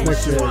dropping this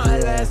next year.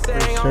 Yeah, for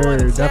sure.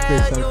 Definitely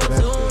excited for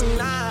that shit.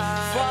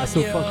 That's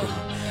so fucking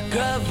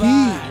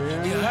Goodbye.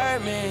 You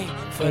hurt me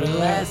for the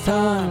last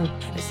time.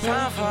 It's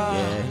time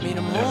for me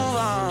to move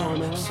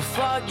on. So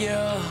fuck you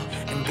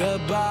and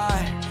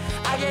goodbye.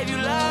 I gave you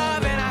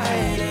love and I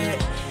hate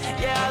it.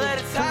 Yeah, all of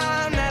the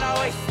time that I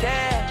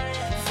wasted.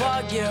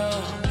 Fuck you.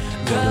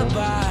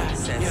 Goodbye.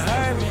 You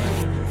hurt me.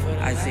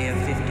 Isaiah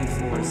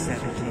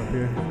 54:17.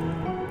 here. Come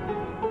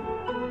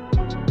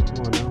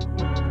on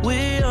now. We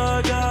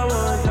all got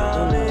one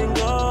come and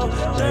go.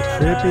 That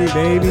trippy,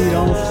 baby,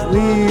 don't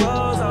sleep.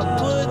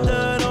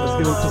 Let's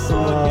get into some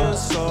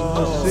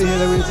shit here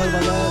that we didn't talk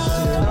about last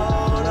year.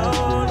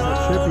 That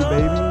trippy,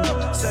 baby.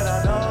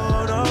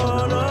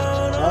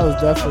 That was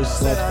definitely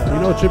slept on. You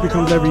know Trippy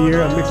comes every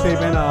year, a mixtape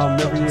and an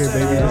album every year,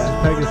 baby. This is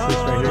Pegasus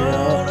right here.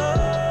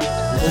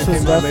 This shit was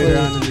came out later definitely,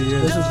 on in the year.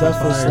 this was It's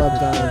definitely fire, slept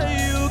for on. sure.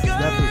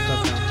 Definitely slept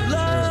on for sure,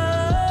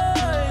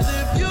 man.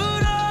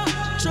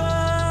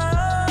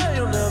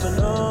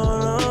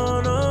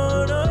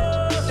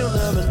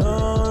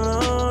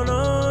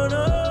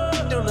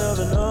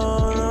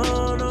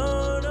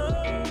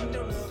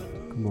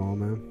 Come on,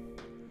 man.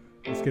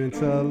 Let's get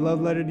into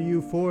Love Letter to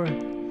You 4.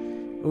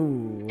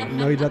 Ooh. You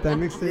know he dropped that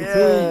mixtape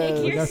Yeah.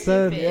 too. Like I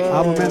said,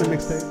 album and a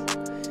mixtape.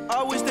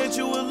 I wish that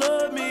you would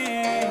love me.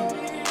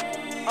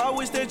 I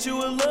wish that you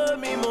would love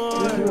me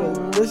more.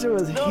 This shit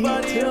was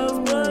Nobody heat else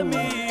too. but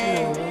me.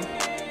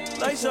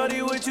 Like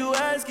shawty, what you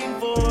asking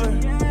for?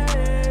 And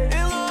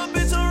little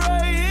bitch, I'm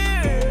right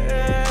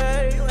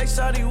here. Like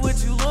shawty,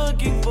 what you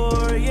looking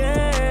for?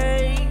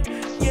 Yeah,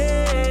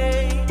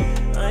 yeah.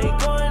 I ain't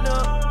going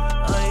nowhere.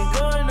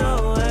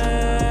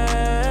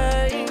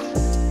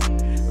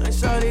 Like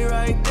shawty,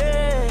 right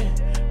there,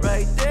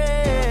 right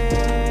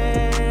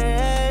there.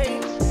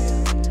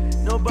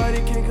 Nobody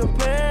can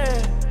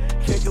compare,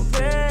 can't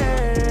compare.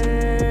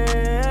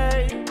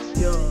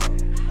 Yo,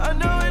 I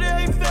know it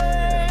ain't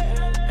fair,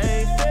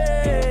 ain't fair.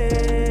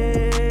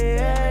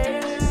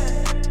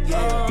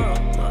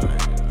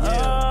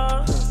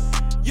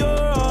 You're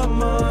all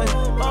mine,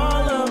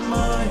 all of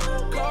mine.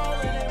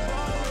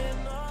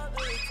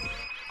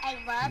 I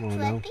love Come on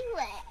now. Flippy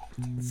Wet.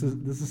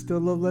 This is still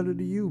Love Letter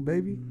to You,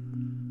 baby.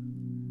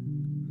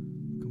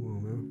 Come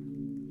on, man.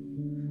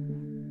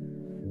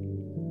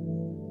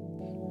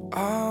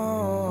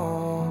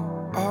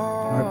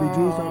 RP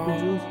Juice, RP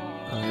Juice.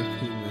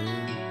 RP,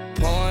 man.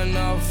 Pouring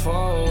up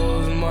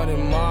foes, more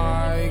than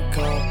my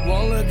cup.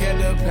 Won't look at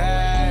the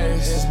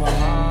past, it's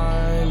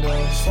behind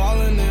us.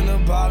 Falling in the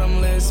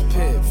bottomless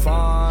pit,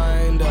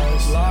 find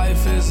us.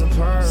 Life is a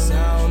perk,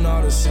 sound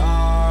all the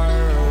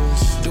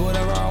sirens. Do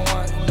whatever I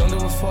want, don't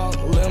give a fuck.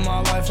 Live my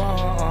life,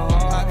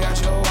 I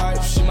got your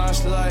wife, she my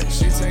slut.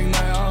 She take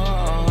night,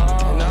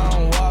 And I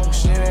don't walk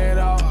shit at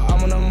all,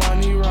 I'm on the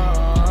money run.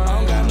 I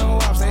don't got no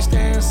ops, they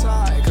stay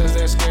inside, cause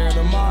they're scared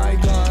of my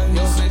gun.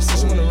 Yo, bitch,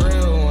 this one a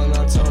real one,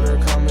 I told her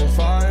come and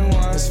find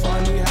one. It's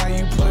funny how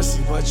you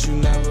pussy, but you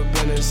never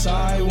been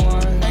inside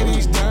one. Hey,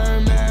 these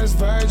dumb ass,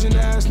 virgin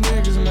ass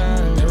niggas,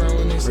 man. They run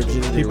with this.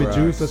 Keep it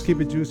juice. Let's keep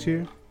it juice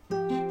here.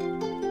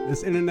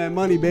 This internet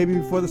money, baby,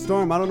 before the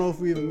storm. I don't know if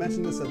we even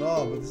mentioned this at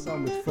all, but this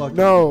song is fucking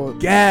No,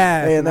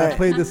 gas. Hey, and I that-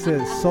 played this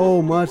shit so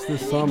much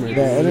this summer. dude.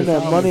 that This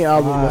Internet Money is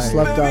album was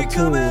fire. slept on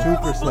too.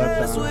 Super slept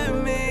Dance on.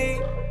 with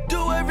me.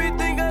 Do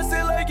everything I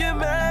say like your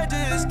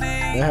majesty.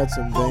 They had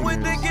some Fuck with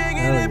the bangers. gang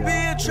Hell and it be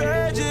yeah. a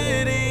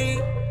tragedy.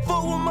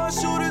 Fuck with my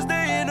shooters,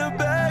 they in the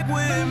back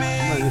with me.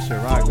 Man, this shit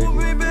rock, Fuck with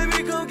baby. me,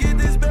 baby, come get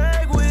this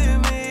bag with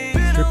me.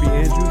 Been Trippy alone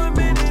Andrews, for a come on.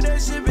 minute,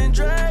 that shit been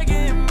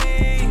dragging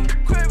me.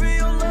 Craving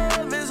your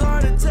love is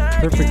hard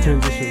attacking Perfect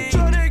transition. me.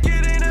 Tryna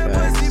get in that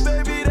Facts. pussy,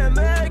 baby, that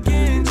mac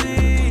and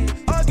cheese.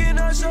 How can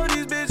I show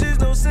these bitches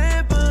no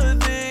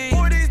sympathy?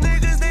 For these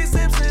niggas, they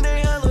Simpson,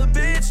 they hella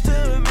bitch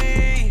to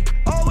me.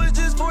 Always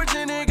just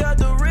fortunate, got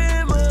the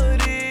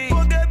remedy.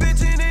 Fuck that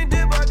bitch in they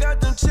dip, I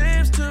got them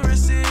chips to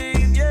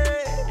receive,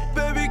 yeah.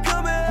 Baby,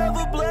 come and have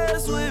a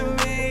blast with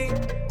me.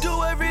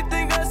 Do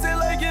everything I say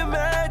like your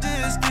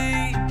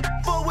majesty.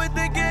 Fuck with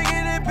the gang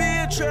and it be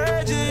a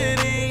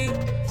tragedy.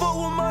 Fuck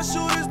with my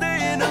shooters,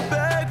 they in the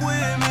back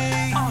with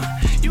me.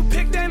 You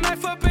pick that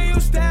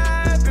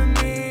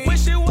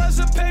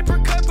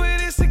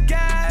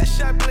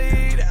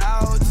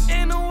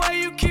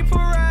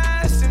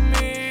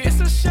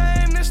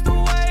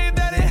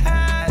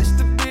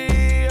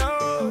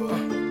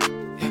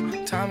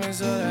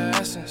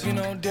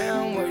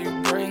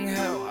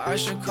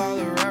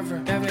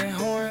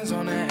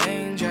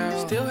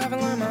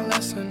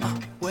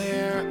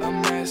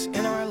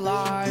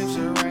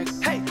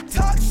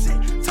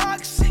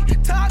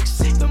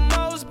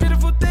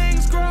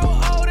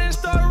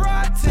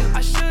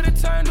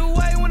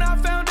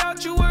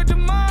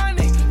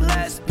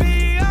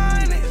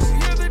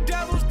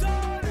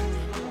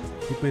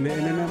Spending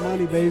internet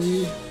money,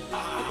 baby.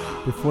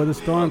 Before the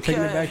storm,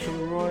 taking it back to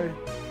Leroy.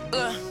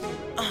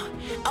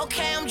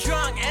 Okay, I'm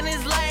drunk and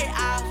it's late.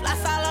 I've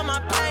lost all of my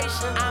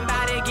patience. I'm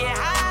about to get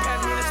high.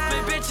 Pass me the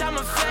split, bitch,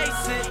 I'ma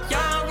face it.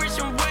 Young, rich,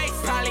 and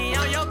waste. Probably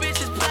on your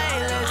bitch's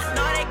playlist.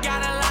 Know they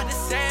got a lot to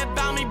say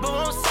about me, but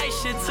won't say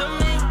shit to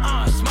me.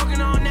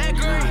 Smoking on that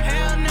green.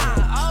 Hell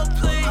nah, oh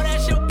please. Oh,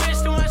 that's your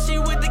bitch, the one she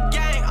with the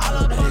gang.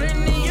 All up on her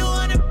knee. You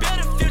want a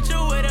better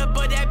future with her,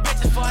 but that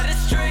bitch is for the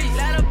streets.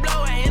 Let her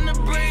blow it in the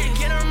breeze.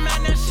 Get her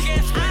mad, now she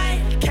gets free.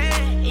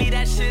 Can't leave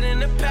that shit in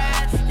the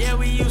past. Yeah,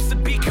 we used to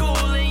be cool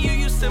and you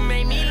used to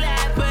make me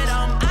laugh, but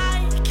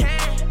I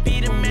can't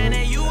be the man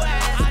that you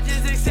asked. I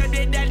just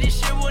accepted that this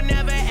shit will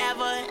never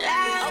ever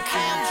last.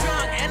 Okay, I'm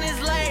drunk and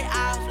it's late.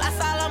 I've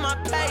lost all of my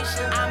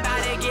patience. I'm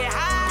about to get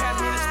high. Pass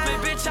me the split,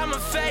 bitch, I'ma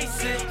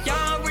face it.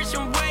 Young, rich,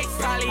 and waste.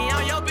 Probably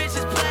on your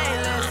bitch's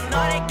playlist.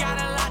 Know they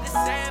got a lot to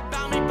say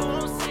about me, but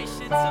won't say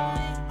shit to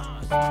me.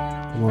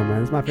 Come on,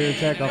 man. It's my favorite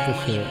track off this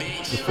shit.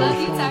 Before the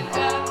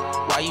storm.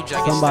 Why you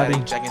jacking Somebody.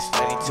 steady, jacking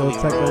steady till Go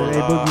you check roll it,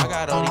 hey, off. Boogie. I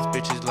got all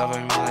these bitches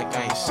loving me like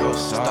I ain't so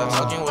soft. Stop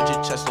talking with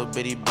your chest, little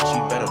bitty bitch,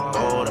 you better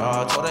bold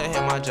off. Told her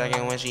hit my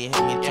jacket when she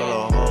hit me,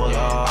 told her hold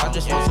off. I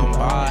just want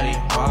somebody,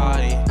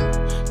 body,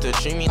 to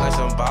treat me like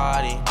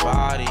somebody,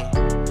 body,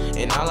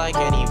 and not like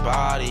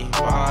anybody,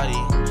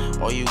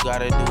 body. All you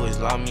gotta do is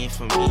love me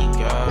for me,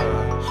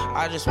 girl.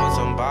 I just want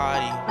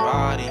somebody,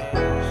 body,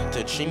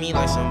 to treat me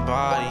like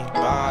somebody,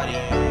 body,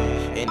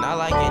 and not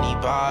like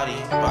anybody,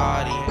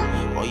 body.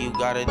 All you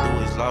gotta do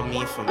is love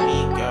me for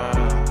me, girl.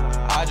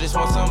 I just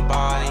want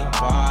somebody,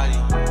 body,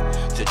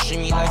 to treat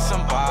me like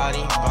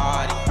somebody,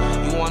 body.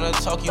 You wanna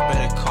talk, you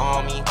better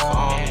call me,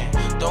 call me.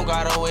 Don't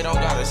gotta wait, don't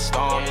gotta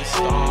storm me,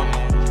 storm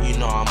me. You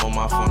know I'm on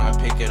my phone, I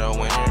pick it up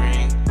when it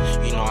ring.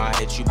 You know I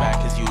hit you back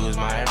cause you was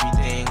my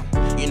everything.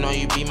 You know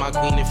you be my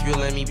queen if you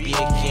let me be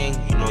a king.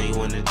 You know you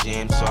in the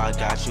gym, so I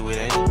got you with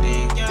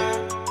anything.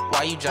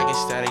 Why you jacking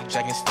static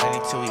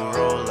till we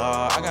roll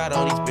off? I got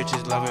all these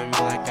bitches loving me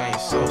like I ain't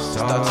so soft.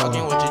 Stop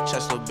talking with your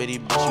chest, little bitty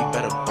bitch, you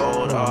better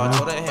bold off.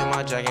 Told her hit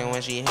my jacket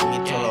when she hit me,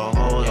 told her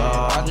hold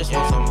off. I just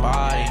want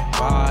somebody,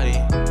 body,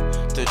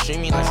 to treat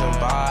me like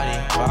somebody,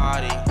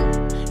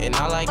 body, and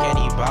not like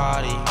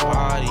anybody,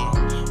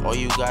 body. All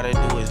you gotta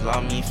do is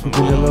love me for me.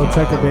 Give it a little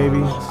checker,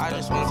 baby. I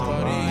just want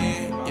somebody,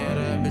 yeah,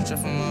 that bitch up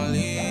from my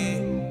league.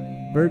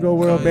 Virgo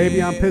World,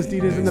 baby. I'm pissed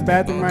eaters in the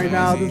bathroom right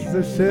now. This is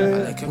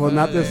the shit. Well,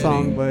 not this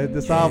song, but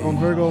this album,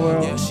 Virgo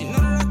World. Yeah, she know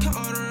that I can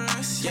order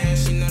us. Yeah,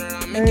 she know that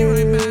I make it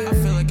right back. I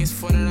feel like it's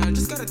for that I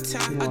just gotta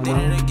tap. I did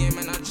it again,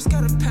 man, I just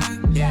gotta pack.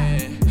 Yeah,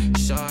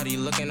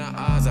 shawty looking at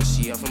odds, how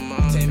she up for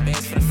mom. 10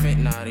 bands for the fit,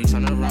 nah, they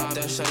tryna rob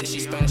that shawty. She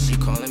Spanish, she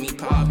calling me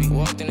Poppy.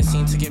 Walked in the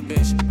scene to get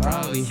bitch,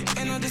 probably.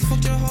 And I just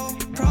fucked your hoe,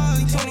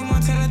 probably. Tony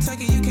Montana,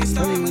 take it, you can't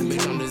stop me.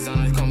 Bitch, I'm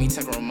designer, call me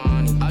Tech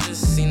Romani. I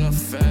just seen her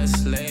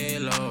fast, lay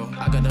low.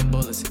 I got the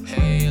bullets,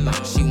 halo.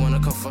 She wanna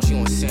come fuck, she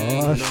wanna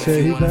sing. Oh,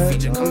 shit, he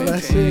back. Oh,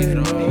 that shit,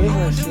 bro.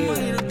 That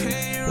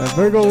shit. That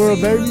Virgo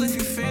World, baby.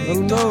 Let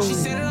them know. She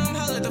said that I'm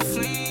hella the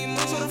flame.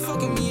 Why try to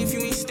fuck with me if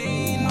you ain't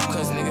staying?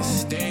 Cause niggas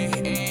stay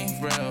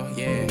ain't real.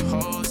 Yeah,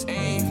 hoes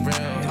ain't real.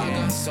 I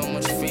got so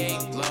much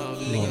fake love.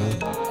 Nigga,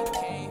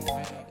 can't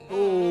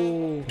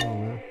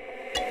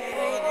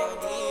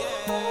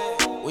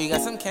We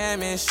got some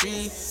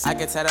chemistry. I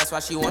can tell that's why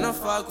she wanna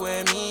fuck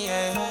with me,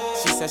 yeah.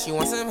 She said she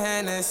wants some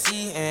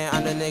Hennessy, and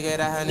I'm the nigga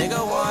that her nigga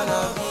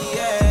wanna be,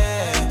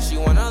 yeah. She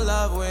wanna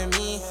love with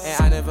me,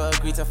 and I never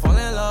agreed to fall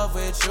in love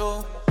with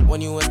you. When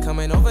you was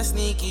coming over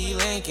sneaky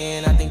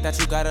linking, I think that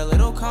you got a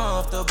little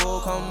comfortable.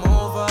 Come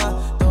over,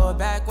 throw it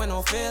back when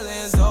no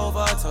feelings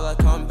over. Till I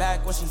come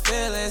back when she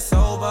feeling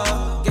sober.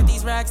 Get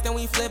these racks, then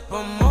we flip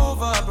them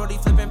over. Brody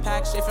flipping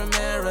packs straight from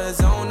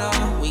Arizona.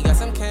 We got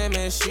some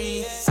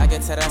chemistry. I can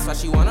tell that's why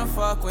she wanna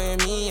fuck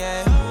with me,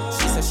 yeah.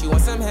 She said she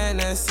wants some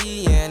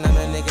Hennessy, and I'm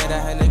the nigga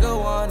that her nigga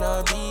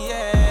wanna be,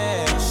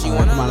 yeah. She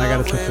wanna Come on, I gotta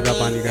love switch with it up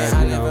me, on you guys.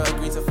 and I You know never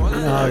agreed to fall in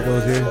how it love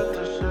goes with here.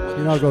 you.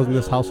 You know how it goes in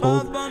this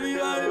household.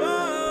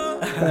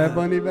 Bad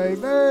Bunny,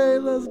 baby,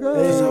 let's go.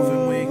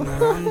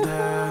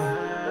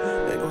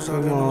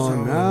 Come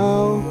on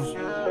now.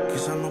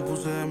 Quizás no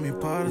puse de mi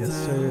parte, Yes,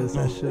 sir, it's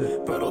that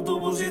shit. pero tú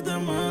pusiste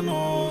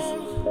menos.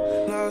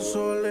 La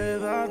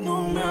soledad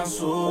no me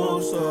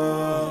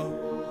asusta,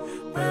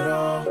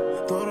 pero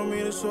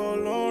dormir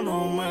solo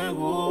no me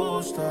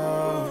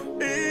gusta.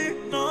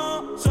 Y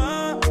no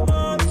sé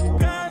por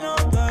qué no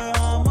te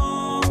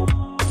amo.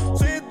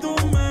 Si tú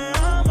me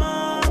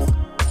amas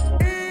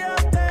y yo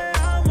te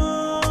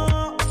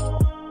amo,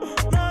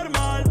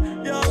 normal,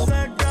 yo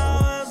sé que a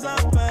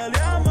veces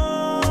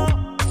peleamos,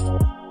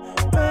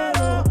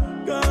 pero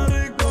qué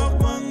rico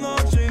cuando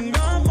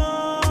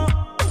chingamos.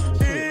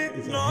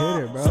 Y no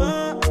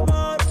sé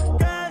por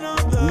qué no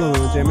te I'm going to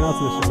jamming out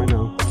to this shit right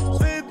now.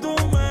 Si tú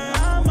me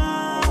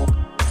amas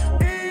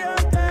y yo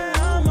te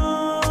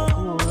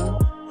amo,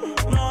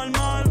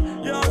 normal,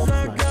 yo sé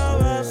que a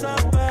veces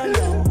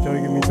peleamos.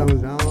 Joey, give me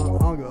thumbs down. I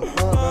don't give a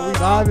fuck, bro. We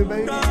vibing,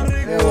 baby.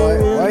 Hey,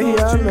 why he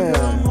on that?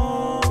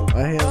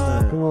 Why he on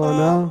that? Come on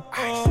now.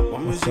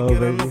 Mami, Let's si go, quieres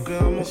baby. nos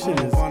quedamos This shit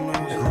como is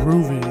panas.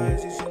 Groovy.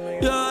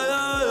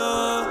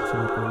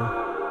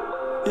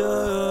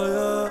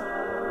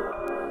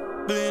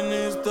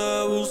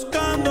 Viniste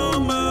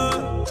buscándome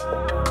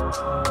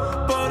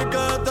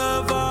porque te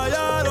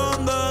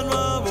fallaron de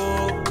nuevo.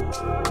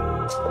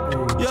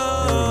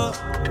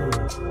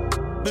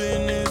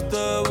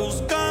 Viniste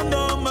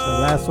buscándome. The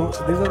last one,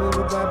 these are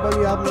the Bad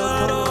Bunny albums.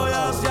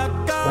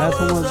 Last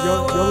one was yo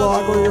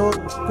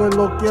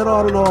lo quiero. I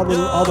don't know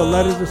all the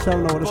letters and stuff. I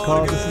don't know what it's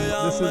called. This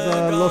is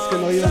Los que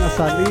no iban a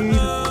salir.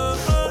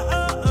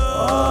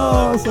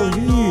 Oh, so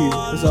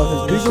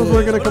these ones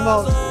were gonna come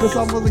out. This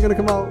album wasn't gonna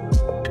come out.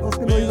 Los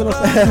que no iban a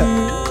salir.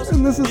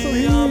 And this is so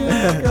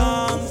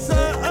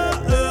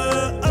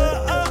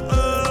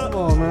Come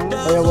on, man.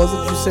 Oh yeah,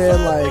 wasn't you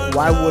saying like,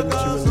 why wouldn't you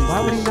release Why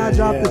would he this not shit?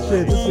 drop this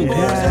shit? This is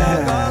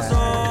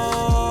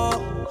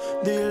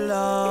Dile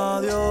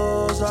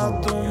adiós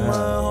a tu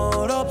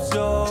mejor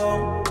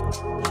opción.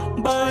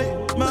 Bye,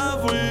 me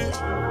fui.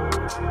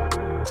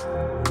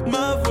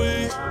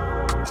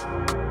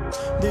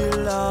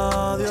 Dile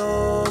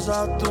adiós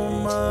a tu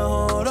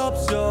mejor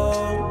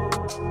opción.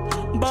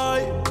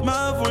 Bye,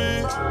 me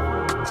fui.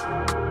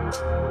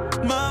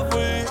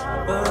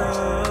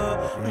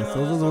 Yeah, so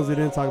those are the ones we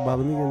didn't talk about.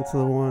 Let me get into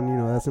the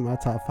one, that's in my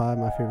top 5,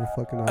 my favorite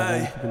fucking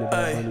album. Keeping it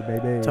Bad Bunny,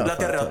 baby. La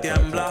tierra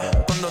tiembla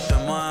cuando te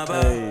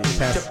mueves.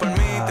 Si por mí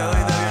te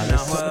doy de viernes a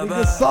So many good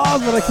jueves.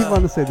 songs, but I keep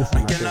wanting to say this is my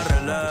Quien la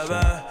favorite.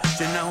 releve,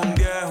 si no es un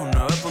 10, un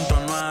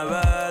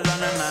 9.9. La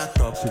nena es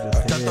top,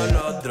 está todos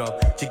los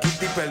drops.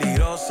 Chiquita y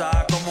peligrosa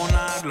como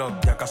una Glock.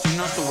 Ya casi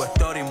no sube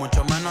story,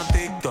 mucho menos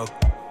TikTok.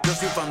 Yo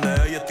soy fan de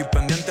ella, estoy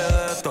pendiente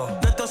de esto.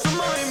 De todos sus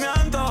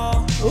movimientos.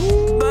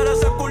 Ver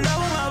ese culo es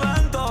un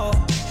evento.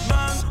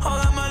 Ven,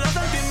 jódeme los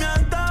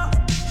sentimientos.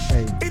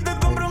 Y te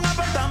compro un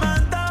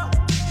apartamento.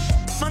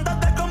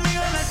 Montate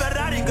conmigo en el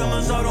Ferrari que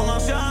me sobra un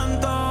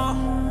asiento.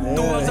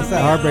 Tú vas a It's ser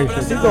that mi heartbreak shit.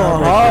 presidente. She's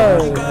going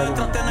hard.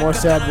 More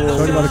sad boys.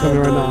 Shorty about to come in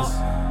right now.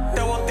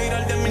 Te voy a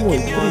tirar de Uy,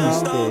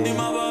 1500. triste. Dime,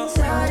 va.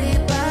 Sorry,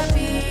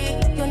 papi,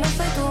 yo no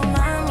soy tu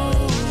mami.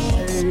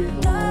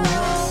 No,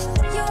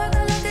 yo hago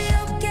lo que yo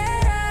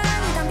quiera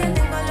y también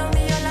tengo lo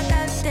mío en la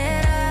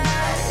cartera.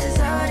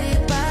 Sorry,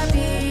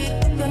 papi,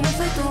 yo no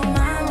soy tu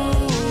mami.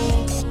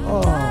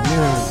 Oh,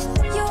 man.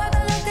 Yo hago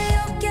lo que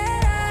yo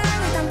quiera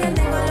y también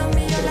tengo lo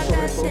mío en la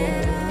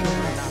cartera.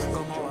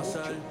 ¿Cómo va a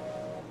ser?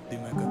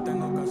 Dime qué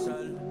tengo que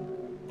hacer.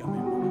 Ya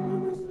mismo me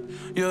amanece.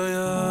 Yeah. Oh,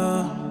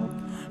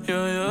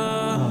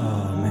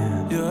 man.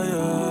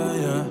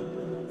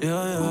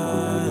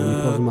 Let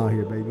me close them out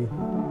here, baby.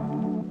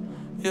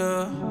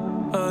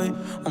 Ay,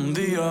 un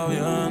día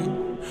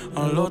bien,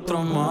 al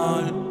otro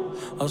mal.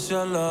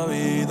 Hacia la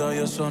vida y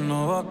eso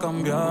no va a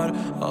cambiar.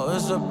 A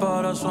veces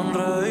para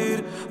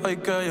sonreír hay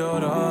que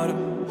llorar.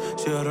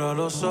 Cierra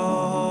los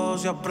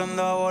ojos y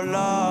aprende a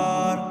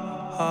volar.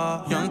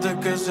 Y antes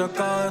que se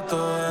acabe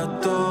todo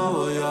esto,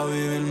 voy a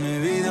vivir mi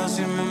vida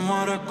si me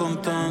muero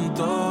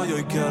contento. Y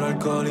hoy quiero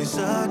alcohol y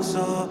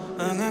sexo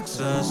en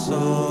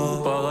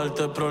exceso. Pa'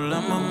 darte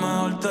problemas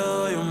mejor te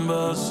doy un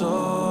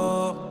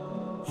beso.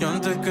 Y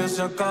antes que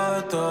se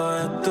acabe todo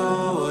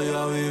esto, voy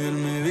a vivir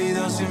mi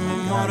vida si me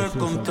muero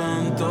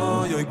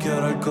contento. Y hoy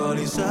quiero alcohol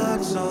y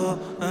sexo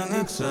en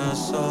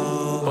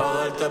exceso.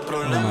 Pa' darte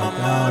problemas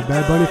mejor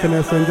Bad Bunny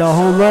finna send y'all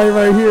home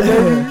right here,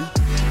 baby.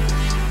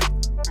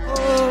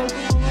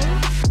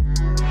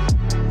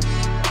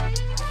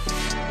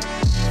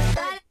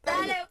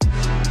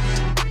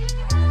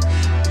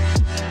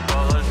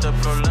 Pa' darte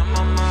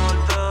problemas mejor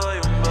te doy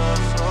un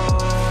beso.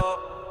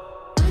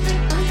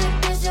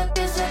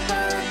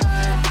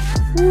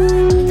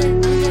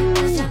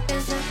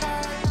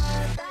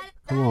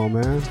 Come on,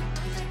 man.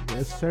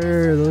 Yes,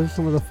 sir. Those are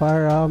some of the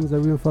fire albums that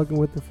we've been fucking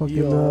with the fucking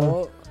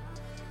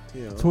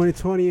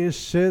 2020 and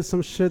shit.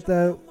 Some shit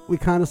that we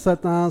kind of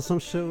slept on. Some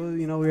shit,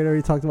 we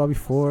already talked about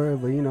before.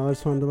 But, I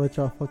just wanted to let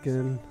y'all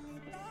fucking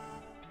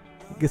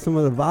get some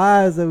of the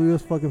vibes that we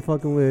was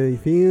fucking with. You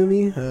feel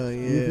me? Hell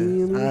You feel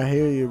yeah. me? I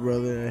hear you,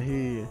 brother. I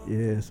hear you.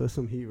 Yeah, so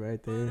some heat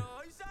right there.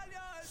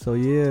 So,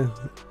 yeah.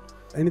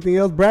 Anything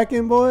else,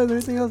 Bracken boys?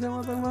 Anything else you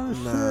want to talk about?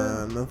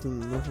 Nah,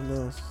 nothing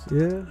else.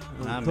 Yeah,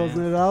 Nah,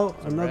 closing man. it out.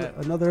 It's a wrap.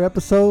 Another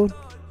episode.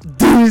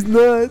 Dude's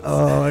nuts.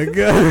 Oh my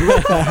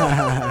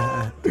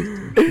god,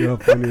 you're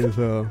funny as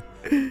hell.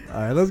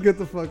 All right, let's get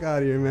the fuck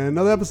out of here, man.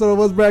 Another episode of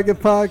What's Bracket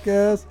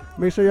Podcast.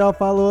 Make sure y'all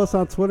follow us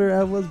on Twitter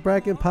at What's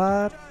Bracket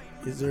Pod.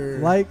 Is there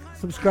Like,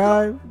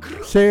 subscribe,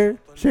 share.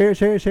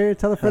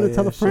 Tell a friend to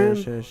tell a friend.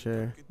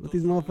 Share. Let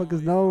these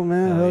motherfuckers know,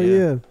 man. Hell Hell yeah.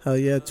 yeah. Hell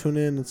yeah, tune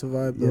in. It's a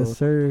vibe, though. Yes,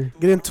 sir.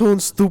 Get in tune,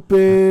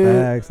 stupid.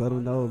 Facts. Let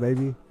them know,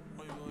 baby.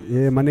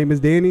 Yeah, my name is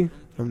Danny.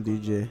 I'm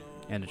DJ.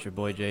 And it's your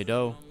boy J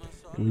Doe.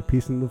 And we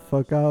peacing the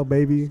fuck out,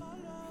 baby.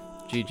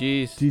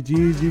 GG's.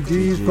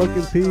 GG's,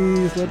 fucking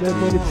peace. Let that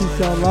money peace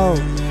y'all out.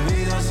 Mi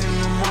vida si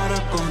me muero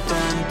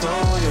contento.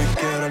 Y hoy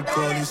quiero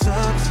alcohol y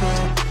sexo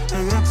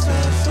en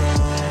exceso.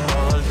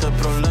 Pa' darte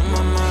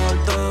problemas mejor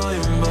te doy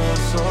un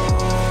beso.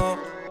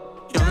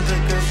 Y antes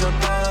que se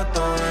acabe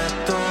todo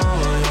esto,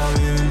 voy a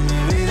vivir mi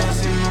vida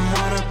si me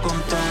muero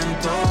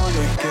contento. Y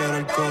hoy quiero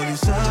alcohol y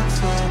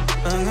sexo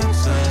en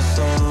exceso.